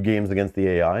play a few games against the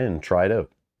AI and try it out.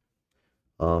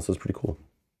 So it's pretty cool.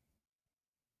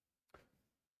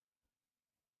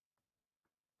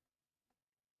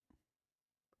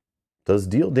 Does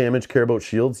deal damage care about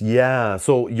shields? Yeah.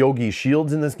 So Yogi,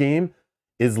 shields in this game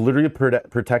is literally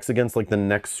protects against like the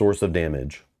next source of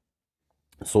damage.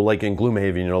 So like in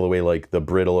Gloomhaven, you know, the way like the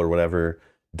brittle or whatever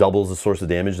doubles the source of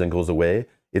damage, then goes away.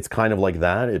 It's kind of like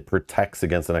that. It protects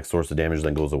against the next source of damage,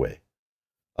 then goes away.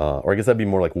 Or I guess that'd be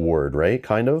more like ward, right?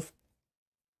 Kind of.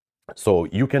 So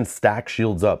you can stack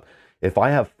shields up. If I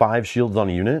have 5 shields on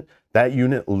a unit, that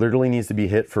unit literally needs to be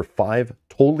hit for 5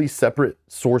 totally separate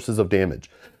sources of damage.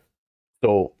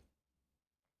 So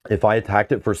if I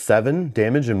attacked it for 7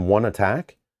 damage in one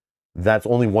attack, that's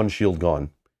only 1 shield gone.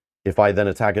 If I then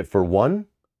attack it for 1,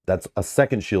 that's a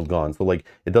second shield gone. So like,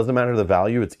 it doesn't matter the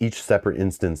value, it's each separate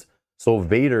instance. So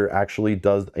Vader actually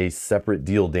does a separate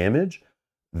deal damage.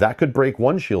 That could break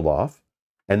 1 shield off,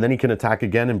 and then he can attack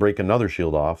again and break another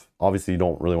shield off. Obviously, you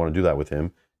don't really want to do that with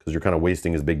him, because you're kind of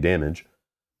wasting his big damage.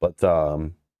 But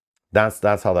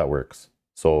that's how that works.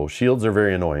 So shields are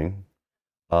very annoying,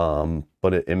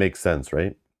 but it makes sense,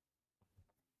 right?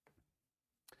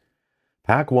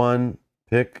 Pack 1,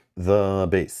 pick the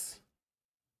base.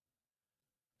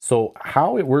 So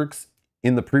how it works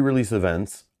in the pre-release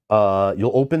events,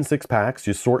 you'll open 6 packs,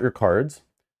 you sort your cards,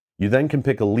 you then can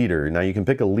pick a leader. Now you can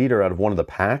pick a leader out of one of the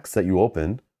packs that you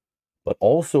open, but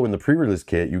also in the pre-release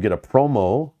kit, you get a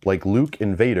promo like Luke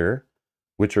and Vader,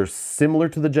 which are similar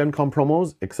to the Gen Con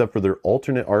promos, except for their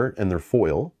alternate art and their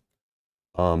foil.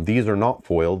 These are not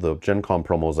foil, the Gen Con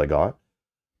promos I got,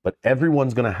 but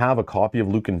everyone's gonna have a copy of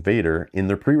Luke and Vader in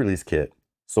their pre-release kit.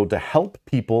 So to help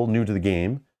people new to the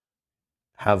game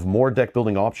have more deck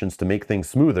building options to make things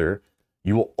smoother,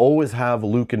 you will always have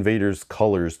Luke and Vader's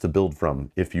colors to build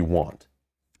from if you want.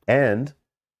 And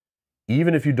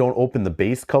even if you don't open the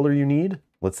base color you need,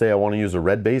 let's say I want to use a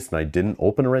red base and I didn't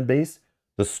open a red base,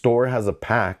 the store has a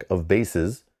pack of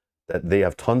bases that they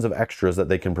have tons of extras that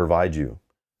they can provide you.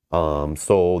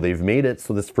 So they've made it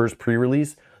so this first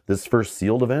pre-release, this first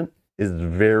sealed event is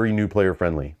very new player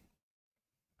friendly.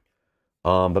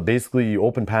 But basically you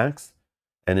open packs,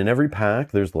 and in every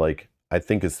pack there's like, I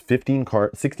think it's 16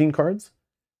 cards.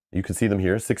 You can see them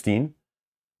here, 16.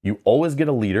 You always get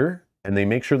a leader, and they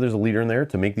make sure there's a leader in there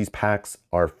to make these packs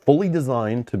are fully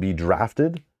designed to be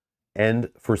drafted and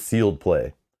for sealed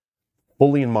play.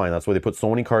 Fully in mind. That's why they put so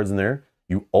many cards in there.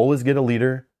 You always get a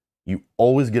leader. You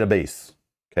always get a base.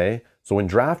 Okay? So in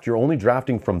draft, you're only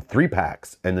drafting from 3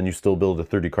 packs, and then you still build a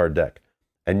 30-card deck.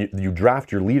 And you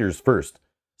draft your leaders first.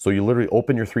 So you literally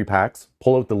open your 3 packs,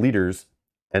 pull out the leaders,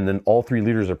 and then all 3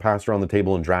 leaders are passed around the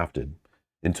table and drafted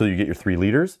until you get your 3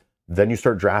 leaders. Then you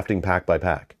start drafting pack by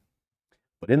pack.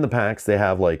 But in the packs, they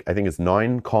have like, I think it's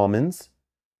 9 commons,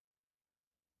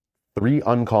 3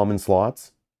 uncommon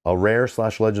slots, a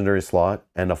rare/legendary slot,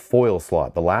 and a foil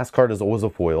slot. The last card is always a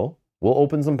foil. We'll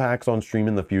open some packs on stream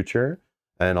in the future,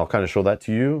 and I'll kind of show that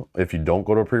to you if you don't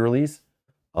go to a pre-release.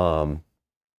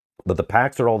 But the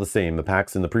packs are all the same. The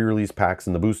packs in the pre-release, packs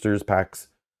in the boosters, packs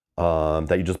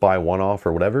that you just buy one-off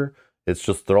or whatever. It's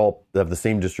just they have the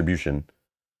same distribution.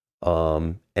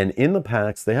 And in the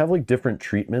packs, they have like different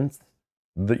treatments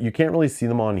that you can't really see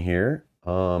them on here.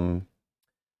 But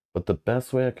the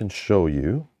best way I can show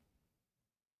you,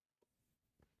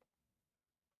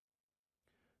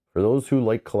 for those who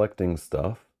like collecting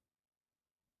stuff,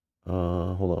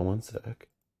 hold on one sec.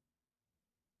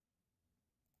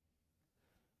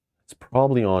 It's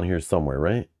probably on here somewhere,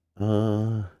 right?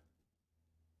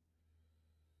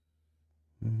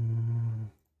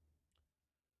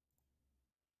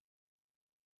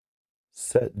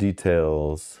 Set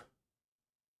details.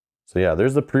 So yeah,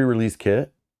 there's the pre-release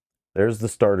kit. There's the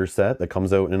starter set that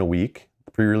comes out in a week.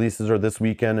 The pre-releases are this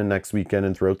weekend and next weekend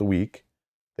and throughout the week.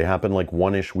 They happen like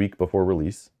 1-ish week before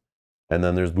release. And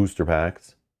then there's booster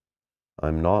packs.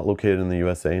 I'm not located in the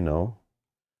USA, no.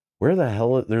 Where the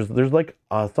hell, there's like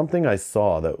something I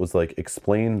saw that was like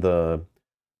explain the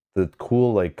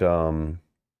cool like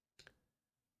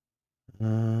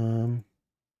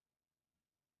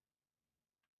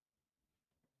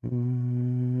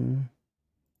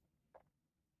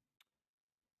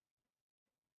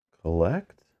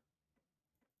collect?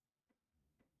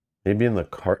 Maybe in the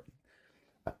cart.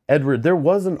 Edward, there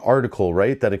was an article,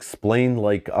 right, that explained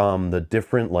like the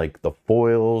different like the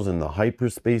foils and the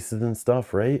hyperspaces and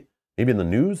stuff, right? Maybe in the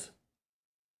news?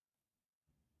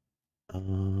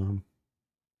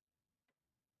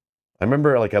 I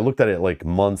remember like I looked at it like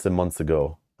months and months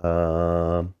ago.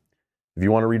 If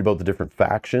you want to read about the different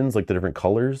factions, like the different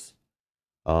colors,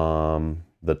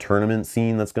 the tournament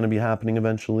scene that's going to be happening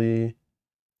eventually,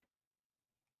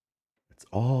 it's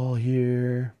all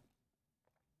here.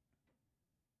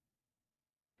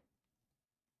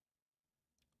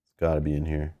 It's got to be in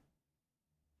here.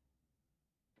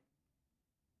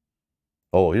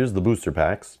 Oh, here's the booster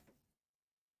packs.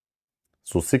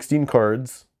 So 16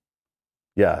 cards.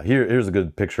 Yeah, here's a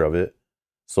good picture of it.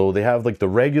 So they have like the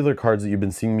regular cards that you've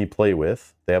been seeing me play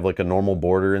with. They have like a normal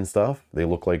border and stuff. They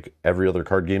look like every other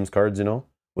card games cards, you know,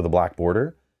 with a black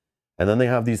border. And then they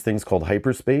have these things called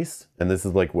hyperspace. And this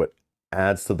is like what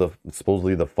adds to the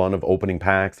supposedly the fun of opening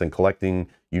packs and collecting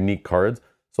unique cards.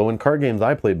 So in card games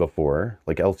I played before,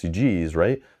 like LCGs,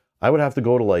 right? I would have to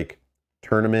go to like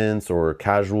tournaments or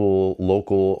casual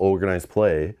local organized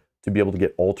play to be able to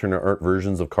get alternate art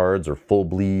versions of cards or full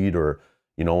bleed or,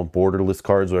 you know, borderless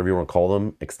cards, whatever you want to call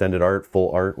them, extended art,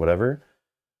 full art, whatever.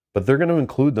 But they're going to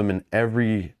include them in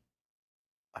every,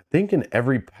 I think in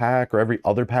every pack or every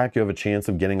other pack, you have a chance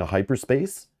of getting a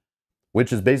hyperspace,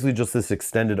 which is basically just this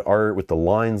extended art with the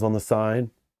lines on the side.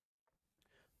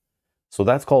 So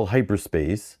that's called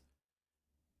hyperspace.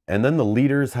 And then the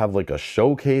leaders have like a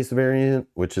showcase variant,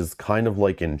 which is kind of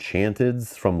like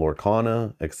Enchanted's from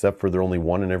Lorcana, except for they're only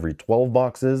 1 in every 12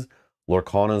 boxes.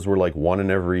 Lorcana's were like 1 in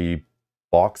every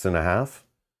box and a half.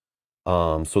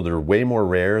 So they're way more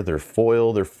rare. They're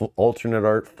foil, they're alternate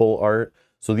art, full art.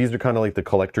 So these are kind of like the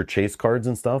collector chase cards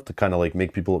and stuff to kind of like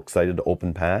make people excited to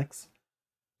open packs.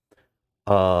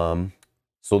 So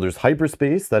there's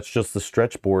hyperspace, that's just the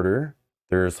stretch border.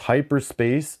 There's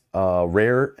hyperspace,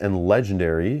 rare and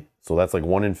legendary. So that's like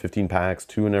 1 in 15 packs,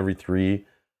 2 in every 3.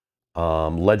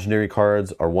 Legendary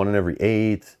cards are 1 in every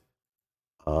 8.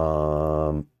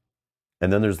 And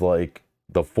then there's like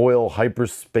the foil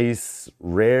hyperspace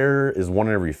rare is 1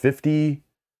 in every 50.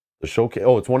 The showcase,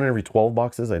 oh, it's 1 in every 12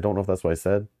 boxes. I don't know if that's what I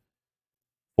said.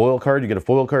 Foil card, you get a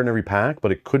foil card in every pack,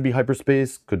 but it could be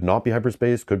hyperspace, could not be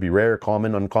hyperspace, could be rare,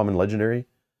 common, uncommon, legendary.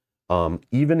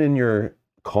 Even in your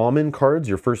common cards,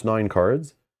 your first 9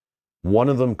 cards, one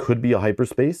of them could be a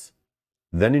hyperspace.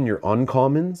 Then in your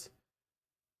uncommons,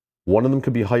 one of them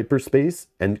could be hyperspace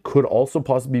and could also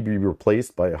possibly be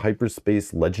replaced by a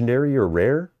hyperspace legendary or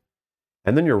rare.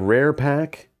 And then your rare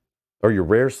pack or your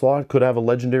rare slot could have a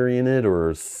legendary in it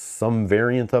or some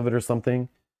variant of it or something.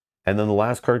 And then the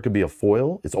last card could be a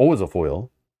foil. It's always a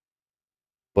foil,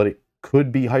 but it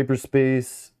could be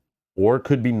hyperspace or it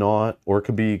could be not, or it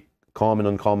could be common,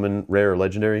 uncommon, rare, or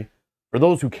legendary. For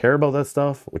those who care about that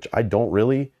stuff, which I don't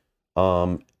really,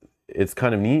 it's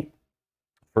kind of neat.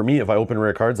 For me, if I open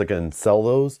rare cards, I can sell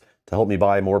those to help me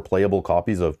buy more playable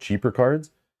copies of cheaper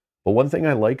cards. But one thing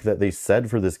I like that they said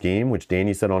for this game, which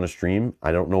Danny said on a stream,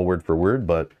 I don't know word for word,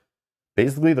 but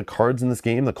basically the cards in this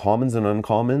game, the commons and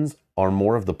uncommons, are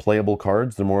more of the playable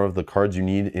cards. They're more of the cards you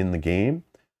need in the game.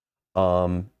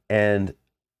 And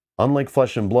unlike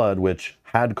Flesh and Blood, which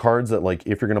had cards that, like,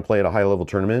 if you're going to play at a high level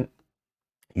tournament,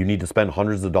 you need to spend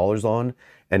hundreds of dollars on,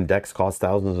 and decks cost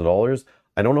thousands of dollars.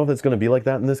 I don't know if it's going to be like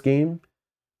that in this game,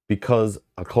 because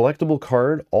a collectible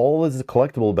card, all that is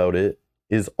collectible about it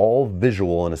is all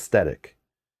visual and aesthetic.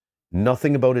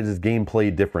 Nothing about it is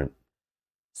gameplay different.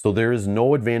 So there is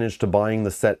no advantage to buying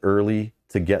the set early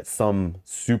to get some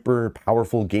super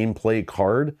powerful gameplay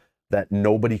card that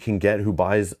nobody can get who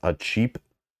buys a cheap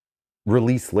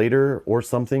release later or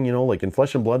something. You know, like in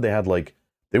Flesh and Blood, they had like,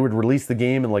 they would release the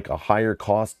game in like a higher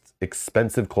cost,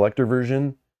 expensive collector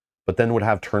version, but then would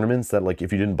have tournaments that, like,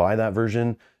 if you didn't buy that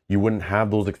version, you wouldn't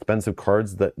have those expensive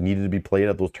cards that needed to be played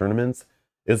at those tournaments.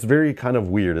 It's very kind of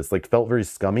weird. It's like felt very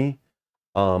scummy.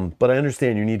 But I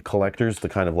understand you need collectors to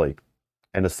kind of like,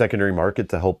 and a secondary market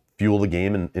to help fuel the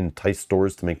game and entice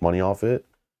stores to make money off it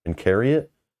and carry it.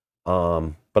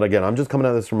 But again, I'm just coming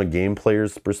at this from a game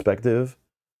player's perspective.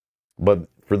 But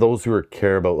for those who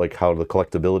care about like how the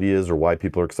collectability is or why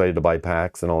people are excited to buy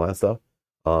packs and all that stuff,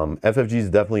 FFG's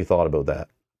definitely thought about that.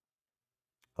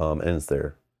 And it's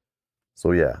there.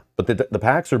 So yeah, but the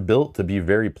packs are built to be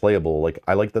very playable. Like,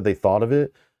 I like that they thought of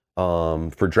it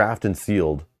for draft and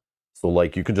sealed. So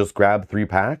like you can just grab 3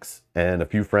 packs and a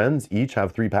few friends each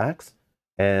have 3 packs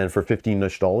and for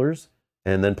 $15-ish,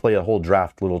 and then play a whole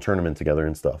draft little tournament together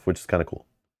and stuff, which is kind of cool.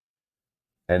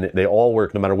 And they all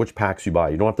work no matter which packs you buy.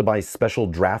 You don't have to buy special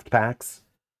draft packs.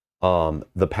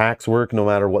 The packs work no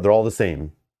matter what. They're all the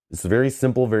same. It's very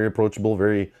simple, very approachable,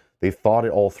 they thought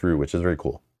it all through, which is very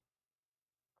cool.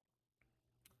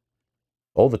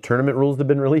 Oh, the tournament rules have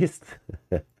been released?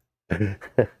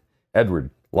 Edward,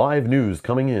 live news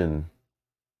coming in.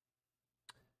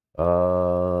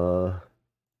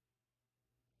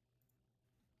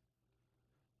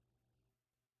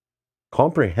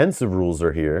 Comprehensive rules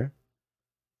are here.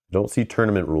 Don't see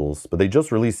tournament rules, but they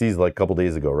just released these like a couple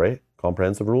days ago, right?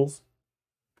 Comprehensive rules.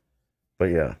 But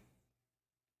yeah.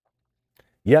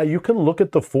 Yeah, you can look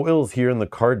at the foils here in the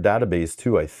card database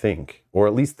too, I think, or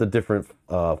at least the different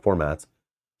formats.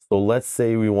 So let's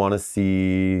say we want to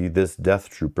see this Death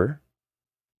Trooper,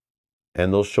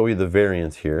 and they'll show you the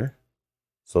variants here.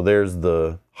 So there's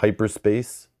the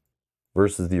Hyperspace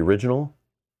versus the original.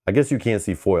 I guess you can't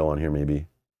see foil on here, maybe.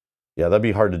 Yeah, that'd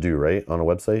be hard to do, right, on a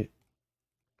website.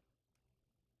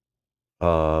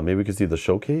 Maybe we could see the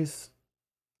showcase.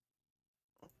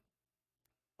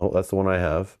 Oh, that's the one I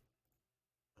have.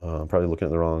 I'm probably looking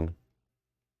at the wrong.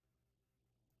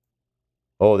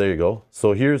 Oh, there you go.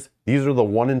 So these are the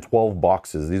 1 in 12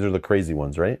 boxes. These are the crazy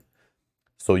ones, right?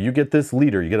 So you get this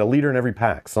leader. You get a leader in every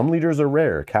pack. Some leaders are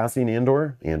rare. Cassian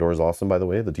Andor. Andor is awesome, by the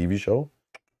way, the TV show.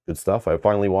 Good stuff. I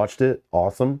finally watched it.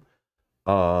 Awesome.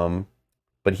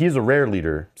 But he's a rare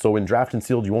leader. So in Draft and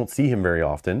Sealed, you won't see him very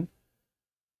often.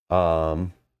 But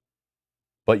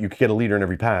you could get a leader in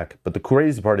every pack. But the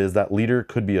crazy part is that leader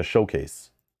could be a showcase.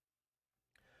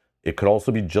 It could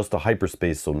also be just a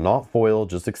hyperspace, so not foil,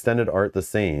 just extended art the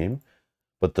same.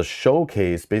 But the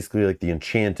showcase, basically like the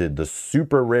enchanted, the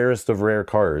super rarest of rare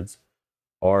cards,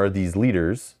 are these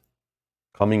leaders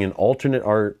coming in alternate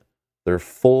art. They're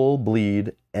full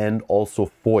bleed and also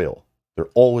foil. They're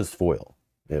always foil,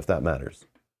 if that matters.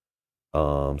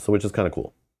 So which is kind of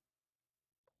cool.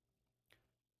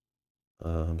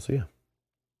 So yeah.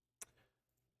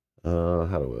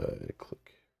 How do I click?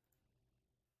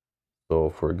 So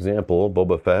for example,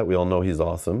 Boba Fett, we all know he's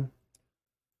awesome.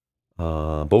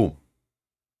 Boom.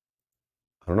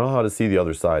 I don't know how to see the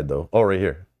other side though. Oh, right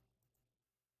here.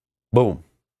 Boom.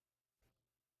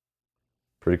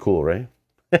 Pretty cool, right?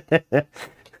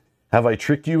 Have I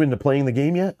tricked you into playing the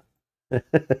game yet?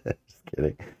 Just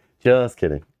kidding. Just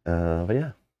kidding. But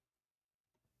yeah.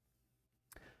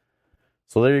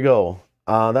 So there you go.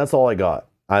 That's all I got.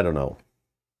 I don't know.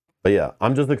 But yeah,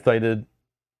 I'm just excited.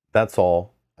 That's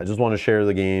all. I just want to share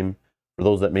the game for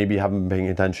those that maybe haven't been paying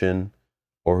attention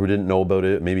or who didn't know about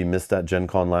it, maybe missed that Gen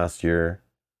Con last year.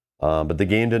 But the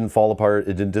game didn't fall apart.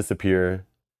 It didn't disappear.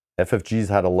 FFG's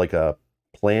had a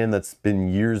plan that's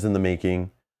been years in the making.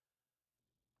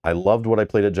 I loved what I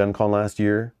played at Gen Con last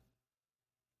year.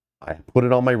 I put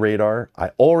it on my radar.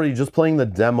 Just playing the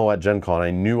demo at Gen Con, I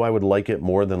knew I would like it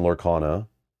more than Lorcana.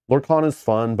 Lorcana's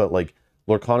fun, but like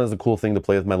Lorcana is a cool thing to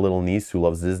play with my little niece who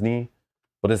loves Disney.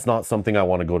 But it's not something I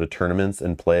want to go to tournaments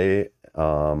and play.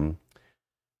 Star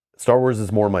Wars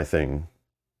is more my thing.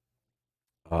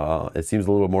 It seems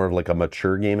a little more of like a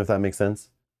mature game, if that makes sense.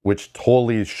 Which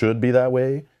totally should be that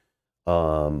way.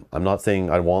 I'm not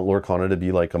saying I want Lorcana to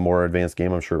be like a more advanced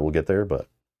game. I'm sure we'll get there, but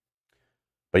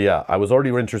yeah, I was already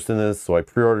interested in this, so I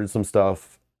pre-ordered some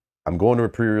stuff. I'm going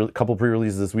to a couple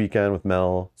pre-releases this weekend with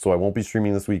Mel, so I won't be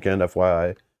streaming this weekend,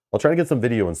 FYI. I'll try to get some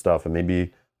video and stuff, and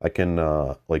maybe I can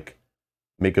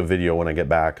make a video when I get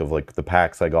back of like the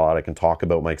packs I got. I can talk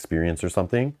about my experience or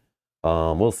something.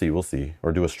 We'll see,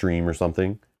 or do a stream or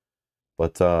something.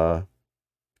 But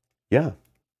yeah.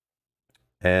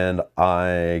 And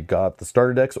I got the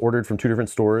starter decks ordered from 2 different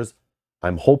stores.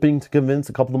 I'm hoping to convince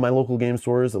a couple of my local game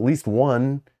stores, at least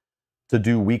one, to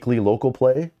do weekly local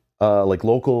play, like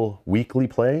local weekly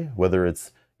play, whether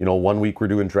it's, 1 week we're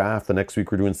doing draft, the next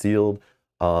week we're doing sealed.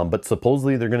 But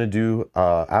supposedly they're going to do,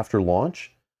 after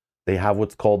launch, they have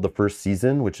what's called the first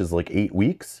season, which is like 8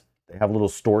 weeks. They have little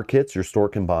store kits your store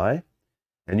can buy.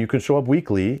 And you can show up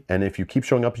weekly. And if you keep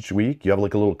showing up each week, you have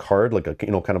like a little card, like a,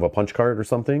 kind of a punch card or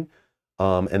something.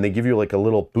 And they give you like a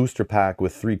little booster pack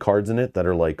with 3 cards in it that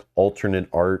are like alternate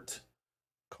art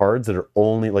cards that are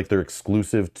only like they're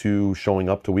exclusive to showing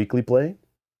up to weekly play.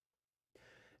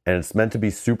 And it's meant to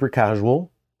be super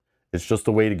casual. It's just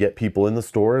a way to get people in the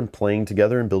store and playing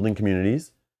together and building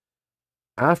communities.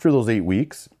 After those 8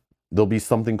 weeks, there'll be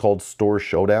something called store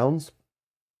showdowns,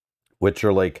 which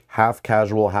are like half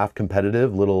casual, half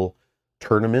competitive little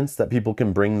tournaments that people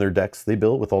can bring their decks they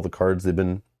built with all the cards they've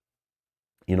been,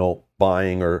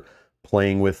 buying or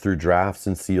playing with through drafts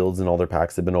and seals and all their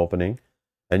packs they've been opening.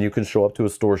 And you can show up to a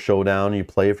store showdown, you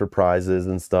play for prizes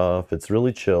and stuff. It's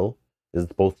really chill. It's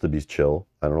supposed to be chill.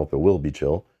 I don't know if it will be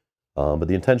chill. But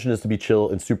the intention is to be chill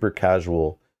and super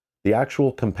casual. The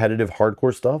actual competitive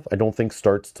hardcore stuff, I don't think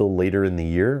starts till later in the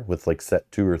year with like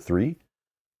set 2 or 3.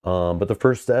 But the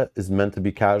first set is meant to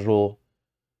be casual,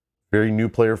 very new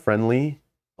player friendly.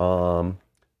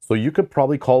 So you could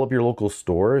probably call up your local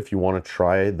store if you want to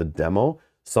try the demo.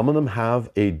 Some of them have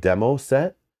a demo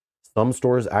set. Some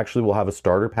stores actually will have a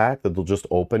starter pack that they'll just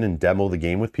open and demo the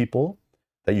game with people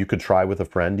that you could try with a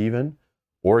friend even.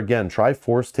 Or again, try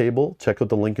Force Table. Check out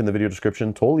the link in the video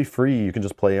description. Totally free. You can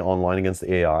just play online against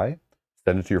the AI.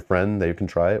 Send it to your friend. They can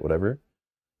try it, whatever.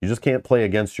 You just can't play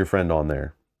against your friend on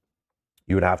there.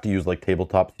 You would have to use like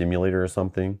Tabletop Simulator or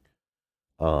something.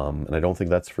 And I don't think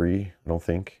that's free. I don't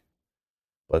think.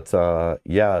 But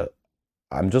yeah,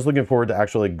 I'm just looking forward to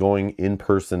actually like going in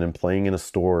person and playing in a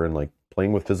store and like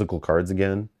playing with physical cards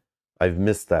again. I've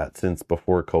missed that since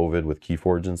before COVID with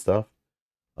Keyforge and stuff.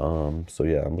 So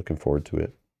yeah, I'm looking forward to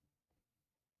it.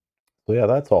 So yeah,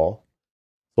 that's all.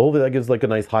 So hopefully that gives like a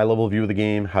nice high level view of the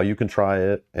game, how you can try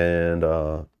it, and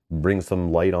bring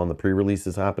some light on the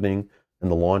pre-releases happening and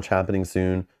the launch happening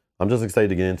soon. I'm just excited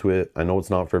to get into it. I know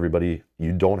it's not for everybody.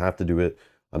 You don't have to do it.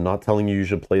 I'm not telling you you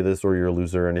should play this or you're a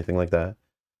loser or anything like that.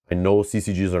 I know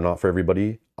CCGs are not for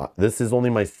everybody. This is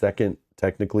only my second,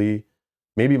 technically,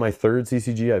 maybe my third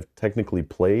CCG I've technically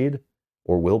played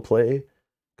or will play.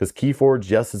 Because Keyforge,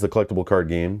 yes, is a collectible card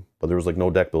game, but there was like no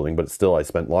deck building. But still, I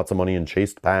spent lots of money and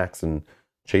chased packs and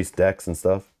chased decks and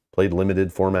stuff. Played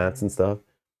limited formats and stuff.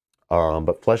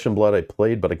 But Flesh and Blood I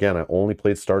played, but again, I only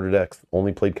played starter decks,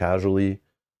 only played casually.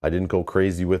 I didn't go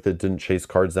crazy with it, didn't chase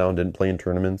cards down, didn't play in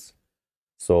tournaments.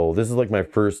 So this is like my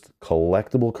first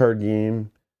collectible card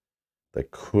game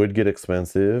that could get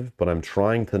expensive, but I'm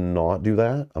trying to not do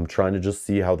that. I'm trying to just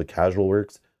see how the casual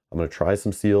works. I'm going to try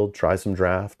some sealed, try some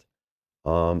draft,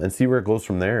 and see where it goes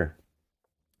from there.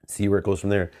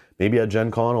 Maybe at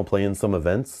Gen Con I'll play in some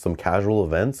events, some casual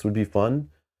events would be fun.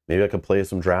 Maybe I could play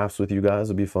some drafts with you guys,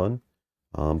 it'd be fun.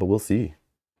 But we'll see.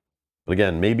 But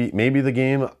again, maybe the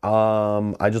game,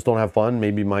 I just don't have fun.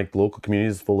 Maybe my local community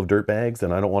is full of dirtbags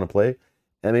and I don't want to play.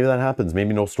 And maybe that happens.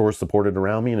 Maybe no stores supported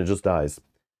around me and it just dies.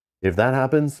 If that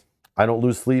happens, I don't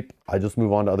lose sleep. I just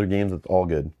move on to other games. It's all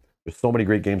good. There's so many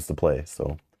great games to play.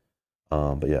 So,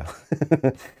 but yeah.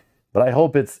 But I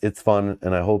hope it's fun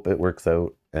and I hope it works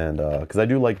out. And because I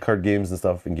do like card games and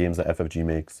stuff and games that FFG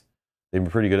makes. They've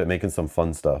been pretty good at making some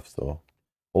fun stuff. So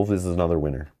hopefully this is another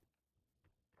winner.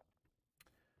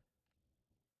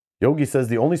 Yogi says,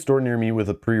 the only store near me with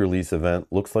a pre-release event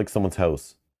looks like someone's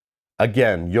house.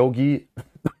 Again, Yogi.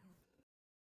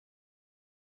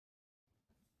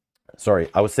 Sorry,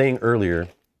 I was saying earlier,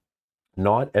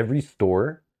 not every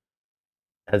store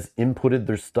has inputted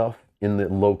their stuff in the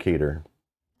locator.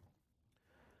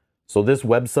 So this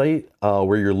website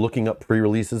where you're looking up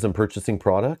pre-releases and purchasing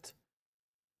product,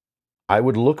 I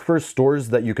would look for stores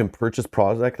that you can purchase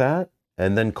product at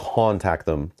and then contact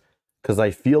them. Because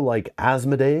I feel like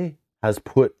Asmodee has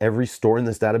put every store in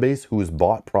this database who has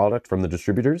bought product from the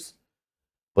distributors,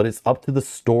 but it's up to the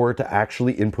store to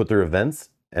actually input their events.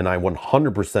 And I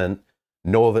 100%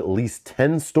 know of at least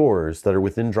 10 stores that are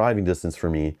within driving distance for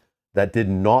me that did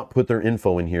not put their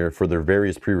info in here for their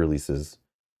various pre-releases.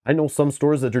 I know some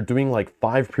stores that are doing like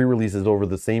 5 pre-releases over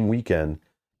the same weekend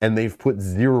and they've put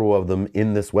 0 of them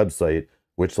in this website,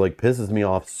 which like pisses me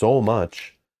off so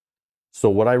much. So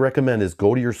what I recommend is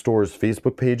go to your store's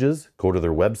Facebook pages, go to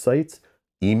their websites,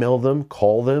 email them,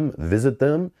 call them, visit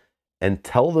them, and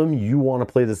tell them you want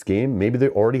to play this game. Maybe they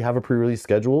already have a pre-release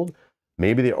scheduled.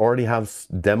 Maybe they already have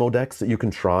demo decks that you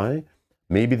can try.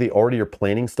 Maybe they already are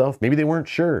planning stuff. Maybe they weren't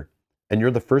sure, and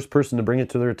you're the first person to bring it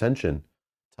to their attention.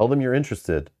 Tell them you're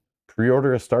interested.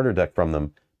 Pre-order a starter deck from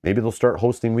them. Maybe they'll start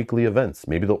hosting weekly events.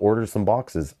 Maybe they'll order some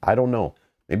boxes. I don't know.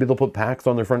 Maybe they'll put packs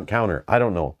on their front counter. I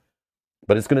don't know.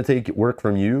 But it's going to take work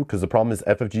from you because the problem is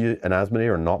FFG and Asmodee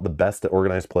are not the best at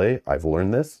organized play. I've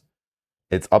learned this.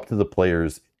 It's up to the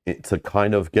players to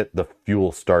kind of get the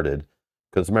fuel started.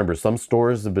 Because remember, some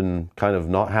stores have been kind of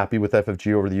not happy with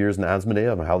FFG over the years and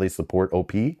Asmodee on how they support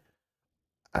OP.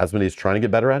 Asmodee is trying to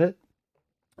get better at it.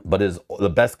 But the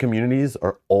best communities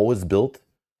are always built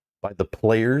by the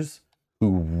players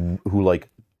who like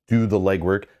do the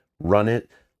legwork, run it,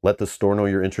 let the store know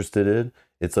you're interested in.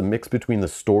 It's a mix between the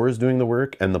stores doing the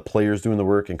work and the players doing the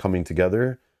work and coming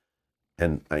together.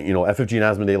 And, you know, FFG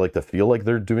and Asmodee like to feel like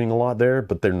they're doing a lot there,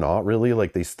 but they're not really.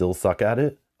 Like, they still suck at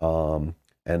it.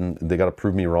 And they got to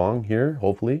prove me wrong here,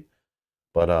 hopefully.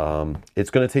 But it's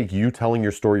going to take you telling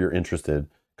your store you're interested.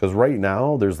 Because right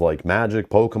now, there's like Magic,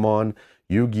 Pokemon,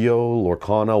 Yu-Gi-Oh!,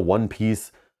 Lorcana, One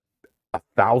Piece,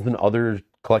 1,000 other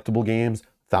collectible games,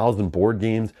 1,000 board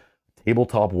games,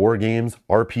 tabletop war games,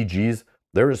 RPGs.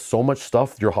 There is so much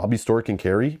stuff your hobby store can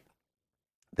carry.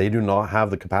 They do not have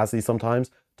the capacity sometimes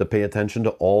to pay attention to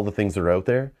all the things that are out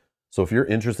there. So if you're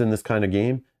interested in this kind of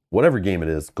game, whatever game it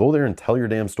is, go there and tell your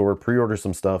damn store, pre-order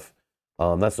some stuff.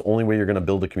 That's the only way you're going to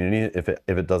build a community if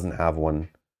it doesn't have one.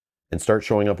 And start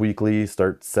showing up weekly,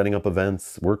 start setting up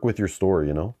events, work with your store,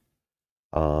 you know.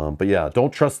 But yeah,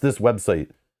 don't trust this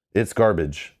website. It's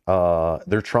garbage.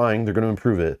 They're trying, they're going to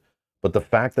improve it. But the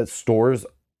fact that stores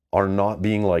are not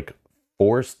being like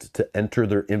forced to enter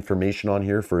their information on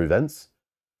here for events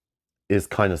is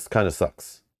kind of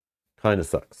sucks. Kind of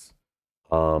sucks.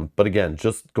 But again,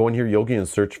 just go in here, Yogi, and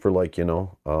search for like, you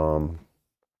know,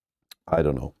 I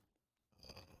don't know.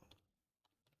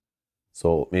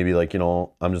 So maybe like, you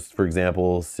know, I'm just, for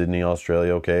example, Sydney,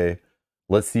 Australia. Okay.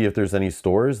 Let's see if there's any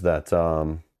stores that,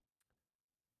 of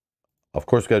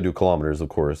course we got to do kilometers, of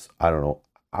course. I don't know.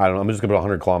 I'm just gonna put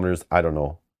 100 kilometers. I don't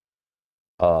know.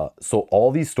 So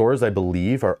all these stores, I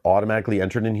believe, are automatically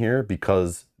entered in here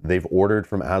because they've ordered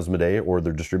from Asmodee or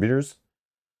their distributors.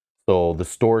 So the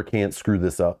store can't screw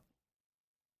this up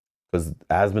because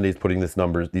Asmodee is putting these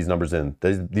numbers in.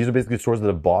 These are basically stores that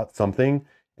have bought something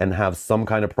and have some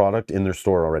kind of product in their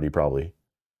store already, probably.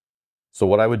 So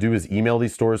what I would do is email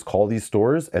these stores, call these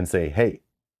stores, and say, hey,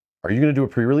 are you going to do a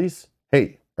pre-release?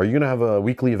 Hey, are you going to have a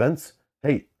weekly events?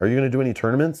 Hey, are you going to do any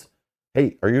tournaments?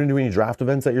 Hey, are you going to do any draft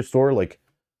events at your store? Like,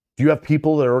 do you have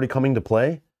people that are already coming to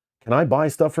play? Can I buy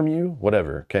stuff from you?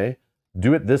 Whatever, okay?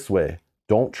 Do it this way.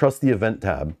 Don't trust the event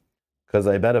tab. Because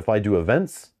I bet if I do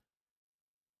events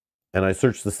and I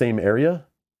search the same area,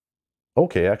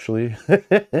 okay, actually,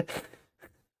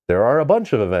 there are a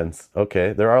bunch of events.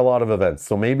 Okay, there are a lot of events.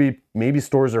 So maybe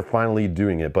stores are finally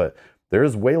doing it, but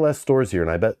there's way less stores here, and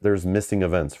I bet there's missing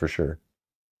events for sure.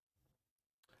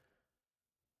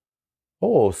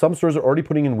 Oh, some stores are already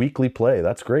putting in weekly play.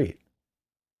 That's great.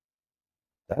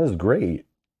 That is great.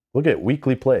 Look at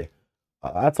weekly play.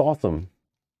 That's awesome.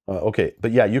 Okay,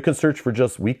 but yeah, you can search for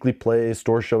just weekly play,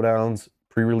 store showdowns,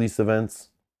 pre-release events.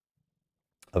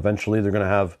 Eventually, they're going to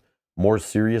have more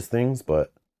serious things,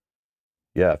 but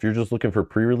yeah, if you're just looking for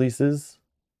pre-releases,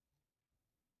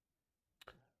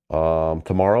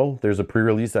 tomorrow there's a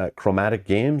pre-release at Chromatic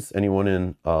Games. Anyone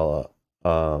in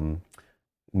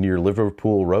near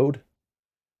Liverpool Road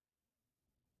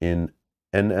in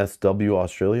NSW,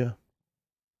 Australia?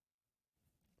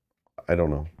 I don't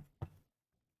know.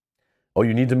 Oh,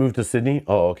 you need to move to Sydney?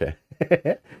 Oh, okay.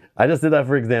 I just did that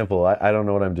for example. I don't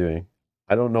know what I'm doing.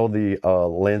 I don't know the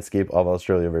landscape of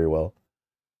Australia very well.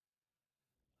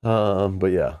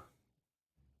 But yeah.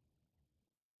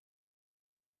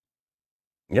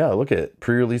 Yeah, look at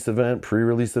pre-release event,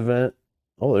 pre-release event.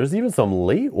 Oh, there's even some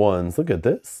late ones. Look at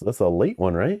this. That's a late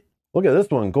one, right? Look at this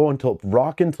one. Go until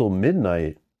rock until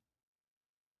midnight.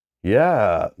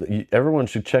 Yeah, everyone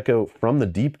should check out From the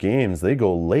Deep Games. They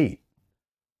go late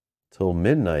till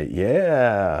midnight.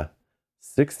 Yeah.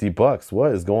 $60.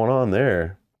 What is going on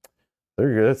there?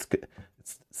 They're good.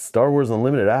 It's Star Wars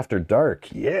Unlimited After Dark.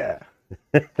 Yeah.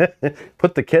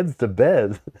 Put the kids to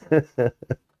bed.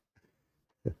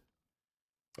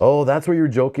 Oh, that's where you're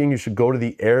joking. You should go to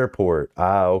the airport.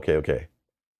 Ah, okay, okay.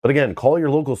 But again, call your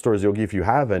local stores, Yogi, if you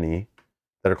have any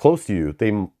that are close to you.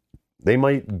 They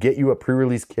might get you a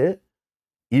pre-release kit,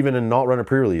 even and not run a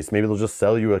pre-release. Maybe they'll just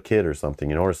sell you a kit or something,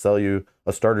 you know, or sell you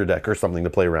a starter deck or something to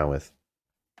play around with.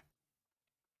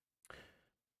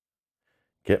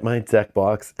 Get my deck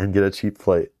box and get a cheap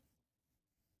flight.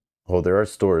 Oh, there are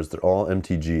stores. They're all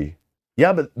MTG.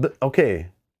 Yeah, but okay.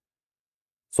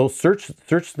 So search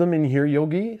them in here,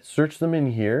 Yogi. Search them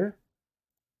in here.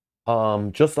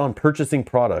 Just on purchasing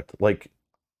product. Like,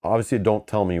 obviously, don't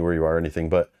tell me where you are or anything,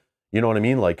 but you know what I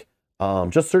mean? Like,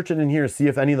 just search it in here, see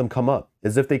if any of them come up.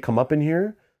 As if they come up in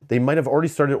here, they might have already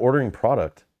started ordering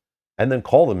product. And then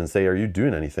call them and say, are you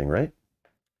doing anything, right?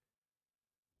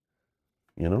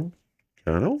 You know?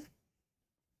 I don't know.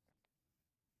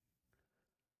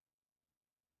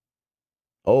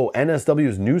 Oh, NSW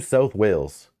is New South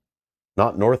Wales,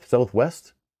 not North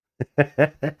Southwest.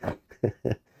 That's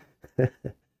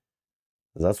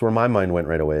where my mind went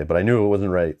right away, but I knew it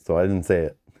wasn't right, so I didn't say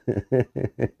it.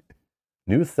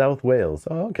 New South Wales.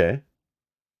 Oh, okay.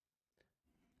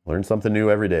 Learn something new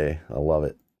every day. I love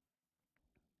it.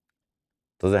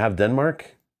 Does it have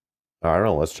Denmark? I don't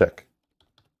know. Let's check.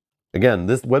 Again,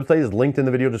 this website is linked in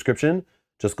the video description.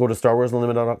 Just go to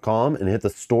StarWarsUnlimited.com and hit the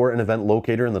store and event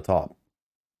locator in the top.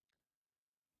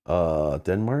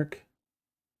 Denmark?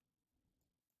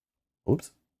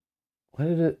 Oops. Why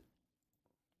did it?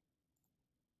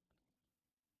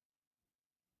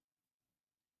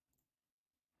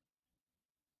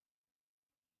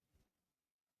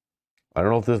 I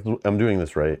don't know if I'm doing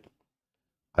this right.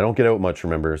 I don't get out much,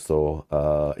 remember,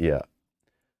 so yeah.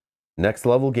 Next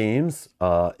Level Games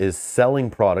is selling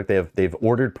product. They've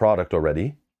ordered product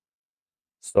already.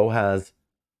 So has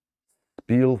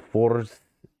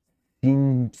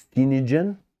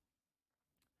Spielforstinigen,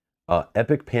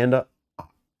 Epic Panda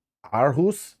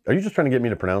Aarhus. Are you just trying to get me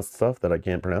to pronounce stuff that I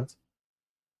can't pronounce?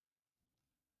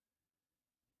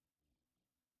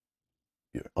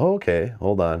 Okay,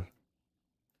 hold on.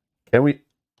 Can we?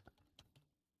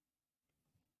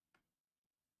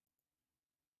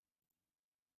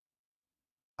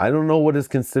 I don't know what is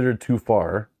considered too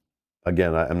far.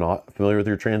 Again, I'm not familiar with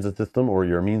your transit system or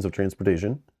your means of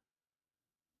transportation.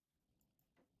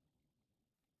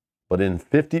 But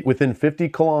within 50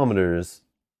 kilometers,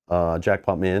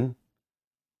 Jackpot Man,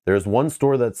 there's one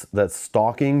store that's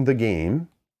stocking the game,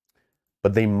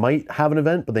 but they might have an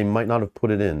event, but they might not have put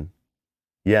it in.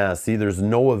 Yeah, see, there's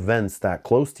no events that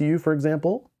close to you, for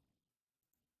example.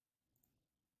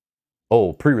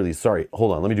 Oh, pre-release, sorry.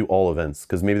 Hold on, let me do all events,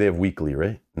 because maybe they have weekly,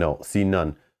 right? No, see,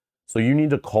 none. So you need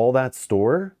to call that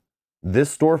store. This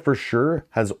store for sure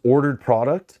has ordered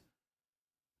product.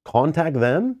 Contact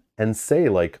them and say,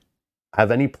 like,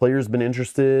 have any players been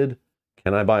interested?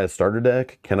 Can I buy a starter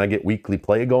deck? Can I get weekly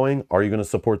play going? Are you going to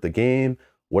support the game?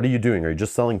 What are you doing? Are you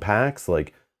just selling packs?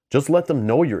 Like, just let them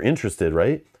know you're interested,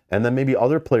 right? And then maybe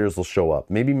other players will show up.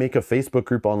 Maybe make a Facebook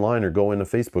group online or go in a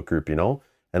Facebook group, you know,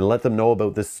 and let them know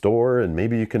about this store, and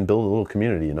maybe you can build a little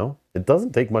community, you know? It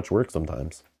doesn't take much work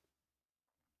sometimes.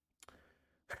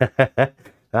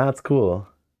 That's cool.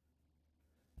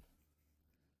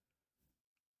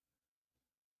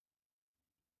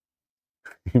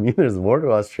 You mean there's more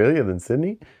to Australia than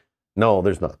Sydney? No,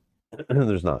 there's not.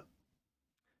 There's not.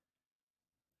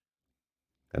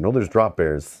 I know there's drop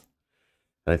bears,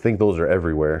 and I think those are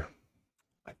everywhere.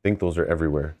 I think those are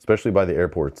everywhere, especially by the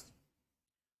airports.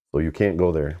 So you can't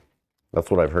go there. That's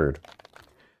what I've heard.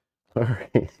 All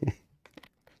right.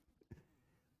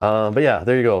 But yeah,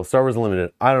 there you go. Star Wars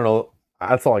Unlimited. I don't know.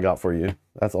 That's all I got for you.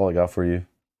 That's all I got for you.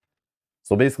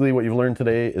 So basically what you've learned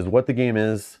today is what the game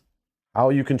is, how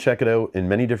you can check it out in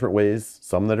many different ways,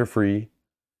 some that are free,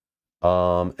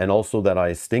 and also that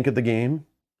I stink at the game.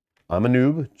 I'm a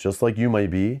noob, just like you might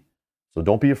be, so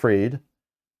don't be afraid.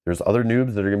 There's other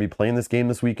noobs that are going to be playing this game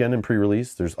this weekend in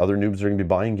pre-release. There's other noobs that are going to be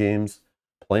buying games,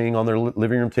 playing on their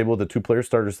living room table with a 2-player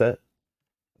starter set,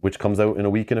 which comes out in a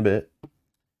week and a bit.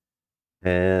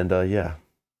 And yeah.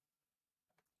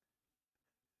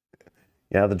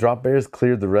 Yeah, the drop bears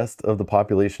cleared the rest of the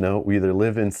population out. We either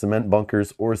live in cement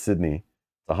bunkers or Sydney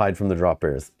to hide from the drop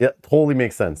bears. Yeah, totally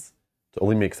makes sense.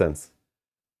 Totally makes sense.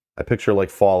 I picture like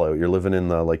Fallout. You're living in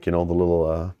the, like, you know, the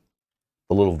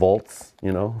little vaults,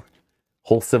 you know,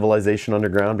 whole civilization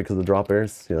underground because of the drop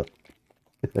bears. Yeah.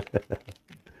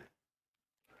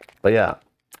 But yeah,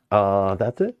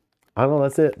 that's it. I don't know.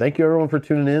 That's it. Thank you everyone for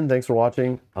tuning in. Thanks for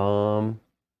watching.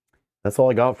 That's all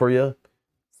I got for you.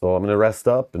 So I'm going to rest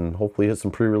up and hopefully hit some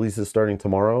pre-releases starting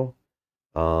tomorrow.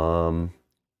 I'm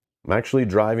actually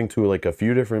driving to like a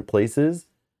few different places.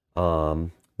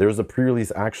 There's a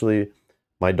pre-release actually.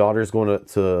 My daughter's going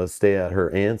to stay at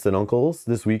her aunts and uncles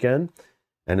this weekend.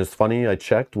 And it's funny, I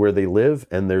checked where they live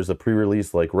and there's a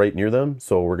pre-release like right near them.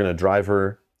 So we're going to drive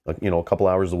her, you know, a couple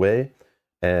hours away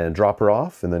and drop her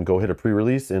off and then go hit a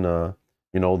pre-release in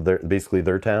you know, basically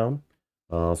their town.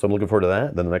 So I'm looking forward to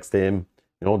that. Then the next day I'm,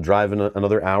 you know, driving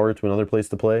another hour to another place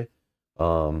to play.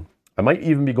 I might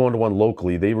even be going to one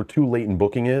locally. They were too late in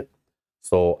booking it,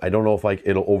 so I don't know if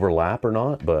it'll overlap or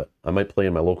not, but I might play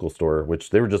in my local store, which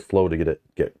they were just slow to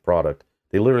get product.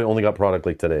 They literally only got product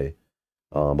like today,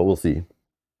 but we'll see.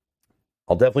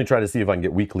 I'll definitely try to see if I can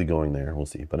get weekly going there. We'll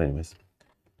see. But anyways,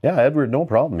 yeah, Edward, no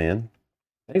problem, man.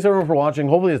 Thanks everyone for watching.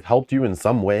 Hopefully it's helped you in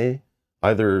some way,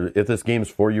 either if this game's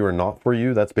for you or not for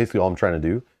you. That's basically all I'm trying to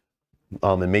do.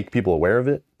 And make people aware of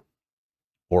it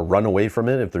or run away from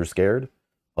it if they're scared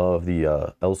of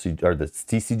the LCG or the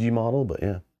TCG model. But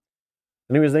yeah,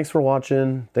 anyways, thanks for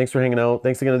watching. Thanks for hanging out.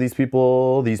 Thanks again to these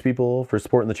people for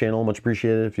supporting the channel. Much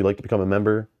appreciated. If you'd like to become a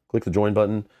member, click the join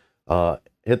button,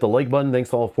 hit the like button. Thanks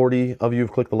to all 40 of you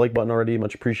who've clicked the like button already.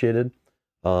 Much appreciated.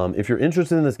 If you're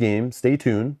interested in this game, stay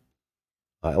tuned.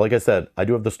 Like I said, I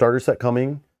do have the starter set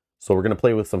coming, so we're going to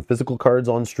play with some physical cards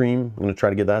on stream. I'm going to try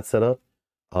to get that set up.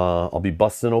 I'll be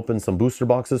busting open some booster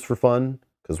boxes for fun,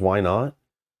 because why not?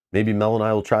 Maybe Mel and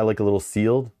I will try like a little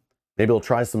sealed. Maybe I'll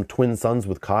try some Twin Suns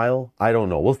with Kyle. I don't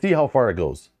know. We'll see how far it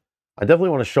goes. I definitely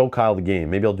want to show Kyle the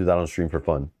game. Maybe I'll do that on stream for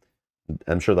fun.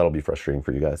 I'm sure that'll be frustrating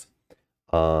for you guys.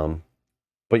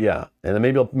 But yeah, and then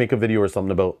maybe I'll make a video or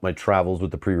something about my travels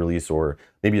with the pre-release, or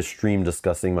maybe a stream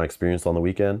discussing my experience on the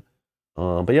weekend.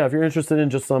 But yeah, if you're interested in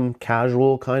just some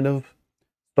casual kind of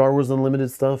Star Wars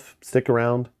Unlimited stuff, stick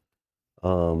around.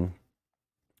 But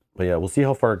yeah, we'll see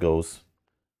how far it goes.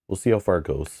 We'll see how far it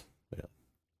goes. Yeah.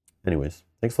 Anyways,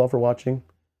 thanks a lot for watching,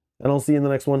 and I'll see you in the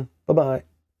next one. Bye-bye.